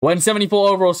 When 74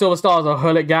 overall silver stars are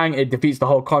Hullet gang, it defeats the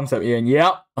whole concept, Ian.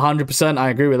 Yep, 100%. I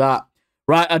agree with that.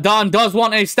 Right, Adan does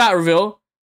want a stat reveal.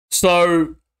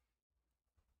 So,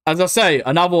 as I say,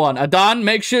 another one. Adan,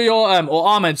 make sure your, or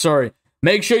Ahmed, sorry.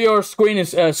 Make sure your screen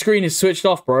is switched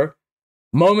off, bro.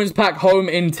 Moments pack home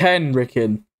in 10,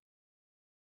 Rickin.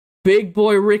 Big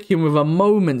boy Rickin with a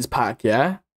moments pack,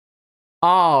 yeah?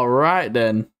 All right,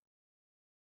 then.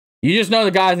 You just know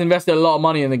the guy's invested a lot of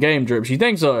money in the game, Drips. You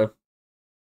think so?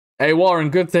 Hey, Warren,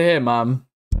 good to hear, man.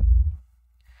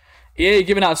 Yeah,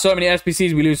 giving out so many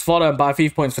SPCs, we lose fodder and buy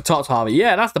FIFA points for tots, Harvey.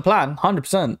 Yeah, that's the plan,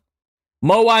 100%.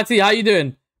 Mo YT, how you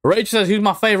doing? Rachel says, who's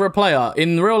my favorite player?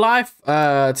 In real life,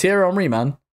 Thierry Henry,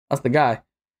 man. That's the guy.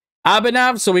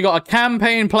 Abhinav, so we got a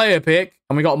campaign player pick,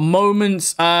 and we got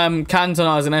moments,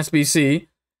 Cantona as an SBC,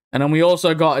 and then we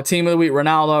also got a team of the week,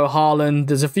 Ronaldo, Haaland.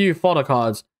 There's a few fodder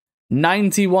cards.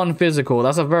 91 physical.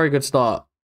 That's a very good start.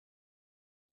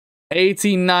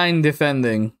 89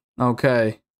 defending.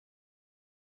 Okay.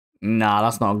 Nah,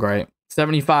 that's not great.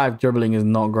 75 dribbling is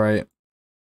not great.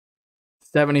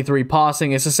 73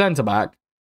 passing. It's a centre back.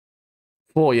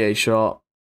 48 shot.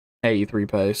 83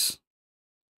 pace.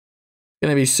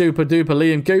 Gonna be super duper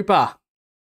Liam Cooper.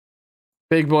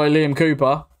 Big boy Liam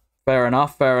Cooper. Fair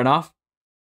enough, fair enough.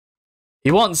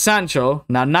 He wants Sancho.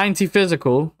 Now 90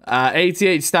 physical.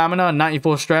 88 stamina and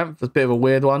 94 strength. That's a bit of a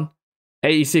weird one.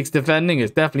 86 defending.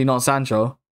 It's definitely not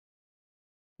Sancho.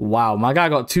 Wow, my guy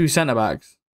got 2 centre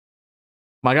backs.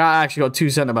 My guy actually got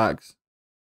 2 centre backs.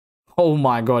 Oh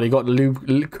my god, he got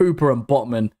Cooper and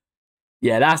Botman.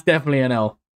 Yeah, that's definitely an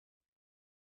L.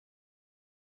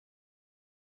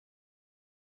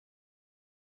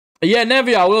 Yeah,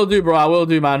 Nevio, I will do, bro. I will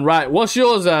do, man. Right, what's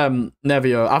yours,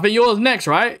 Nevio? I think yours next,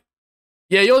 right?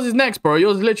 Yeah, yours is next, bro.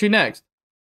 Yours is literally next.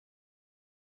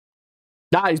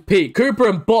 That is peak. Cooper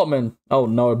and Botman. Oh,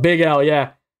 no. Big L,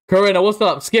 yeah. Corinna, what's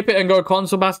up? Skip it and go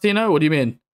Consul Bastino? What do you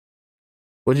mean?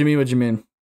 What do you mean? What do you mean?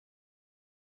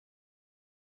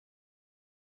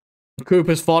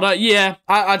 Cooper's fodder? Yeah,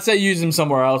 I'd say use him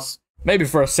somewhere else. Maybe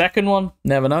for a second one.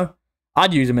 Never know.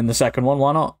 I'd use him in the second one.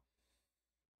 Why not?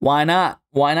 Why not?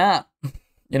 Why not?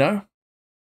 You know?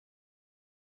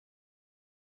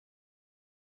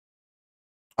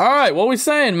 All right, what are we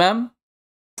saying, man?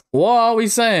 What are we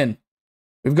saying?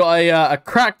 We've got a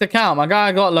cracked account. My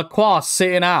guy got Lacroix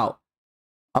sitting out.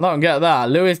 I don't get that.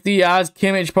 Luis Diaz,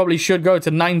 Kimmich probably should go to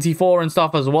 94 and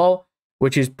stuff as well,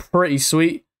 which is pretty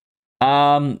sweet.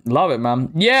 Love it,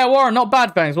 man. Yeah, Warren, not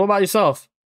bad, thanks. What about yourself?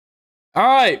 All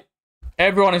right.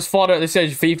 Everyone is fodder at this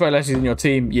stage of FIFA unless he's in your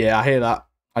team. Yeah, I hear that.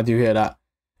 I do hear that.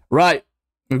 Right.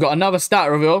 We've got another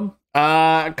stat reveal.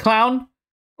 Clown.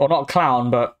 Or not Clown,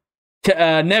 but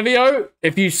Nevio,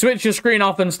 if you switch your screen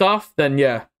off and stuff, then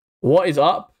yeah. What is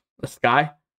up? This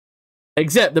guy.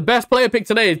 Except the best player pick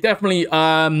today is definitely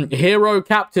hero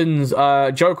captains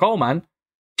Joe Cole, man.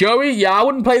 Joey, yeah, I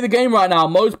wouldn't play the game right now.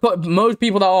 Most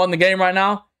people that are on the game right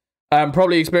now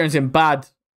probably experiencing bad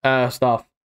stuff.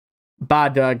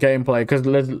 Bad gameplay. Because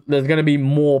there's going to be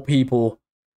more people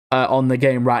on the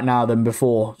game right now than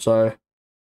before. So,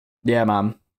 yeah,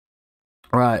 man.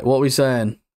 Right, what are we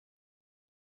saying?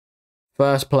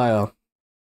 First player.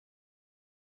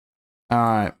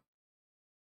 Alright.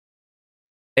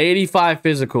 85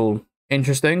 physical.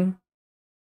 Interesting.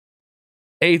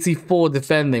 84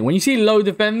 defending. When you see low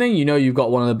defending, you know you've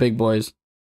got one of the big boys.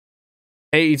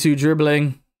 82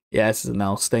 dribbling. Yeah, this is an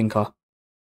L. Stinker.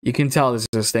 You can tell this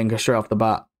is a stinker straight off the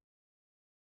bat.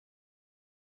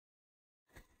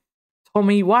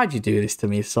 Tommy, why'd you do this to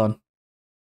me, son?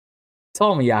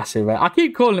 Tommy Yasser, man. I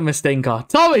keep calling him a stinker.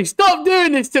 Tommy, stop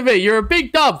doing this to me. You're a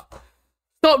big dub.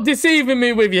 Stop deceiving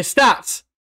me with your stats.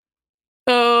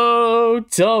 Oh,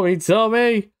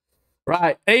 Tommy.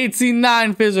 Right,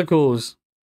 89 physicals.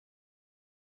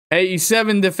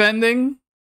 87 defending.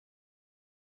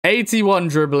 81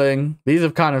 dribbling. These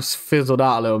have kind of fizzled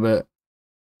out a little bit.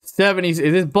 70. Is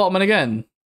this Botman again?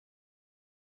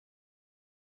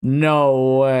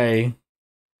 No way.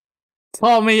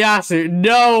 Tommy Yasu.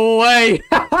 No way.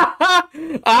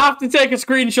 I have to take a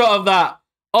screenshot of that.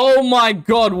 Oh my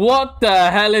god, what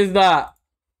the hell is that?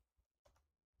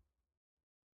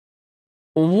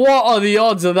 What are the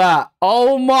odds of that?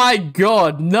 Oh my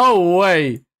god, no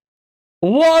way.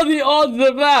 What are the odds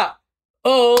of that?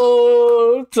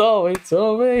 Oh, Tommy.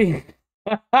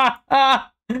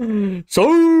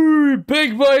 So,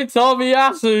 big boy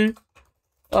Tomiyasu.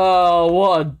 Oh,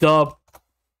 what a dub.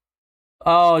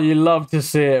 Oh, you love to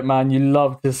see it, man. You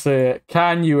love to see it.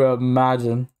 Can you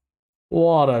imagine?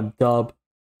 What a dub.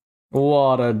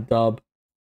 What a dub.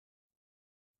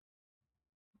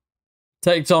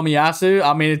 Take Tomiyasu?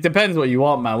 I mean, it depends what you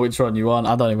want, man. Which one you want.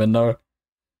 I don't even know.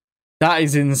 That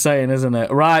is insane, isn't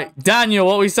it? Right. Daniel,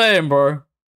 what we saying, bro?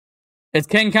 Is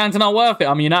King Cantona worth it?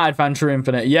 I'm a United fan, true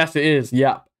infinite. Yes, it is.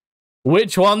 Yep.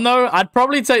 Which one, though? I'd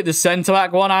probably take the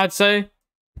centre-back one, I'd say.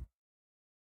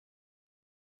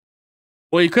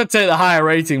 Well, you could take the higher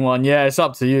rating one. Yeah, it's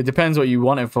up to you. It depends what you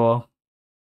want it for.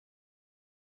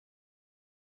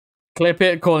 Clip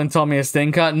it, calling Tommy a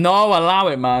stinker. No, allow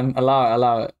it, man.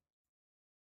 Allow it.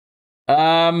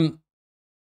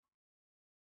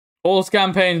 All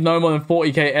campaigns no more than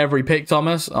 40k every pick,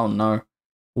 Thomas. Oh, no.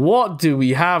 What do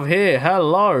we have here?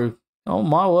 Hello. Oh,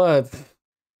 my word.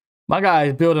 My guy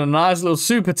is building a nice little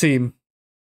super team.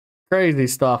 Crazy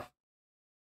stuff.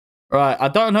 Right, I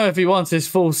don't know if he wants this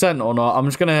full send or not. I'm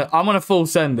gonna full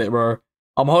send it, bro.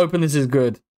 I'm hoping this is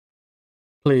good.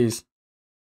 Please.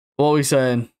 What are we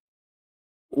saying?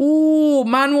 Ooh,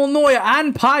 Manuel Neuer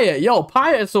and Payet. Yo,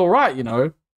 Payet's alright, you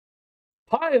know.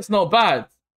 Payet's not bad.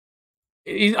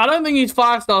 I don't think he's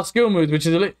 5-star skill moves, which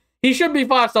is he should be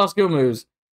 5-star skill moves.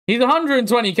 He's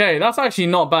 120k. That's actually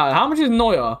not bad. How much is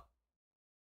Neuer?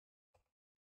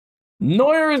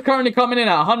 Neuer is currently coming in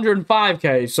at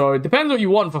 105k, so it depends what you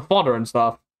want for fodder and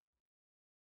stuff.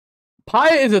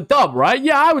 Payet is a dub, right?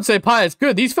 Yeah, I would say Payet's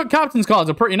good. These FUT captain's cards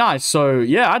are pretty nice, so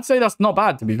yeah, I'd say that's not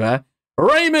bad, to be fair.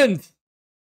 Raymond!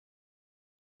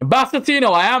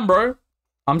 Bastatino, I am, bro.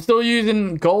 I'm still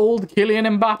using gold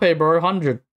Kylian Mbappe, bro,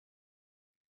 100.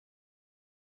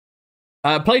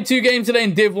 Played 2 games today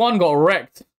in Div 1, got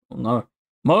wrecked. Oh, no.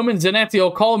 Moment Zanetti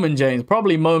or Coleman, James?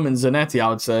 Probably Moment Zanetti, I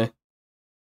would say.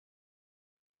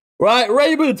 Right,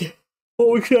 Raymond.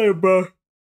 What we saying, bro?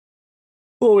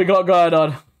 What we got going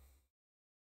on?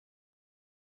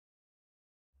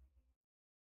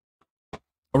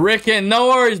 Ricken, no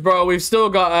worries, bro. We've still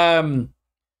got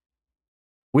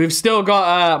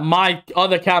my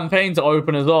other campaign to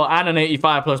open as well, and an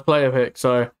 85+ player pick.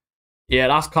 So yeah,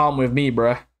 that's calm with me,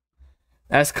 bro.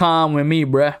 That's calm with me,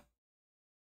 bro.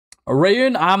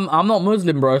 Rayun, I'm not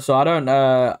Muslim, bro, so I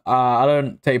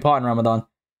don't take part in Ramadan.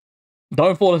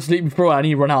 Don't fall asleep before I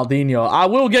need Ronaldinho. I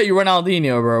will get you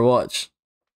Ronaldinho, bro. Watch.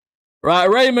 Right,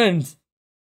 Raymond.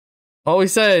 What are we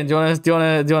saying? Do you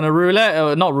wanna roulette?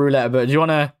 Or not roulette, but do you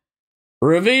wanna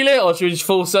reveal it, or should we just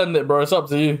full send it, bro? It's up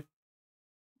to you.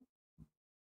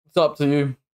 It's up to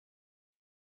you.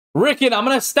 Ricken, I'm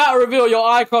gonna stat reveal your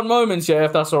icon moments, yeah,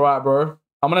 if that's alright, bro.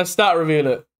 I'm gonna stat reveal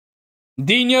it.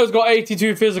 Dino's got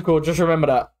 82 physical, just remember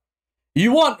that.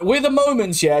 You want, with the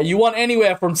moments, yeah, you want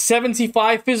anywhere from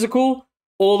 75 physical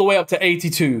all the way up to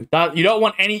 82. That you don't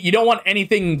want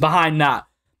anything behind that.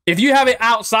 If you have it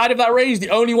outside of that range, the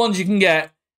only ones you can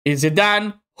get is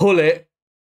Zidane, Hullet,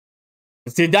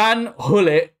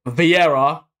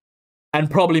 Vieira,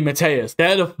 and probably Mateus.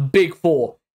 They're the big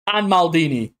 4. And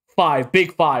Maldini. 5.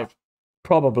 Big 5.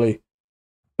 Probably.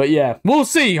 But yeah, we'll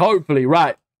see, hopefully.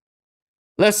 Right.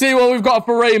 Let's see what we've got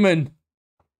for Raymond.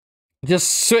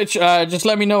 Just switch, just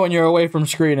let me know when you're away from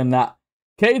screen and that.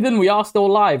 Caden, we are still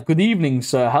live. Good evening,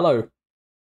 sir. Hello.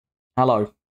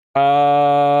 Hello.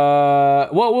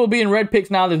 What will be in red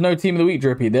picks now? There's no team of the week,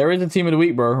 Drippy. There is a team of the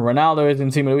week, bro. Ronaldo is in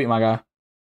team of the week, my guy.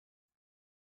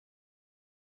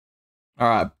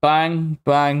 Alright, bang,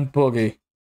 bang, boogie.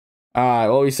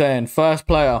 Alright, what are we saying? First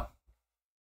player.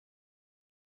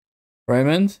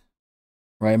 Raymond?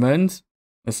 Raymond?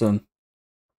 Listen.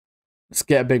 Let's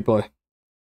get a big boy.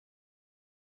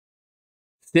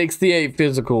 68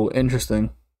 physical. Interesting.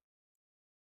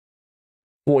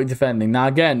 40 defending. Now,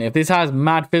 again, if this has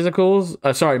mad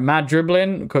physicals, mad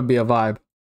dribbling, could be a vibe.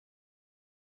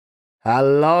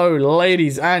 Hello,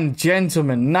 ladies and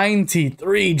gentlemen.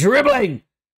 93 dribbling.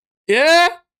 Yeah?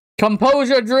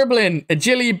 Composure, dribbling,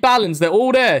 agility, balance. They're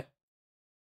all there.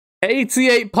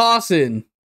 88 passing.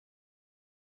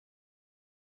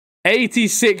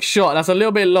 86 shot. That's a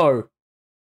little bit low.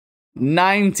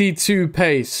 92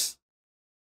 pace.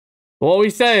 What are we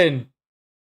saying?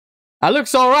 That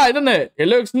looks alright, doesn't it? It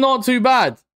looks not too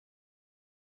bad.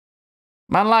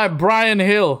 Man like Brian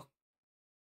Hill.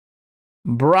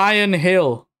 Brian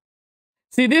Hill.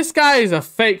 See, this guy is a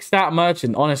fake stat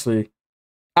merchant, honestly.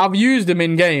 I've used him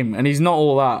in game, and he's not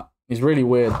all that. He's really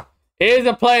weird. Here's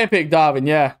a player pick, Darwin,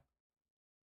 yeah.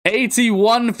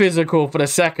 81 physical for the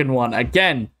second one.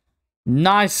 Again,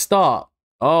 nice start.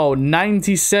 Oh,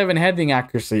 97 heading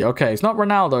accuracy. Okay, it's not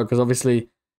Ronaldo, because obviously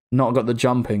not got the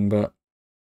jumping, but...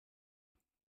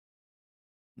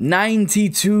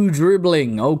 92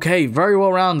 dribbling. Okay, very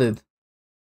well-rounded.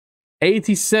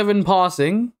 87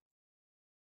 passing.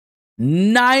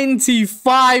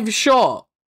 95 shot.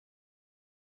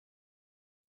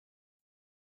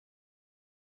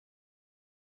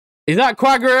 Is that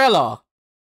Quagliarella?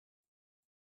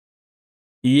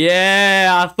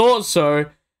 Yeah, I thought so.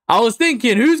 I was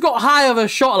thinking, who's got high of a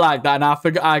shot like that? And I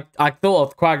forgot. I thought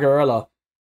of Quagliarella.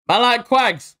 I like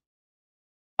Quags.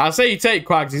 I say you take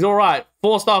Quags. He's all right.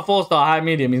 4-star, 4-star, high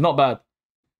medium. He's not bad.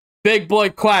 Big boy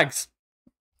Quags.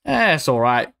 Eh, it's all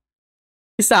right.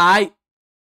 It's all right.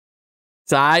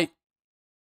 It's all right.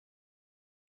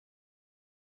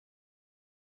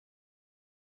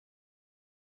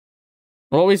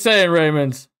 What are we saying,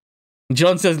 Raymond?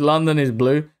 John says London is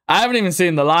blue. I haven't even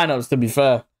seen the lineups, to be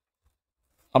fair.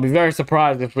 I'll be very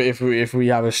surprised if we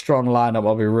have a strong lineup.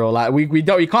 I'll be real. Like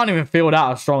we can't even field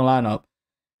out a strong lineup.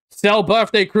 Sell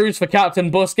birthday cruise for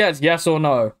Captain Busquets, yes or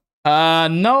no?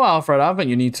 No, Alfred. I don't think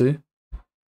you need to.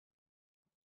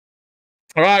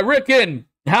 All right, Ricken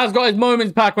has got his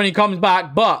moments back when he comes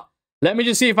back, but let me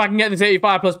just see if I can get this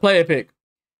 85 plus player pick.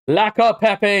 Laka,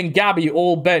 Pepe, and Gabby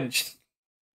all benched.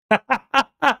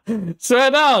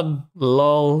 Swear down.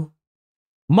 Lol.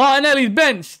 Martinelli's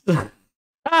benched.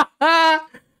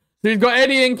 So he's got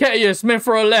Eddie and Nketiah, Smith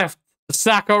Rowe left,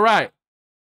 Saka right.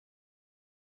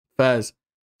 Fairs.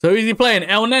 So who's he playing?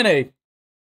 El Nene,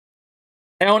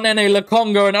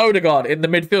 Lokonga, and Odegaard in the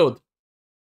midfield.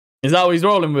 Is that what he's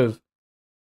rolling with?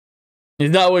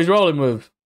 Is that what he's rolling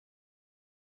with?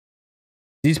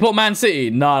 Did he spot Man City?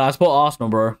 No, I spot Arsenal,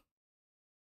 bro.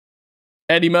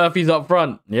 Eddie Murphy's up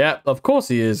front. Yep, of course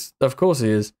he is. Of course he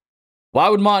is. Why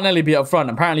would Martinelli be up front?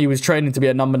 Apparently he was training to be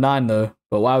a number 9 though.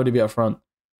 But why would he be up front?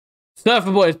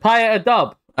 Surfer Boys, Payet a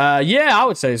dub? Yeah, I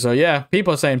would say so, yeah.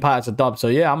 People are saying Payet's a dub, so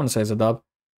yeah, I'm going to say it's a dub.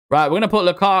 Right, we're going to put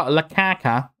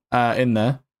Lukaku in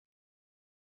there.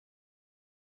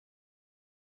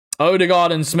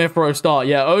 Odegaard and Smith Rowe start.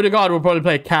 Yeah, Odegaard will probably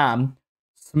play Cam.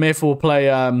 Smith will play...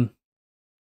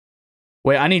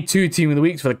 Wait, I need 2 team of the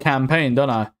weeks for the campaign, don't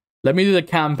I? Let me do the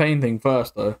campaign thing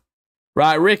first, though.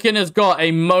 Right, Ricken has got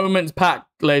a moments pack,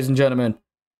 ladies and gentlemen.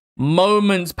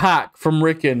 Moments pack from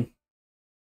Ricken.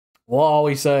 What are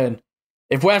we saying?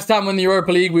 If West Ham win the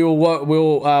Europa League, we will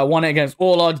won it against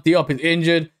all odds. Diop is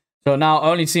injured. So now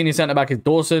only senior centre-back is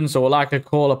Dawson. So we'll likely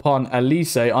call upon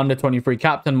Elise, under 23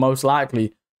 captain, most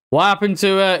likely. What happened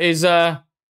to is Zuma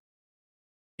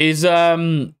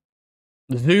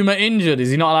injured?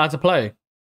 Is he not allowed to play?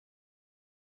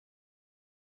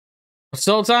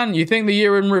 Sultan, you think the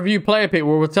year in review player pick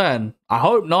will return? I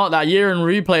hope not. That year in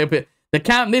review player pick.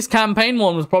 This campaign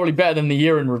one was probably better than the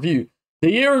year in review.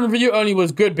 The year in review only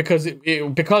was good because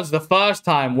because the first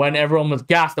time when everyone was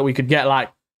gassed that we could get,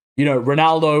 like, you know,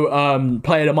 Ronaldo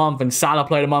player of the month and Salah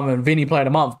player of the month and Vinny player of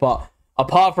the month. But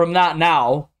apart from that,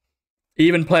 now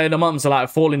even player of the months are like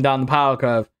falling down the power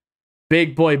curve.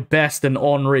 Big boy Best and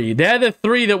Henri. They're the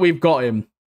 3 that we've got him.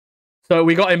 So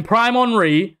we got him Prime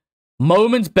Henri,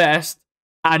 Moments Best,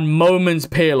 and Moments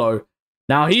Pirlo.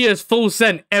 Now he has full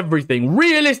sent everything.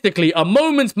 Realistically, a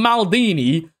Moments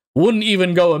Maldini wouldn't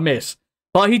even go amiss.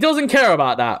 But he doesn't care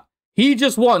about that. He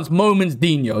just wants Moments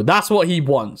Dino. That's what he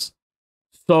wants.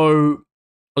 So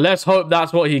let's hope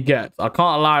that's what he gets. I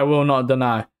can't lie, will not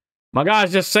deny. My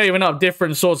guy's just saving up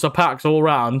different sorts of packs all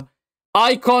around.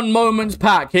 Icon Moments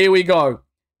pack. Here we go.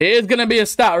 It is going to be a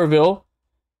stat reveal.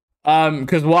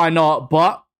 Because why not?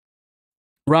 But,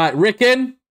 right,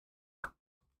 Ricken.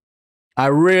 I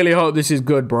really hope this is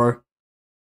good, bro.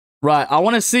 Right, I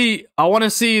want to see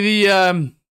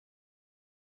the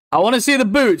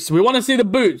boots. We want to see the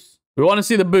boots. We want to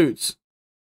see the boots.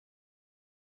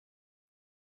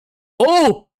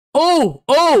 Oh! Oh!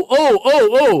 Oh! Oh!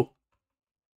 Oh! Oh!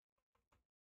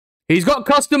 He's got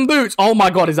custom boots. Oh my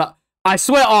god, is that... I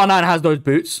swear R9 has those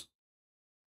boots.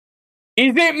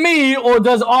 Is it me or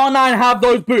does R9 have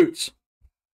those boots?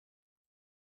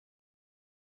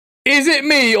 Is it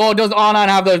me or does R9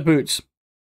 have those boots?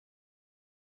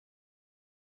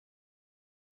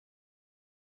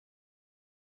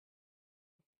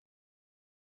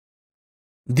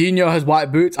 Dino has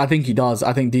white boots. I think he does.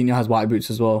 I think Dino has white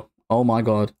boots as well. Oh my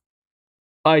god.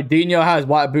 Alright, Dino has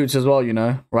white boots as well, you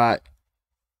know. Right.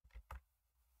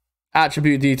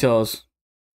 Attribute details.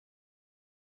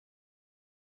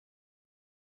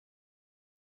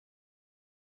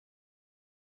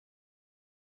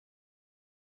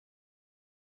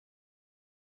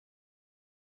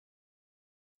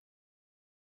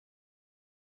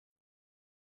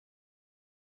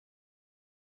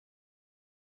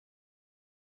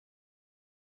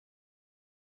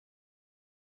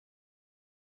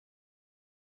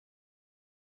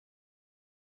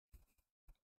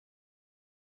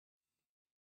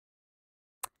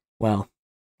 Well,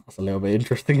 that's a little bit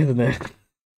interesting, isn't it?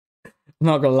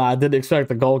 Not gonna lie, I didn't expect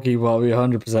the goalkeeper to be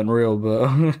 100% real,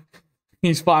 but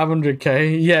he's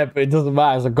 500k. Yeah, but it doesn't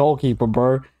matter. It's a goalkeeper,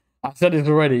 bro. I said it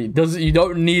already. You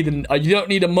don't need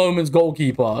a moment's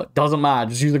goalkeeper. Doesn't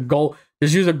matter. Just use a goal.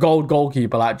 Just use a gold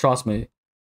goalkeeper. Like, trust me.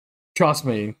 Trust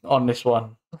me on this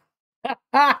one.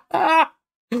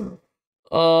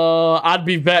 I'd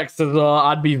be vexed as well.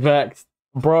 I'd be vexed,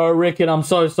 bro. Ricken, I'm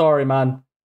so sorry, man.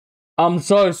 I'm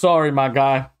so sorry, my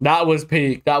guy. That was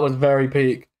peak. That was very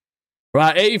peak.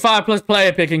 Right, 85 plus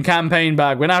player pick and campaign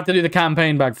bag. We're gonna have to do the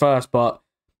campaign bag first, but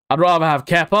I'd rather have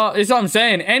Kepa. It's what I'm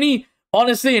saying.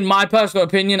 Honestly, in my personal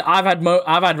opinion, I've had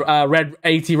red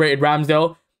 80 rated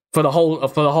Ramsdale for the whole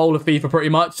of FIFA pretty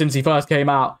much since he first came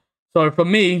out. So for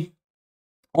me,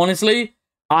 honestly,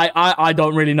 I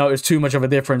don't really notice too much of a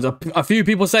difference. A few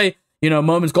people say, you know,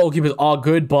 moments goalkeepers are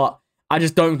good, but I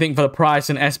just don't think for the price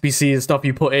and SBC and stuff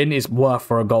you put in is worth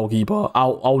for a goalkeeper.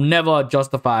 I'll never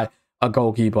justify a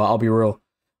goalkeeper. I'll be real.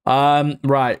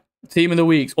 Right. Team of the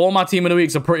weeks. All my team of the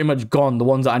weeks are pretty much gone. The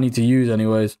ones that I need to use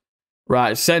anyways.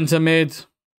 Right. Centre mid.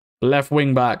 Left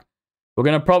wing back. We're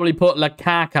going to probably put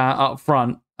Lukaku up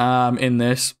front in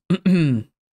this. Put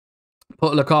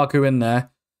Lukaku in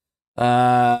there.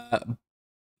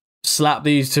 Slap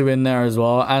these two in there as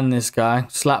well. And this guy.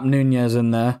 Slap Nunez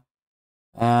in there.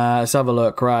 Let's have a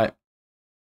look. Right.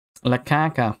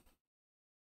 Lukaku.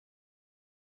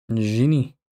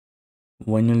 Genie.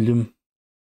 Wijnaldum.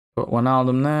 Put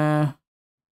Wijnaldum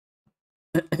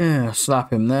there.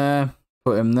 Slap him there.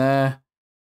 Put him there.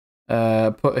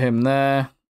 Put him there.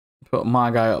 Put my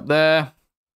guy up there.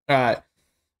 Alright.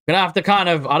 Gonna have to kind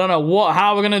of, I don't know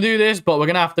how we're gonna do this, but we're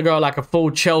gonna have to go like a full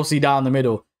Chelsea down the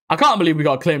middle. I can't believe we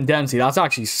got Clint Dempsey. That's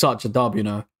actually such a dub, you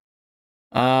know.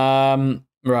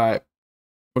 Right.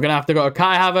 We're gonna have to go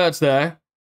Kai Havertz there.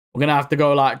 We're gonna have to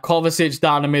go like Kovacic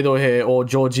down the middle here or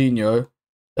Jorginho.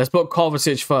 Let's put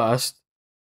Kovacic first.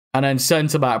 And then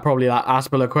centre-back, probably like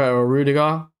Azpilicueta or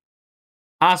Rudiger.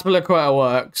 Azpilicueta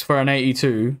works for an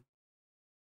 82.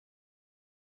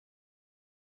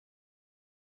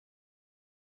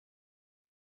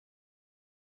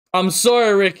 I'm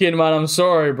sorry, Ricken, man. I'm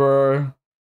sorry, bro.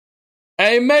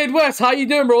 Hey, Made West, how you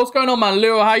doing, bro? What's going on, man?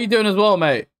 Leo, how you doing as well,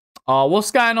 mate?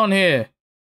 What's going on here?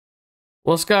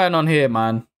 What's going on here,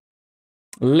 man?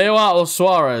 Leo or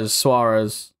Suarez?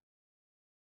 Suarez.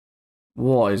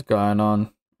 What is going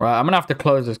on? Right, I'm going to have to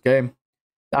close this game.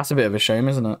 That's a bit of a shame,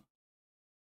 isn't it?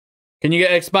 Can you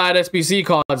get expired SBC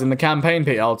cards in the campaign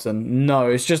pick, Elton? No,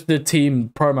 it's just the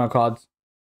team promo cards.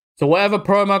 So whatever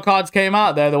promo cards came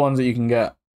out, they're the ones that you can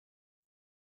get.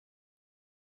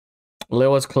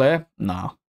 Leo's clear?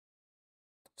 No.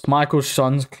 It's Michael's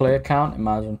son's clear count?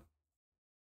 Imagine.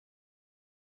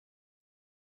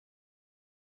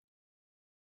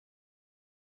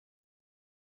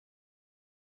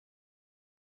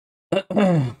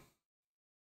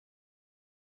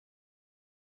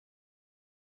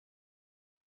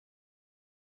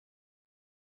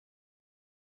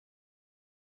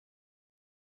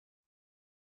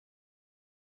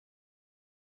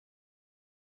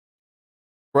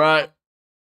 Right.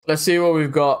 Let's see what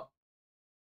we've got.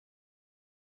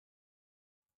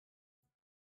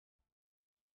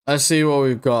 Let's see what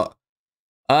we've got.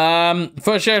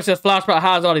 First sheriff says Flashback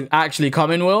Hazard is actually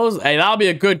coming, Wills. Hey, that'll be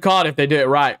a good card if they do it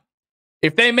right.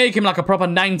 If they make him like a proper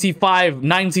 95,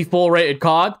 94 rated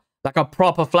card, like a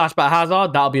proper Flashback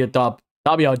Hazard, that'll be a dub.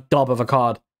 That'll be a dub of a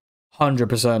card.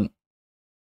 100%.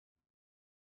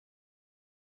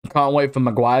 Can't wait for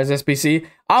Maguire's SBC.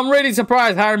 I'm really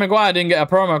surprised Harry Maguire didn't get a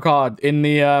promo card in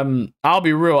the I'll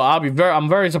be real. I'm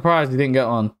very surprised he didn't get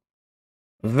one.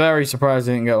 Very surprised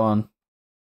he didn't get one.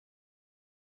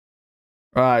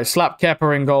 Right, slap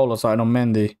Kepa in goal or something on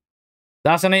Mendy.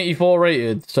 That's an 84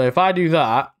 rated. So if I do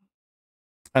that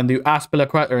and do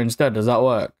Azpilicueta instead, does that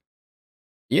work?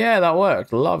 Yeah, that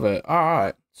worked. Love it.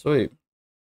 Alright, sweet.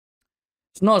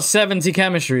 It's not 70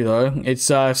 chemistry though.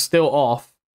 It's still off.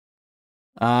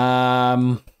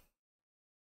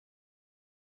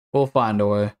 We'll find a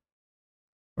way.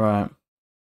 Right.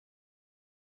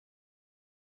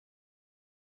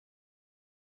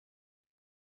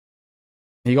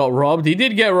 He got robbed. He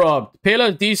did get robbed.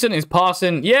 Pirlo's decent. He's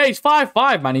passing. Yeah, he's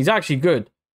 5'5", man. He's actually good.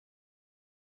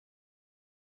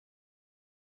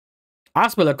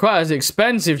 Azpilicueta is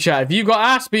expensive, chat. If you've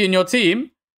got Aspi in your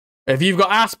team, if you've got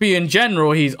Aspi in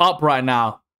general, he's up right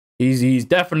now. He's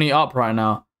definitely up right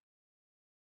now.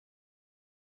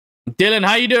 Dylan,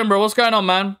 how you doing, bro? What's going on,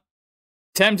 man?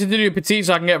 Tempted to do Petit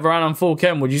so I can get Varane on full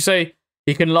chem. Would you say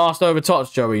he can last over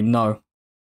Tots, Joey? No.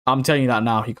 I'm telling you that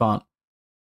now. He can't.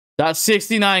 That's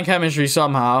 69 chemistry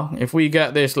somehow. If we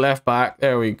get this left back,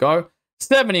 there we go.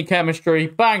 70 chemistry,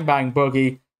 bang, bang,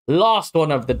 boogie. Last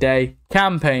one of the day,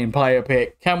 campaign player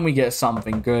pick. Can we get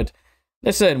something good?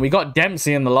 Listen, we got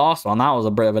Dempsey in the last one. That was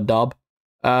a bit of a dub.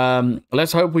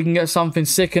 Let's hope we can get something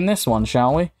sick in this one,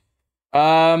 shall we?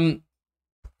 Right,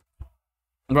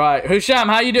 Husham,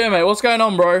 how you doing, mate? What's going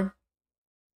on, bro?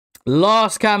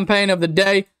 Last campaign of the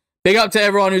day. Big up to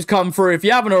everyone who's come through. If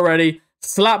you haven't already,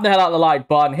 slap the hell out of the like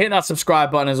button. Hit that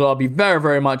subscribe button as well. Be very,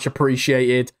 very much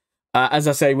appreciated. As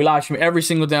I say, we live stream every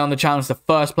single day on the channel. It's the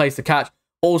first place to catch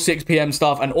all 6 p.m.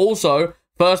 stuff. And also,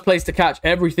 first place to catch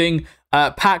everything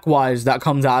pack-wise that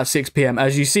comes out at 6 p.m.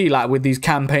 As you see, like with these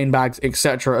campaign bags,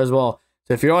 etc. as well.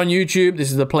 So if you're on YouTube, this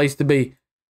is the place to be.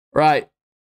 Right.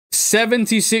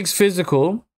 76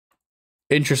 physical.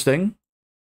 Interesting.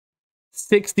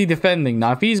 60 defending.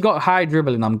 Now, if he's got high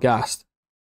dribbling, I'm gassed.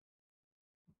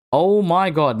 Oh my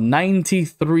god.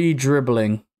 93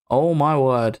 dribbling. Oh my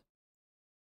word.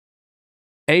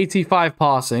 85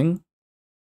 passing.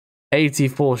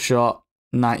 84 shot.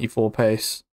 94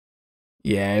 pace.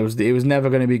 Yeah, it was never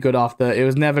going to be good after. It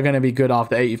was never going to be good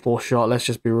after 84 shot. Let's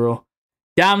just be real.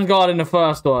 Gamsguard in the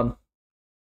first one.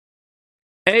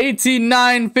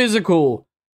 89 physical.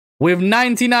 With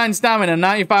 99 stamina,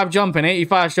 95 jumping,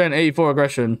 85 strength, 84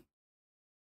 aggression.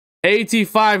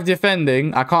 85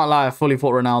 defending. I can't lie, I fully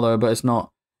thought Ronaldo, but it's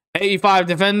not. 85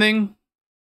 defending.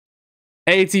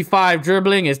 85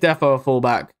 dribbling. It's defo a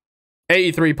fullback.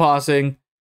 83 passing.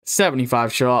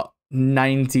 75 shot.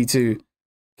 92.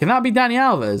 Can that be Dani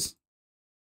Alves?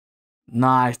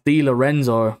 Nice. Di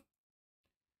Lorenzo.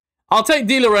 I'll take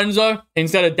Di Lorenzo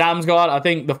instead of Damsgaard. I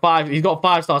think the 5... He's got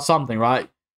 5-star something, right?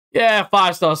 Yeah,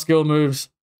 5-star skill moves.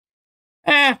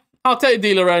 I'll take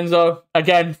Di Lorenzo.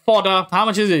 Again, fodder. How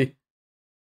much is he?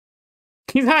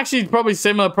 He's actually probably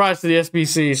similar price to the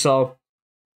SBC, so...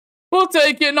 We'll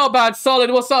take it. Not bad.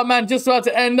 Solid. What's up, man? Just about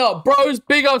to end up. Bros,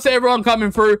 big up to everyone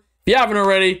coming through. If you haven't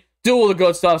already, do all the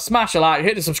good stuff. Smash a like.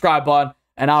 Hit the subscribe button.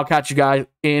 And I'll catch you guys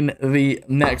in the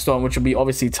next one, which will be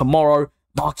obviously tomorrow.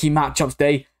 Marquee matchups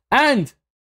day. And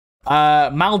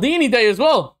Maldini day as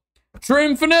well. True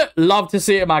Infinite, love to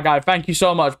see it, my guy. Thank you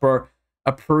so much, bro.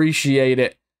 Appreciate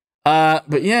it.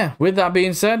 But yeah, with that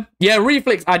being said, yeah,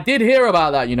 Reflex, I did hear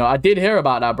about that, you know. I did hear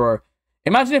about that, bro.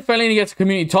 Imagine if Fellaini gets a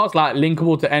community tots like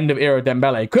linkable to end of era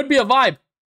Dembele. Could be a vibe.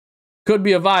 Could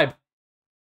be a vibe.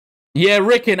 Yeah,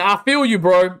 Ricken, I feel you,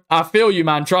 bro. I feel you,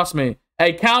 man. Trust me.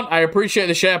 Hey, Count, I appreciate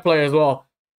the share play as well.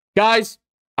 Guys,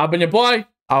 I've been your boy.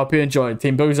 I hope you enjoyed.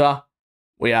 Team Boozer,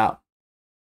 we out.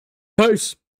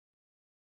 Peace.